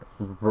Land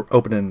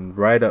opening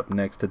right up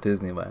next to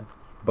Disneyland.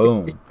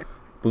 Boom.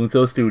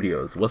 Bunso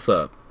Studios. What's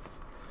up?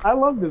 I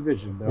love the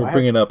vision, though. We're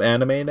bringing up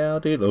anime now,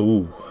 dude.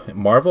 Ooh,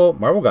 Marvel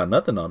got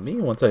nothing on me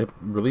once I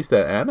released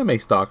that anime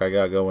stock I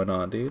got going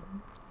on, dude.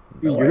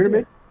 You're gonna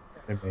make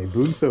anime,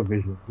 Bunso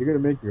vision. You're gonna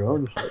make your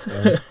own shit,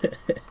 man.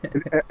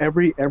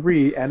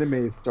 every anime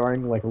is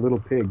starring like a little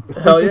pig.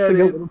 Hell yeah,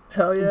 dude.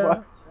 Hell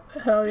yeah.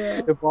 Hell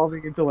yeah.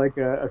 Evolving into like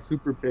a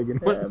super pig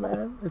and Yeah,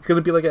 man. It's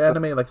gonna be like an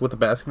anime, like with the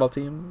basketball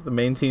team. The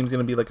main team's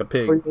gonna be like a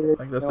pig.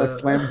 Like that's like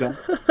slam dunk,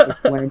 like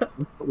slam dunk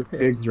with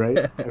pigs, right?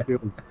 I feel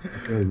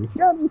like this.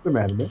 Yeah, I know some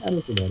anime. I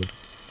know some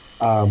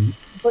anime.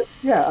 But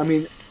yeah, I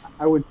mean,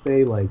 I would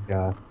say like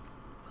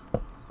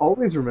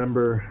always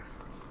remember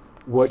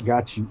what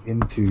got you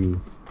into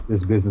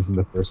this business in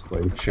the first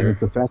place, Sure. and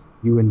it's the fact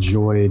that you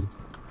enjoyed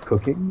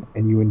cooking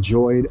and you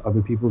enjoyed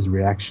other people's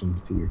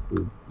reactions to your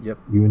food. Yep.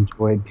 You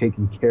enjoyed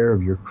taking care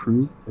of your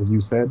crew, as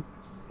you said,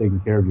 taking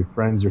care of your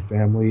friends, your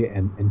family,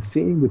 and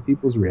seeing the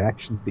people's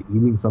reactions to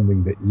eating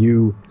something that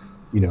you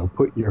know,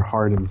 put your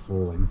heart and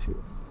soul into.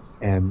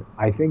 And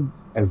I think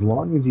as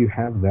long as you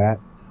have that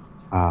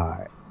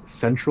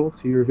central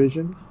to your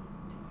vision,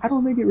 I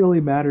don't think it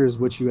really matters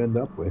what you end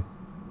up with.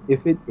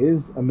 If it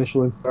is a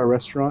Michelin star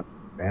restaurant,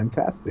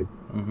 fantastic.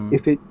 Mm-hmm.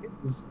 If it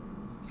is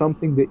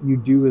something that you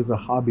do as a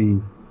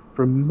hobby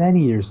for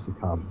many years to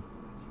come,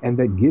 and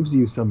that gives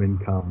you some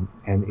income,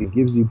 and it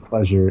gives you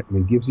pleasure, and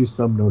it gives you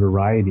some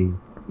notoriety,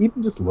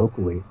 even just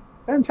locally,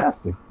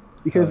 fantastic.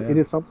 Because it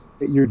is something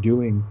that you're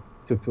doing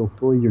to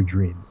fulfill your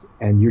dreams.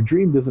 And your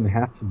dream doesn't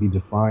have to be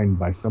defined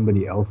by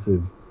somebody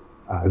else's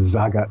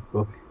Zagat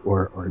book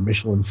or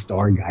Michelin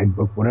star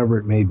guidebook, whatever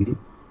it may be.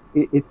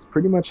 It's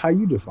pretty much how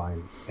you define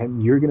it.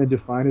 And you're going to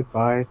define it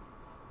by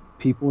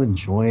people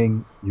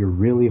enjoying your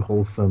really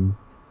wholesome,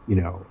 you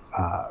know,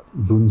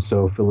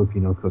 bunso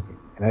Filipino cooking.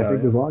 And I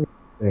think as long as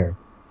it's there,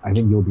 I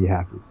think you'll be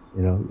happy.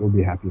 You know, you'll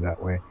be happy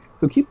that way.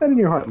 So keep that in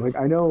your heart. Like,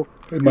 I know...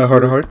 In my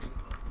heart of hearts?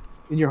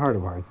 In your heart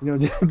of hearts. You know,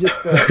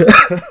 just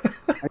I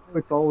know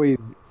it's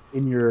always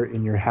in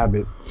your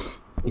habit,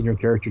 in your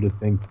character to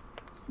think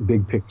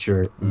big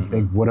picture and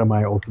think, what am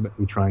I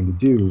ultimately trying to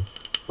do?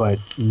 But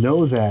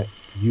know that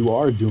you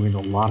are doing a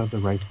lot of the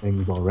right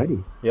things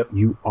already. Yep.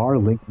 You are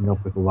linking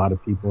up with a lot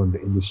of people in the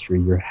industry.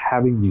 You're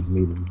having these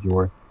meetings.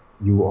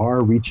 You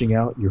are reaching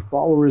out. Your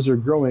followers are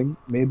growing,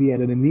 maybe at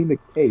an anemic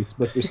pace,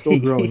 but they're still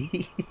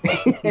growing.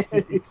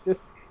 It's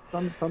just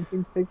some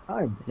things take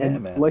time. Yeah,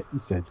 and man. like you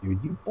said, dude,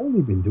 you've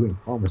only been doing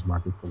farmers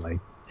market for like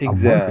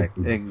exact.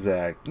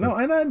 No,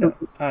 I know.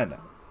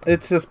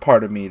 It's just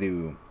part of me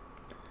to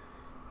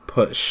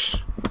push.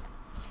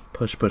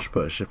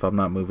 If I'm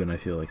not moving, I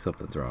feel like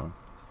something's wrong.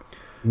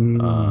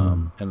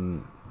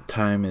 And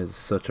time is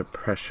such a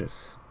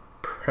precious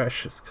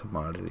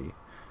commodity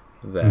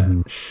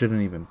that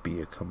shouldn't even be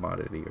a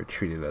commodity or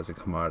treated as a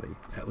commodity,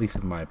 at least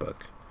in my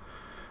book.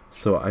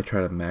 So I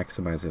try to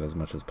maximize it as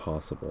much as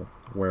possible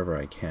wherever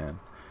I can.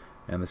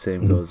 And the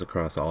same goes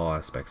across all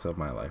aspects of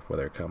my life,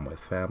 whether it come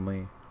with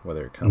family,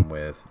 whether it come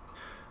with,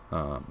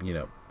 you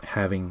know,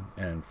 having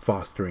and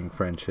fostering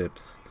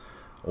friendships,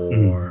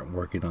 or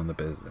working on the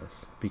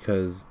business.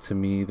 Because to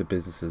me, the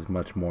business is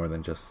much more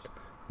than just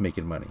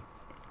making money,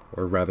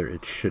 or rather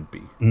it should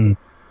be.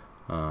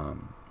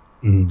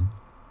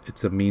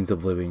 It's a means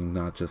of living,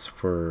 not just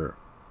for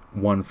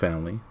one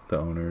family, the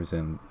owners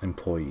and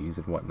employees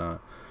and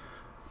whatnot,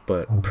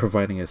 but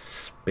providing a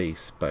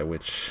space by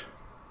which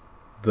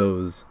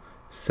those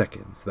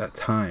seconds, that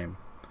time,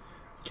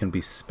 can be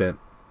spent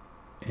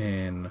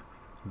in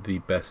the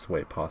best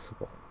way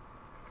possible.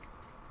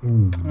 I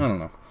don't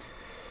know.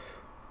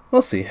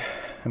 We'll see.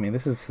 I mean,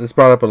 this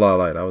brought up a lot of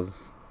light. I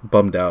was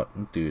bummed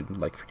out, dude,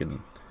 like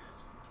freaking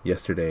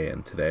yesterday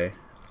and today.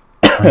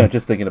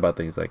 Just thinking about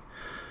things like,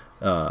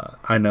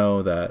 I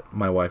know that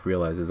my wife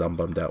realizes I'm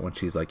bummed out when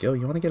she's like, yo,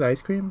 you want to get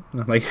ice cream?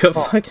 And I'm like, oh,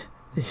 fuck,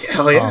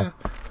 hell yeah.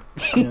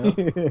 You know?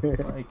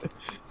 Like,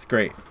 it's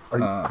great.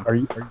 Are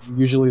you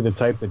usually the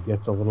type that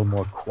gets a little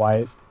more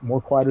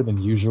quieter than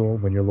usual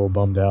when you're a little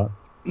bummed out?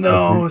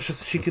 No, it's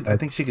just I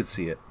think she could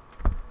see it.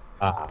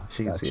 She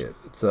can gotcha. see it.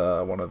 It's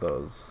one of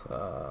those.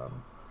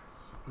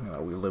 You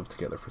know, we lived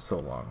together for so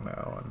long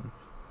now,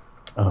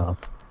 and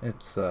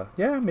it's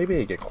yeah, maybe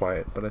I get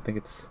quiet, but I think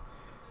it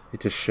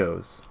just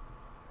shows.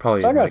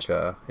 Probably in, like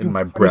in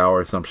my brow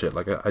or some shit.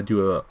 Like I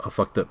do a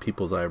fucked up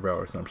people's eyebrow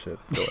or some shit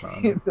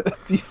going on.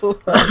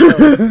 People's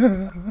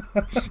eyebrow.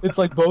 It's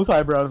like both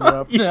eyebrows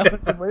are up. Yeah.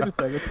 It's like, wait a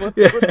second. What's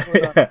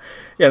going on?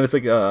 Yeah, and it's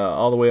like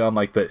all the way on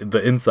like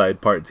the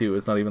inside part too.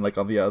 It's not even like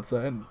on the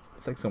outside.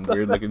 It's like some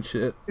weird looking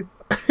shit.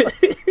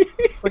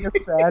 It's like a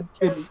sad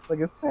kitty. It's like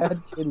a sad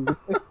kitty.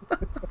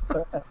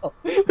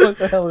 What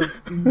the hell is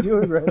he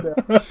doing right now?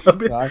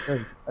 No,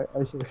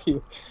 I should hear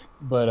you.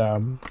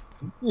 But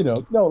you know,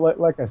 no,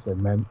 like I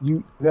said, man,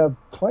 you have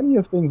plenty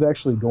of things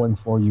actually going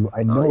for you.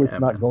 I know it's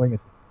not going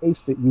at the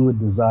pace that you would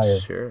desire.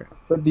 Sure.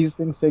 But these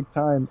things take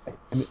time,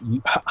 and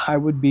you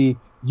would be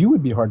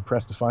hard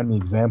pressed to find me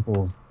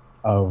examples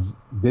of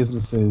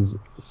businesses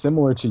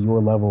similar to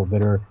your level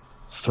that are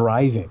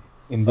thriving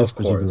in this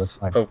particular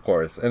time. Of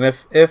course. And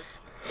if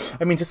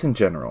I mean, just in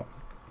general,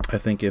 I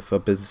think if a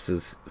business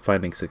is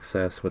finding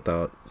success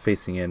without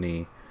facing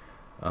any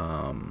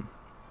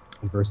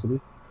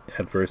adversity,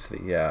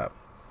 yeah,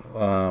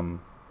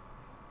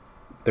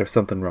 there's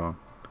something wrong.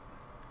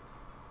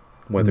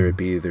 Whether it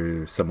be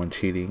there's someone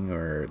cheating,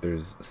 or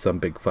there's some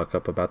big fuck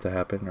up about to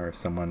happen, or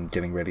someone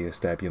getting ready to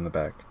stab you in the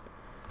back.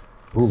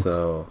 Ooh.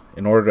 So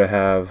in order to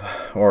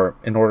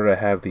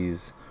have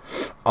these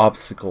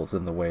obstacles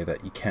in the way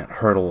that you can't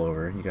hurdle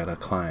over, you gotta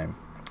climb.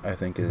 I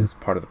think it is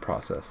part of the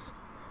process.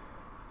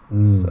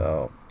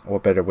 So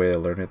what better way to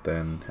learn it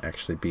than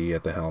actually be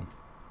at the helm?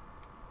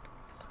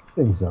 I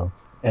think so.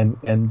 And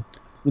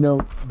you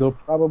know, there'll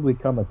probably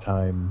come a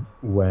time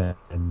when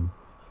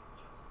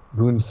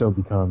Bunso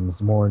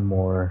becomes more and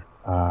more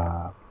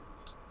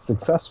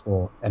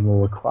successful and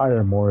will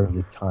require more of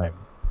your time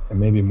and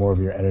maybe more of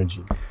your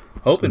energy.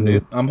 Hoping, really...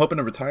 dude. I'm hoping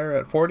to retire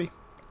at 40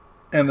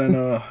 and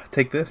then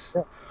take this.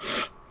 Yeah.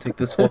 Take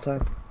this full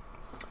time.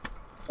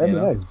 That'd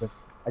be nice, but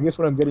I guess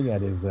what I'm getting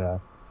at is,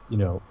 you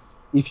know,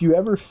 if you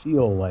ever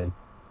feel like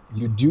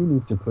you do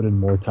need to put in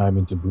more time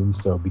into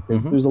Bunso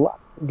because there's a lot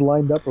of things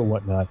lined up or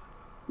whatnot,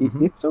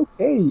 it's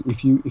okay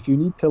if you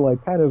need to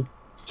like kind of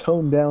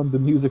tone down the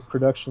music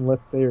production,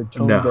 let's say, or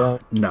tone down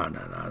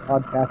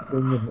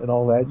podcasting and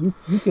all that.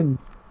 You can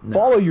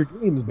follow your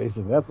dreams,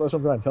 basically. That's what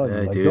I'm trying to tell you.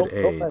 Like,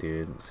 dude,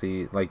 dude.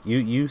 See, like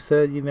you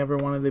said you never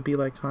wanted to be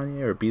like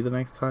Kanye or be the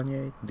next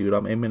Kanye. Dude,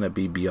 I'm aiming to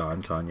be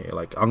beyond Kanye.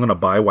 Like, I'm gonna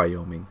buy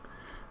Wyoming.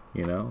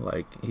 You know,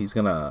 like he's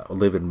gonna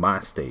live in my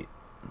state,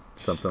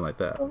 something like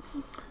that.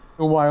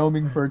 A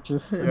Wyoming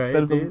purchase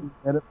instead of a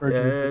Louisiana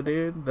purchase. Yeah,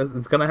 dude.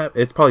 It's gonna have.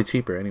 It's probably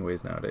cheaper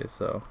anyways nowadays.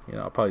 So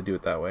I'll probably do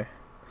it that way.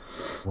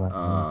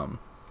 Wow.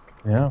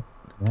 Yeah.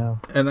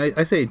 And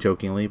I say it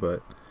jokingly,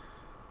 but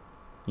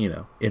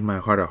in my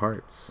heart of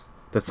hearts,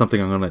 that's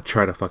something I'm gonna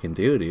try to fucking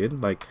do,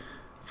 dude. Like,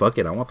 fuck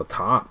it, I want the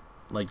top.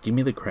 Like, give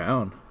me the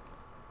crown.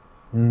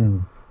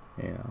 And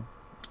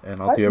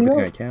I'll do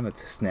everything I can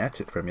to snatch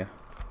it from you.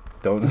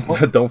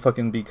 Don't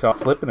fucking be caught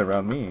slipping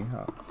around me.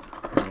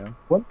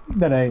 One thing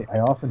that I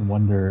often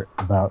wonder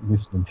about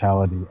this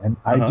mentality, and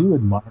I do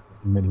admire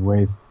it in many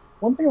ways.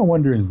 One thing I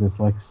wonder is this: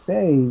 like,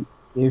 say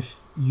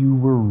if you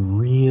were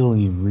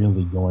really,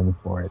 really going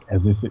for it,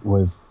 as if it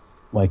was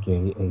like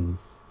a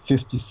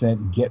 50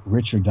 Cent get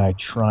rich or die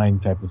trying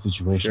type of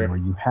situation where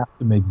you have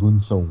to make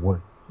Bunso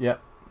work. Yeah.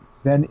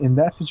 Then in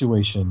that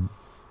situation,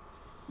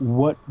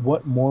 what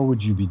more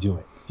would you be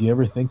doing? Do you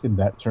ever think in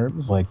that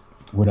terms? Like,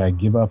 would I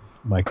give up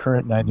my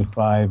current 9 to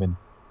 5 and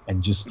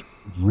just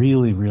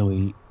really,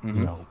 really,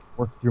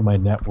 work through my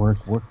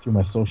network, work through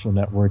my social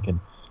network, and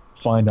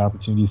find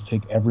opportunities,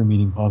 take every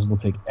meeting possible,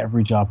 take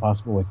every job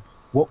possible? Like,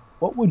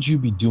 what would you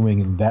be doing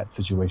in that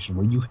situation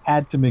where you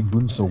had to make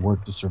Bunso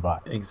work to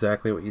survive?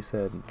 Exactly what you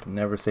said.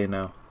 Never say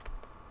no.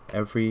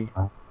 Every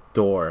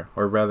door,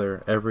 or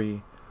rather,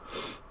 every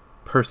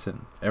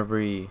person,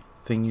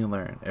 everything you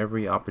learn,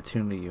 every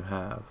opportunity you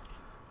have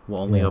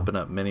will only open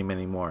up many,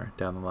 many more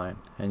down the line.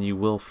 And you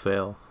will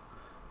fail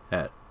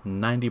at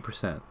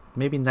 90%,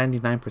 maybe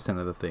 99%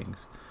 of the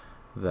things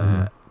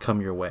that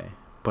come your way.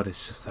 But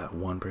it's just that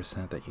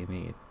 1% that you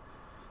need.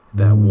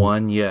 That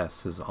one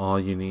yes is all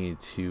you need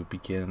to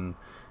begin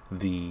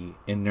the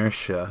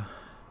inertia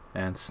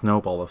and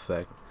snowball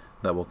effect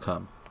that will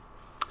come.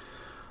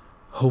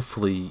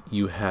 Hopefully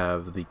you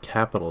have the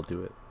capital to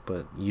do it,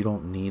 but you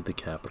don't need the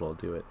capital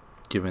to do it,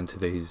 given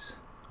today's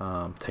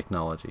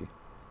technology.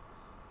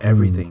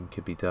 Everything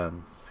could be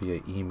done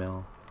via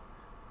email,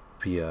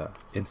 via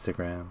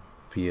Instagram,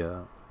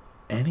 via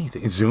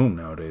anything. Zoom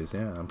nowadays,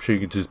 yeah. I'm sure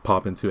you could just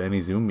pop into any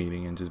Zoom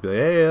meeting and just be like,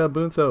 hey,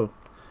 Bunso,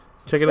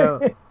 check it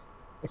out.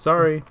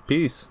 Sorry,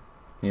 peace.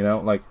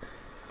 Like,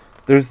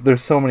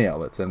 there's so many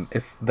outlets, and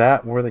if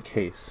that were the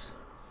case,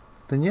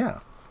 then yeah.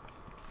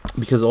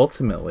 Because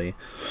ultimately,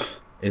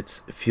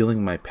 it's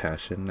fueling my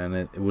passion, and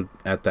it would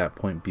at that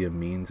point be a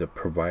means of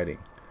providing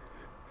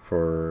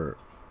for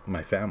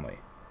my family,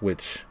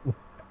 which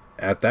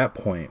at that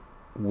point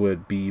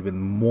would be even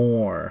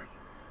more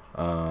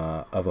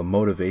of a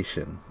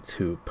motivation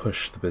to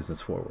push the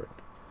business forward,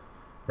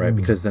 right?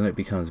 Because then it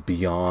becomes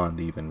beyond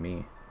even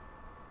me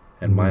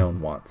and my own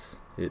wants.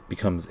 It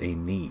becomes a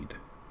need.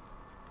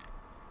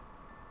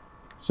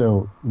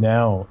 So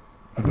now,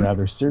 a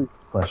rather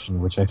serious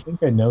question, which I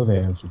think I know the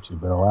answer to,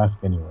 but I'll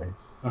ask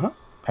anyways.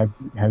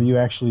 Have you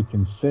actually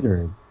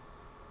considered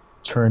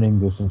turning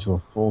this into a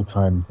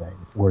full-time thing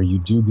where you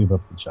do give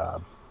up the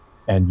job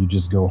and you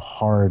just go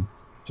hard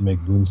to make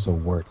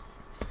Bunso work?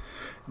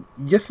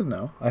 Yes and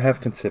no. I have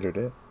considered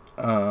it.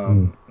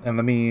 And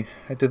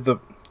I did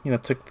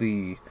took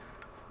the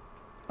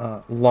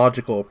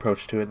logical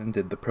approach to it and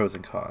did the pros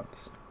and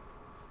cons.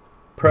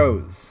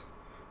 Pros: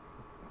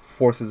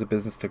 forces a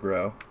business to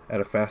grow at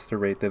a faster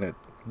rate than it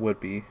would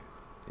be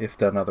if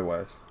done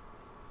otherwise.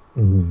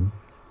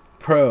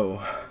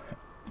 Pro: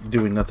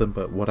 doing nothing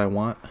but what I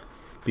want,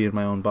 being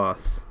my own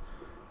boss,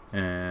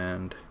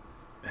 and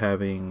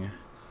having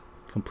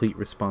complete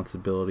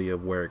responsibility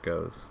of where it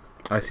goes.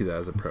 I see that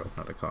as a pro,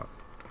 not a con.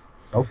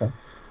 Okay.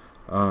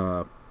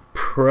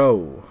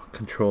 Pro: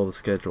 control the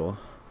schedule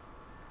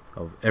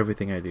of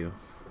everything I do.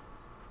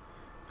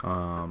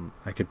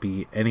 I could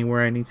be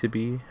anywhere I need to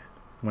be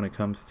when it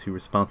comes to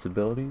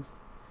responsibilities,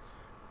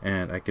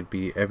 and I could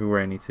be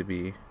everywhere I need to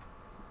be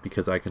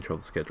because I control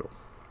the schedule.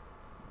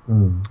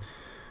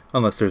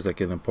 Unless there's like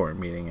an important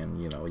meeting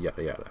and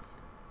yada yada.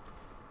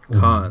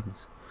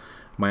 Cons: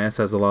 My ass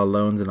has a lot of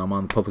loans, and I'm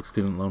on public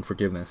student loan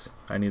forgiveness.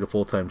 I need a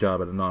full-time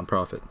job at a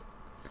non-profit.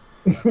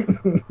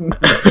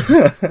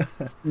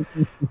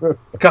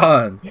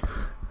 Cons.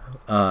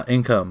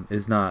 Income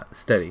is not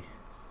steady.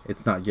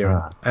 It's not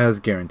as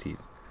guaranteed.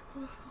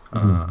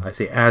 I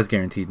say as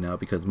guaranteed now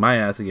because my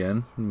ass,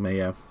 again,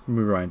 may I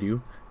remind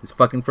you, is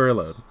fucking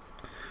furloughed.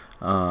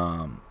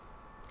 Con.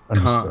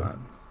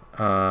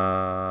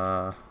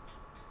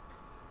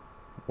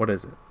 What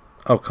is it?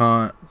 Oh,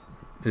 con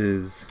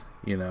is,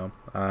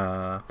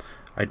 I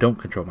don't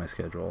control my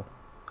schedule.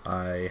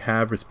 I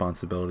have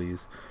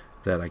responsibilities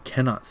that I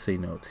cannot say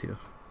no to,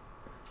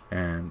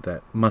 and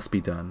that must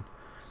be done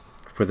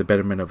for the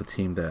betterment of a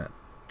team that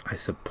I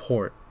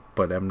support,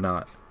 but am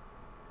not,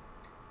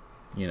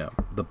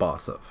 the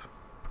boss of.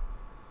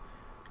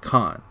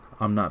 Con,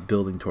 I'm not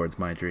building towards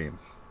my dream.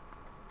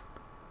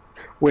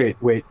 Wait.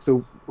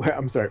 So,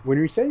 I'm sorry. When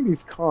you're saying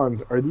these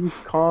cons, are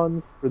these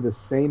cons for the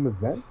same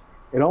event?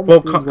 It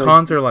almost seems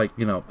cons are like,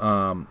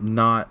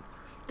 not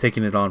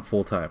taking it on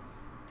full time.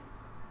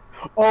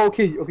 Oh,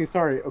 okay,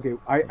 sorry. Okay,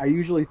 I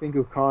usually think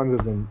of cons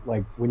as in,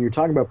 like, when you're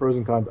talking about pros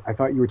and cons, I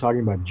thought you were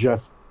talking about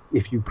just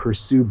if you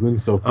pursue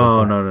Bunso full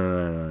time.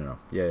 Oh, no.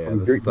 Yeah.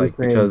 This is like,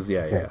 saying, because,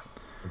 yeah.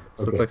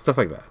 So it's like stuff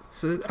like that.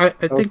 So I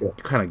think you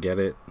kind of get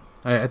it.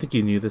 I think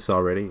you knew this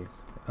already.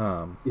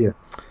 Yeah.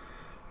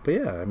 But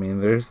yeah, I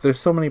mean, there's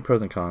so many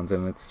pros and cons,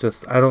 and it's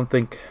just, I don't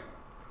think,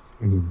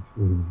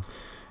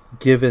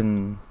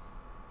 given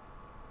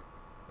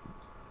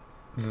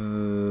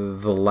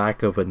the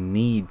lack of a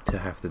need to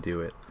have to do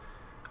it,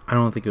 I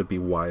don't think it would be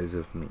wise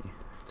of me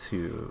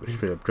to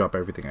straight up drop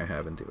everything I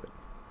have and do it.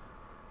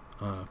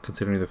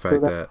 Considering the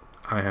fact that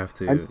I have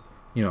to,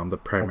 I'm the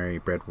primary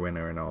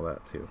breadwinner and all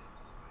that too.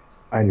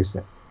 I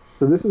understand.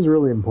 So this is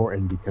really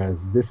important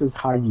because this is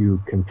how you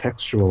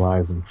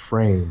contextualize and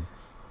frame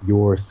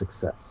your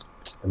success.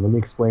 And let me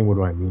explain what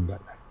do I mean by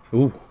that.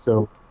 Ooh.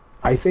 So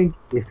I think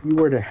if you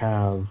were to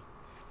have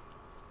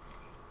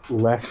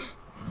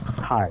less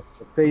time,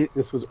 let's say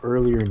this was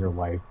earlier in your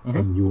life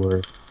and you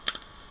were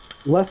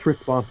less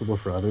responsible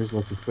for others,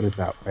 let's just put it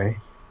that way.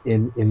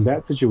 In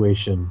that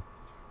situation,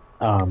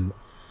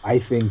 I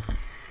think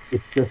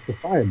it's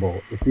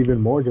justifiable. It's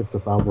even more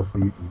justifiable for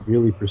you to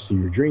really pursue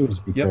your dreams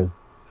because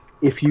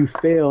if you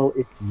fail,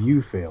 it's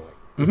you failing.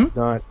 It's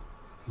not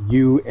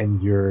you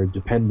and your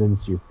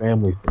dependents, your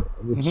family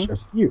failing. It's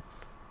just you.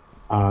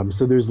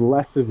 So there's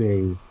less of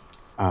a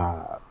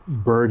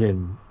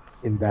burden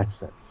in that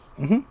sense.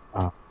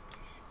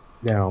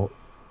 Now,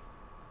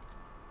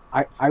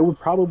 I would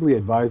probably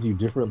advise you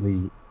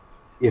differently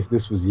if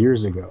this was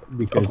years ago,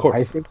 because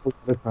I think a lot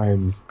of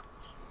times,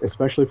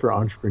 especially for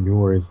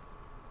entrepreneurs,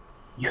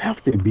 you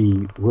have to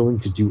be willing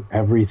to do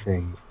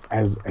everything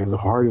as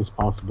hard as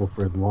possible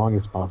for as long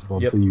as possible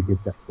until you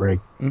get that break.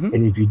 And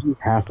if you do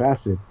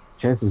half-ass it,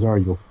 chances are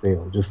you'll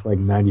fail, just like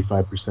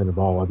 95% of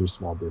all other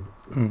small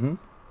businesses.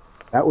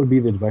 That would be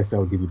the advice I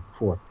would give you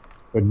before.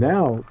 But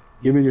now,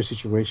 given your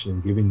situation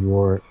and given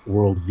your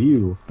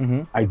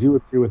worldview, I do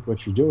agree with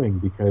what you're doing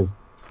because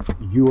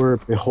you're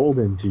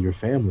beholden to your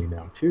family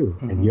now too,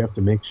 and you have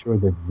to make sure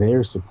that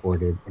they're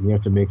supported, and you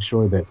have to make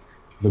sure that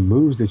the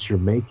moves that you're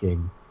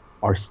making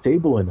are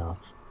stable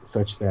enough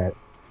such that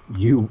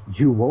you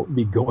won't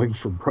be going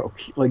for broke.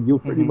 Like you'll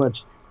pretty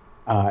much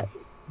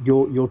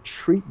you'll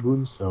treat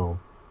Bunso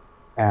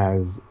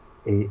as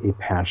a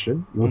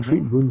passion. You'll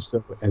treat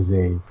Bunso as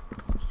a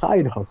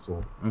side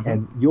hustle,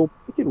 and you'll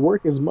make it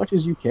work as much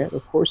as you can.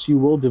 Of course, you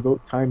will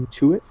devote time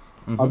to it,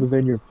 other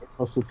than your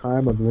hustle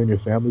time, other than your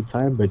family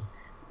time, but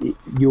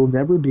you'll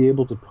never be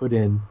able to put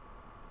in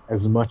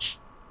as much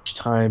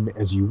time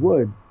as you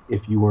would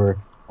if you were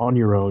on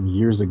your own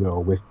years ago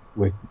with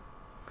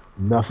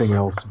nothing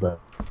else but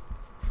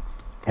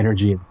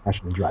energy and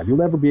passion and drive. You'll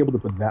never be able to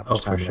put that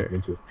much time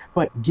into it.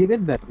 But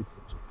given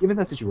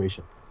that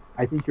situation,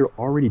 I think you're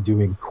already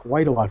doing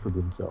quite a lot for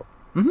Bunso.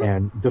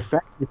 And the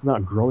fact it's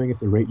not growing at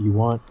the rate you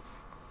want,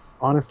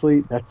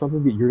 honestly, that's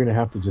something that you're going to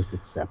have to just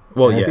accept.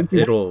 Well, I think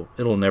it'll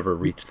never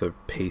reach the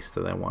pace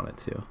that I want it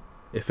to.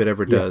 If it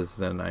ever does,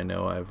 then I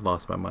know I've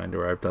lost my mind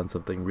or I've done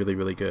something really,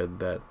 really good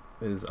that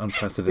is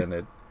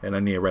unprecedented, and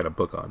I need to write a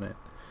book on it.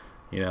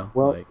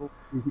 Well,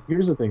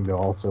 here's the thing, though.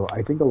 Also,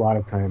 I think a lot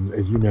of times,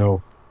 as you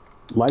know,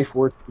 life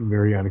works in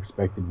very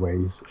unexpected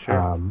ways.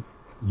 Sure.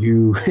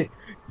 You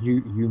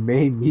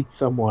may meet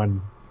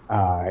someone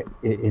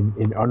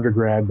in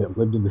undergrad that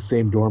lived in the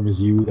same dorm as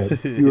you,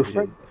 that you were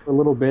friends with for a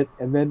little bit,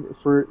 and then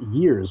for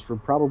years, for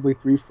probably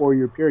 3-4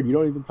 year period, you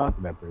don't even talk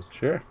to that person.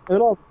 Sure. And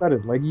then all of a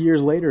sudden, like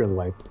years later in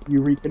life, you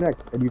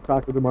reconnect and you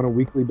talk to them on a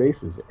weekly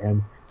basis,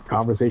 and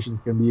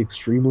conversations can be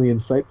extremely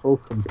insightful,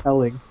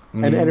 compelling,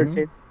 and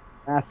entertaining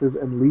masses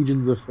and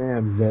legions of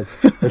fans that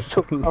are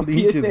so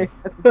legions.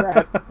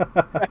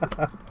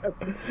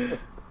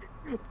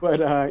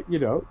 But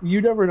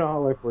you never know how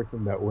life works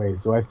in that way.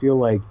 So I feel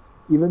like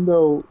even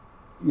though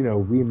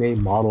we may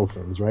model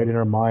things, right? In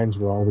our minds,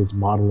 we're always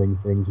modeling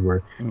things,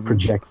 we're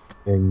projecting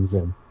things,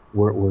 and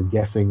we're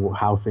guessing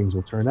how things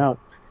will turn out.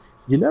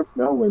 You never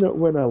know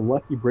when a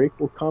lucky break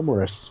will come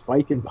or a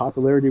spike in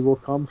popularity will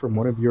come from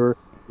one of your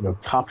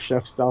Top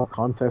Chef style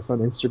contests on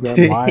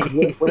Instagram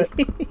Live.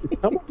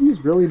 Some of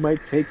these really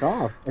might take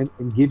off and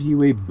give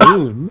you a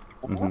boon,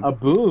 a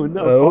boon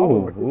of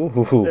followers.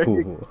 There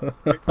you go.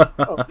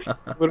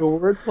 With a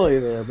wordplay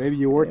there, maybe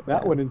you work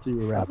that one into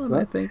your raps.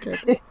 I think.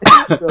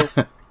 So,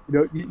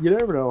 you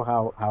never know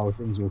how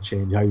things will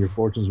change, how your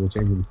fortunes will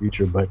change in the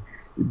future. But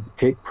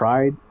take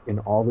pride in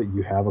all that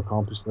you have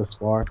accomplished thus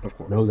far. Of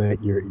course. Know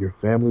that your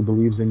family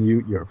believes in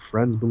you, your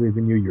friends believe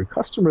in you, your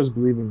customers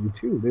believe in you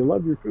too. They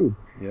love your food.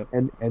 Yep.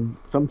 And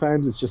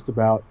sometimes it's just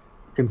about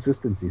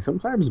consistency.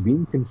 Sometimes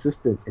being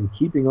consistent and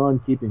keeping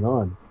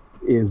on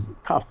is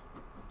tough,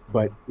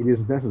 but it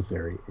is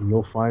necessary, and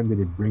you'll find that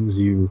it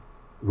brings you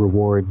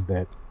rewards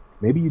that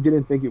maybe you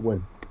didn't think it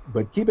would.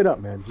 But keep it up,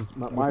 man. Just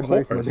my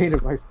advice, my main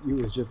advice to you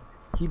is just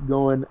keep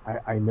going.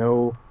 I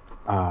know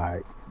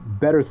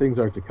better things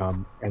are to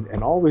come,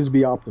 and always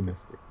be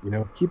optimistic.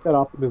 Keep that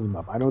optimism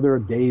up. I know there are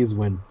days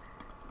when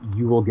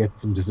you will get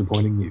some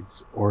disappointing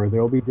news, or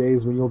there will be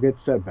days when you'll get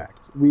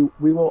setbacks. We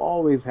will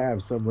always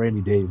have some rainy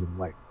days in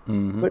life,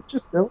 but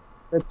just know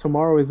that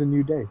tomorrow is a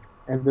new day,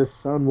 and the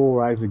sun will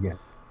rise again.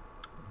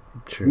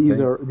 These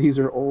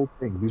are old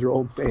things. These are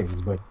old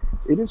sayings, but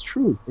it is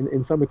true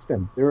in some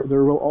extent.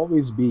 There will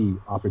always be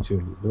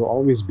opportunities. There will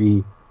always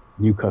be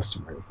new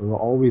customers. There will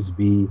always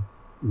be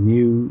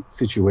new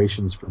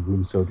situations for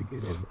Bunso to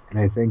get in. And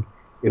I think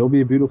it'll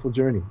be a beautiful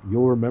journey.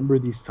 You'll remember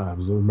these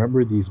times. You'll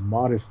remember these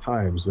modest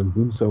times when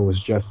Bunso was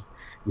just,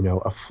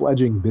 a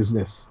fledgling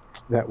business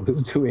that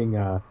was doing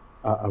a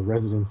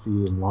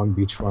residency in Long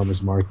Beach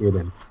Farmers Market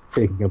and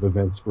taking up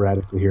events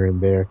sporadically here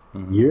and there.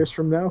 Years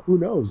from now, who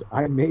knows?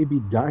 I may be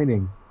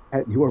dining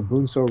at your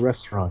Bunso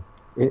restaurant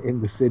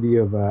in the city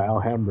of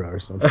Alhambra or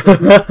something.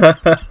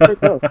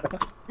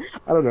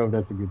 I don't know if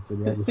that's a good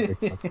city. I just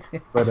picked one.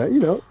 But I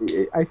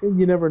think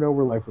you never know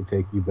where life will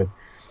take you. But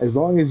as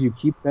long as you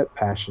keep that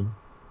passion,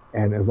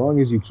 and as long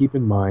as you keep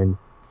in mind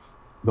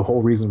the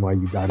whole reason why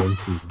you got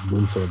into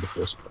Bunso in the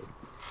first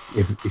place,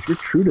 if you're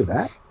true to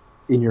that,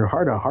 in your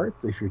heart of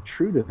hearts, if you're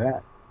true to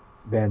that,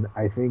 then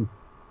I think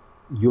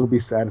you'll be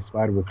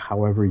satisfied with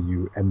however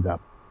you end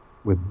up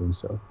with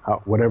Bunso.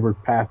 Whatever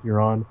path you're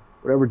on,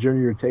 whatever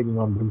journey you're taking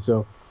on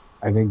Bunso,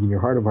 I think in your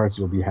heart of hearts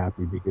you'll be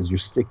happy because you're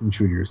sticking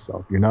true to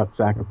yourself. You're not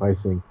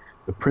sacrificing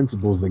the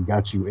principles that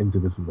got you into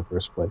this in the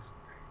first place.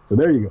 So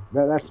there you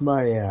go. That's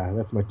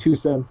my 2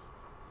 cents.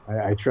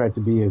 I tried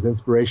to be as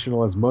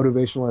inspirational, as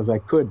motivational as I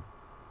could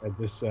at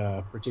this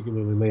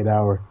particularly late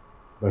hour.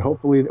 But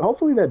hopefully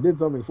that did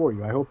something for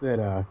you. I hope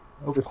that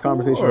this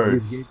conversation at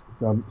least gave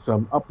you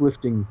some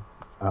uplifting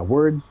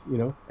words,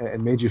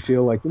 and made you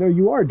feel like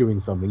you are doing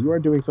something. You are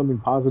doing something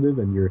positive,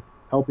 and you're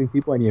helping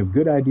people, and you have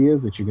good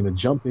ideas that you're going to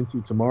jump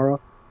into tomorrow.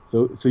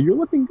 So you're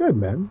looking good,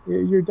 man.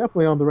 You're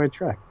definitely on the right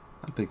track.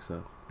 I think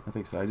so.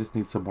 I just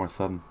need some more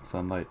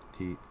sunlight,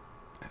 heat,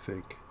 I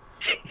think.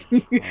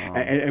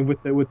 And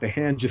with the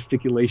hand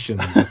gesticulation,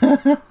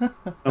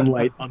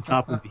 sunlight on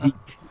top of the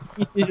heat.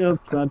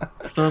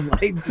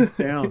 Sunlight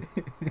down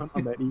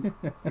on that heat.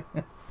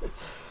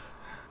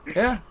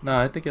 Yeah, no,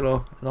 I think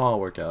it'll all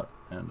work out.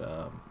 And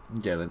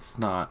again, it's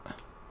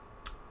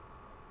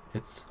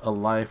a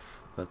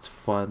life that's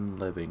fun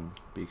living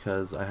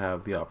because I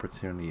have the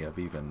opportunity of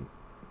even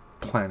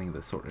planning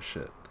this sort of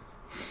shit.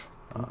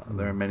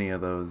 There are many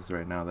of those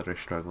right now that are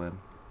struggling,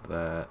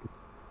 that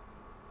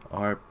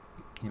are,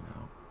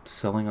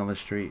 selling on the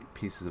street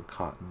pieces of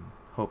cotton,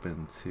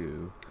 hoping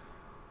to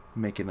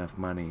make enough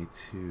money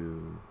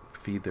to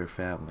feed their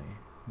family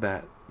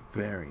that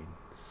very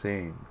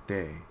same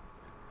day.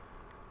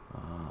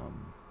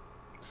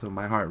 So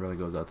my heart really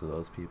goes out to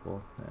those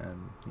people,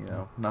 and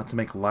not to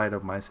make light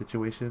of my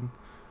situation,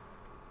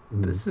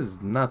 this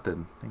is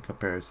nothing in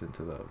comparison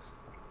to those.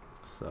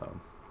 So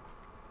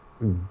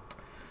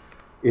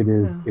it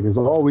is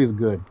always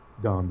good,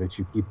 Dom, that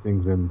you keep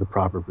things in the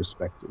proper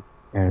perspective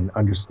and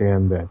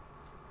understand that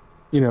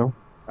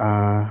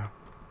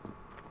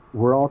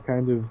we're all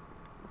kind of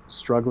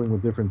struggling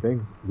with different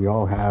things. We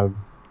all have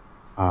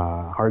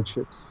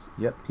hardships.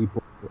 Yep.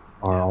 People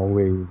are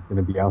always going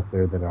to be out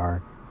there that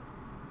are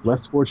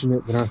less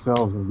fortunate than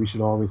ourselves, and we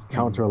should always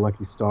count our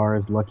lucky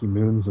stars, lucky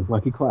moons, and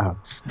lucky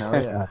clouds.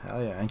 Hell yeah.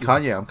 And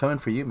Kanye, I'm coming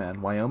for you,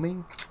 man.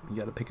 Wyoming, you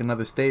got to pick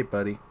another state,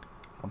 buddy.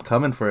 I'm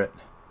coming for it.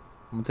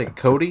 I'm gonna take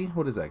Cody.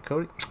 What is that,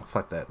 Cody?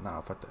 Fuck that.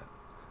 Nah, fuck that.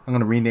 I'm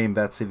gonna rename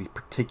that city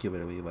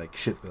particularly like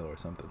Shitville or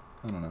something.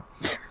 I don't know.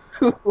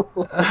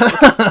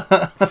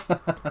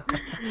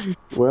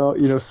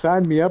 Well,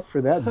 sign me up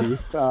for that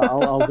beef.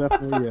 I'll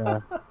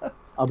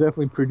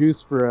definitely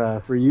produce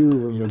for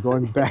you.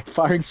 Going back,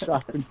 firing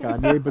shots at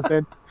Kanye, but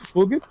then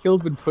we'll get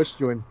killed when Push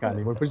joins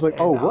Kanye. When Push is like,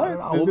 oh, what?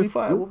 No, we'll be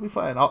fine. We'll be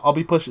fine. I'll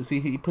be pushing.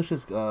 See, he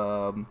pushes.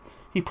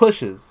 He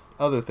pushes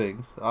other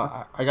things.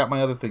 I got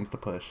my other things to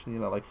push.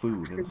 Like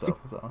food and stuff.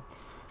 So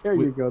there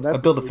you go. I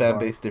build a fan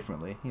base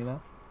differently.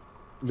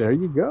 There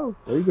you go.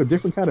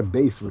 Different kind of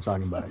base we're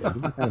talking about. Yeah,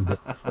 different kind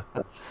of base.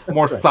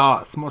 More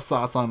sauce. More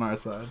sauce on our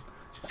side.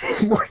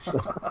 More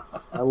sauce.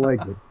 I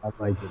like it.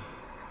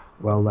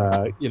 Well,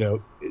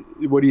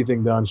 what do you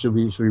think, Don? Should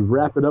we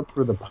wrap it up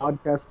for the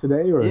podcast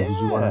today, or did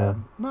you want Yeah. to?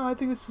 No, I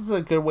think this is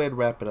a good way to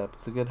wrap it up.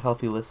 It's a good,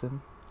 healthy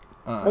listen.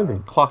 I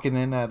think so. Clocking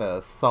in at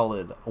a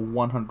solid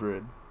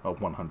 1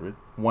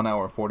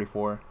 hour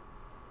 44.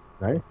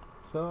 Nice.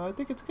 So I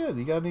think it's good.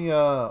 You got any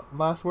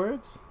last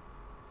words?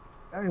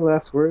 Any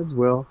last words?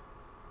 Well,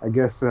 I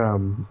guess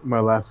my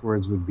last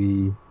words would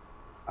be,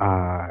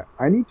 I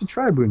need to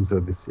try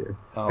Bunzo this year.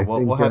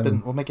 We'll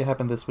happen. We'll make it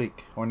happen this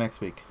week or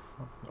next week,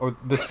 or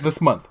this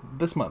month.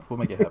 This month we'll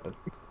make it happen.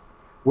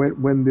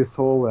 When this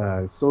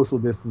whole social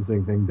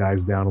distancing thing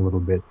dies down a little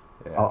bit,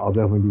 yeah. I'll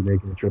definitely be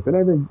making a trip, and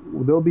I think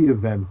there'll be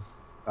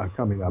events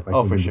coming up. I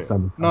think for in sure.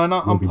 December. No,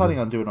 I'm planning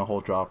on doing a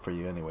whole drop for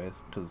you,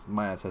 anyways, because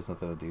my ass has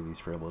nothing to do these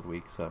for a little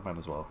week, so I might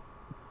as well,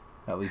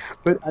 at least.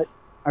 But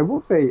I will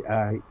say,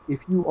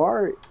 if you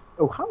are,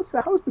 how's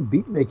the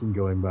beat making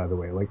going? By the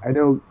way, like I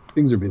know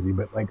things are busy,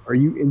 but like, are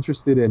you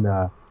interested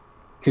in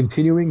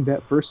continuing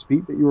that first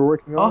beat that you were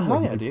working on? Oh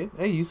hell yeah, dude!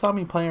 Hey, you saw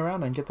me playing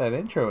around and get that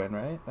intro in,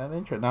 right? That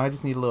intro. Now I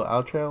just need a little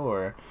outro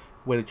or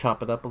way to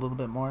chop it up a little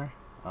bit more.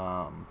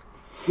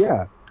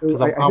 Yeah, because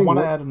I want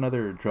to add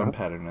another drum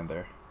pattern in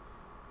there.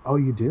 Oh,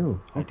 you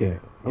do? Okay.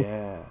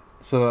 Yeah.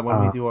 So that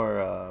when we do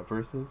our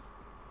verses,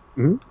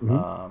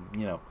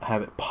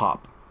 have it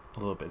pop a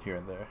little bit here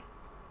and there.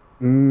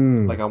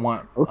 Like I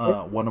want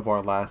one of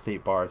our last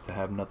 8 bars to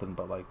have nothing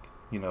but like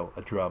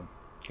a drum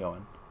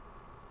going.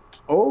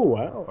 Oh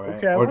wow!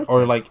 Right? Okay,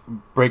 or like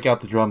break out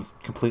the drums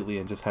completely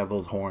and just have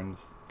those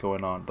horns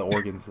going on, the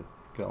organs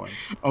going.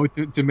 Oh,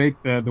 to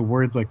make the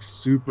words like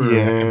super.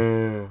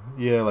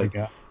 Like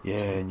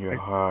in your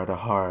heart of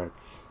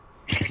hearts.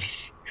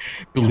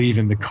 Believe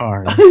in the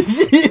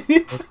cards.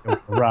 You'll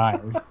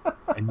arrive,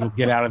 and you'll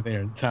get out of there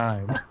in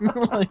time.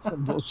 Like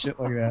some bullshit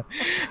like that.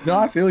 No,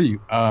 I feel you.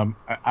 All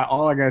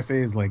I gotta say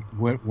is like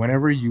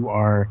whenever you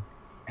are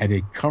at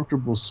a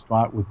comfortable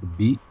spot with the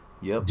beat,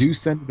 do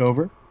send it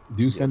over.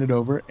 Send it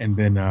over, and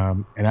then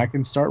and I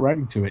can start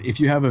writing to it.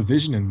 If you have a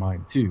vision in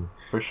mind too,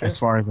 for sure. As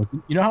far as like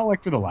how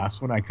like for the last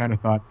one, I kind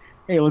of thought,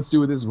 hey, let's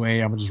do it this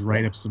way. I'm gonna just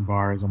write up some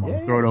bars. I'm gonna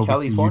throw it over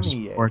California,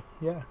 to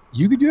you.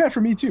 You could do that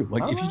for me too.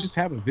 Like if you just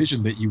have a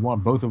vision that you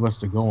want both of us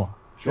to go on,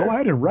 go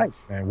ahead and write,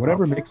 man.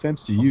 Whatever makes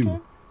sense to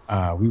you,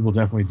 we will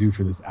definitely do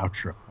for this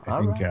outro.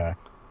 I think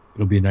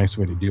it'll be a nice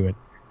way to do it.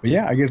 But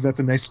yeah, I guess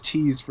that's a nice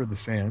tease for the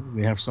fans.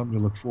 They have something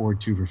to look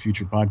forward to for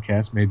future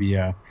podcasts. Maybe,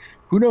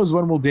 who knows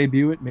when we'll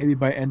debut it? Maybe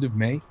by end of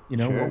May.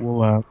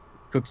 We'll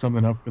cook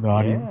something up for the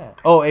audience.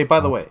 Yeah. Oh, hey,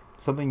 by the way,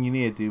 something you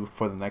need to do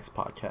for the next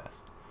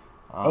podcast.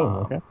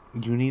 Okay.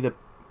 You need to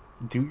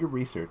do your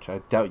research. I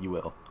doubt you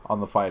will on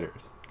the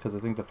fighters because I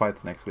think the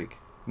fight's next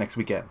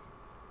weekend.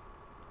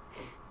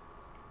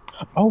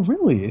 Oh,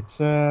 really? It's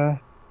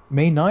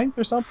May 9th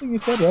or something. You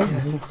said, right? Yeah,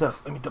 I think so.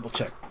 Let me double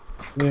check.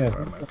 Yeah.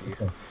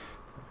 Okay.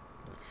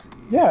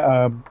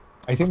 Yeah,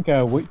 I think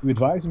what you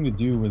advised me to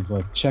do was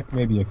like check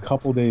maybe a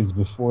couple days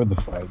before the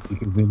fight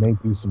because they may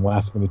do some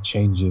last minute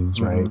changes,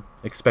 right?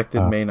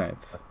 Expected May 9th.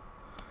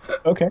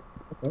 Okay.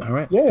 All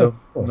right. Yeah, still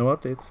no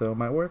updates, so it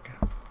might work.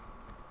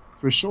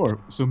 For sure.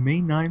 So May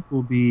 9th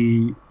will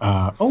be.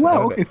 Oh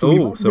wow. Okay. So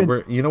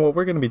we're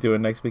we're gonna be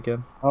doing next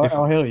weekend. Oh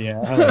hell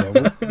yeah! Hell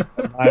yeah.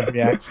 Live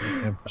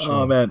reaction. Sure.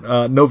 Oh man,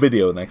 no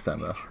video next time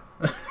though.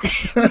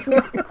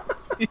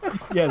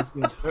 yes,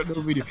 no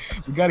video.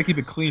 We got to keep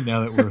it clean now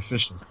that we're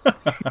official. But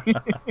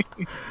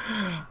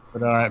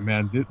all right,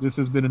 man. This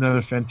has been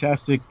another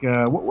fantastic.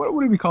 What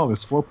do we call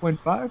this?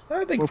 4.5?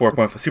 I think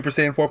 4.5. Super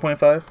Saiyan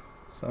 4.5.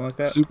 Something like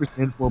that. Super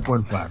Saiyan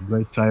 4.5.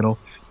 Great title.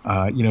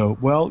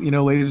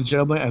 Ladies and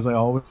gentlemen, as I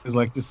always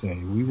like to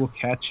say, we will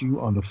catch you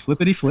on the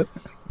flippity flip,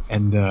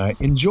 and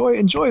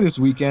enjoy this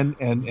weekend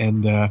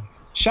and.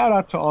 Shout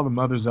out to all the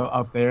mothers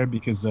out there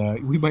because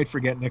we might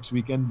forget next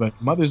weekend, but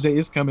Mother's Day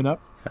is coming up.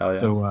 Hell yeah.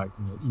 So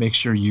make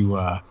sure you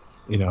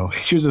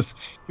here's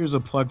a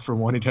plug for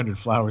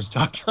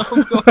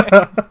 1-800-Flowers.com. Go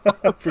ahead,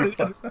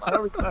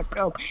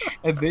 1-800-Flowers.com,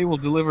 and they will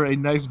deliver a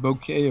nice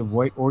bouquet of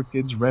white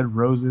orchids, red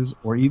roses,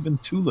 or even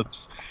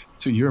tulips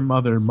to your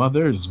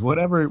mothers,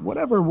 whatever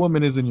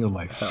woman is in your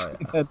life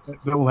that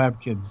will have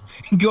kids.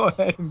 Go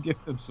ahead and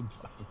give them some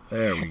flowers.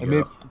 There we go. And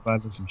maybe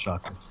provide them some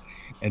chocolates.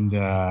 And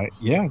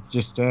it's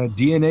just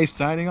DNA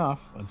signing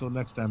off. Until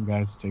next time,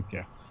 guys, take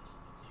care.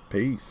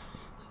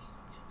 Peace.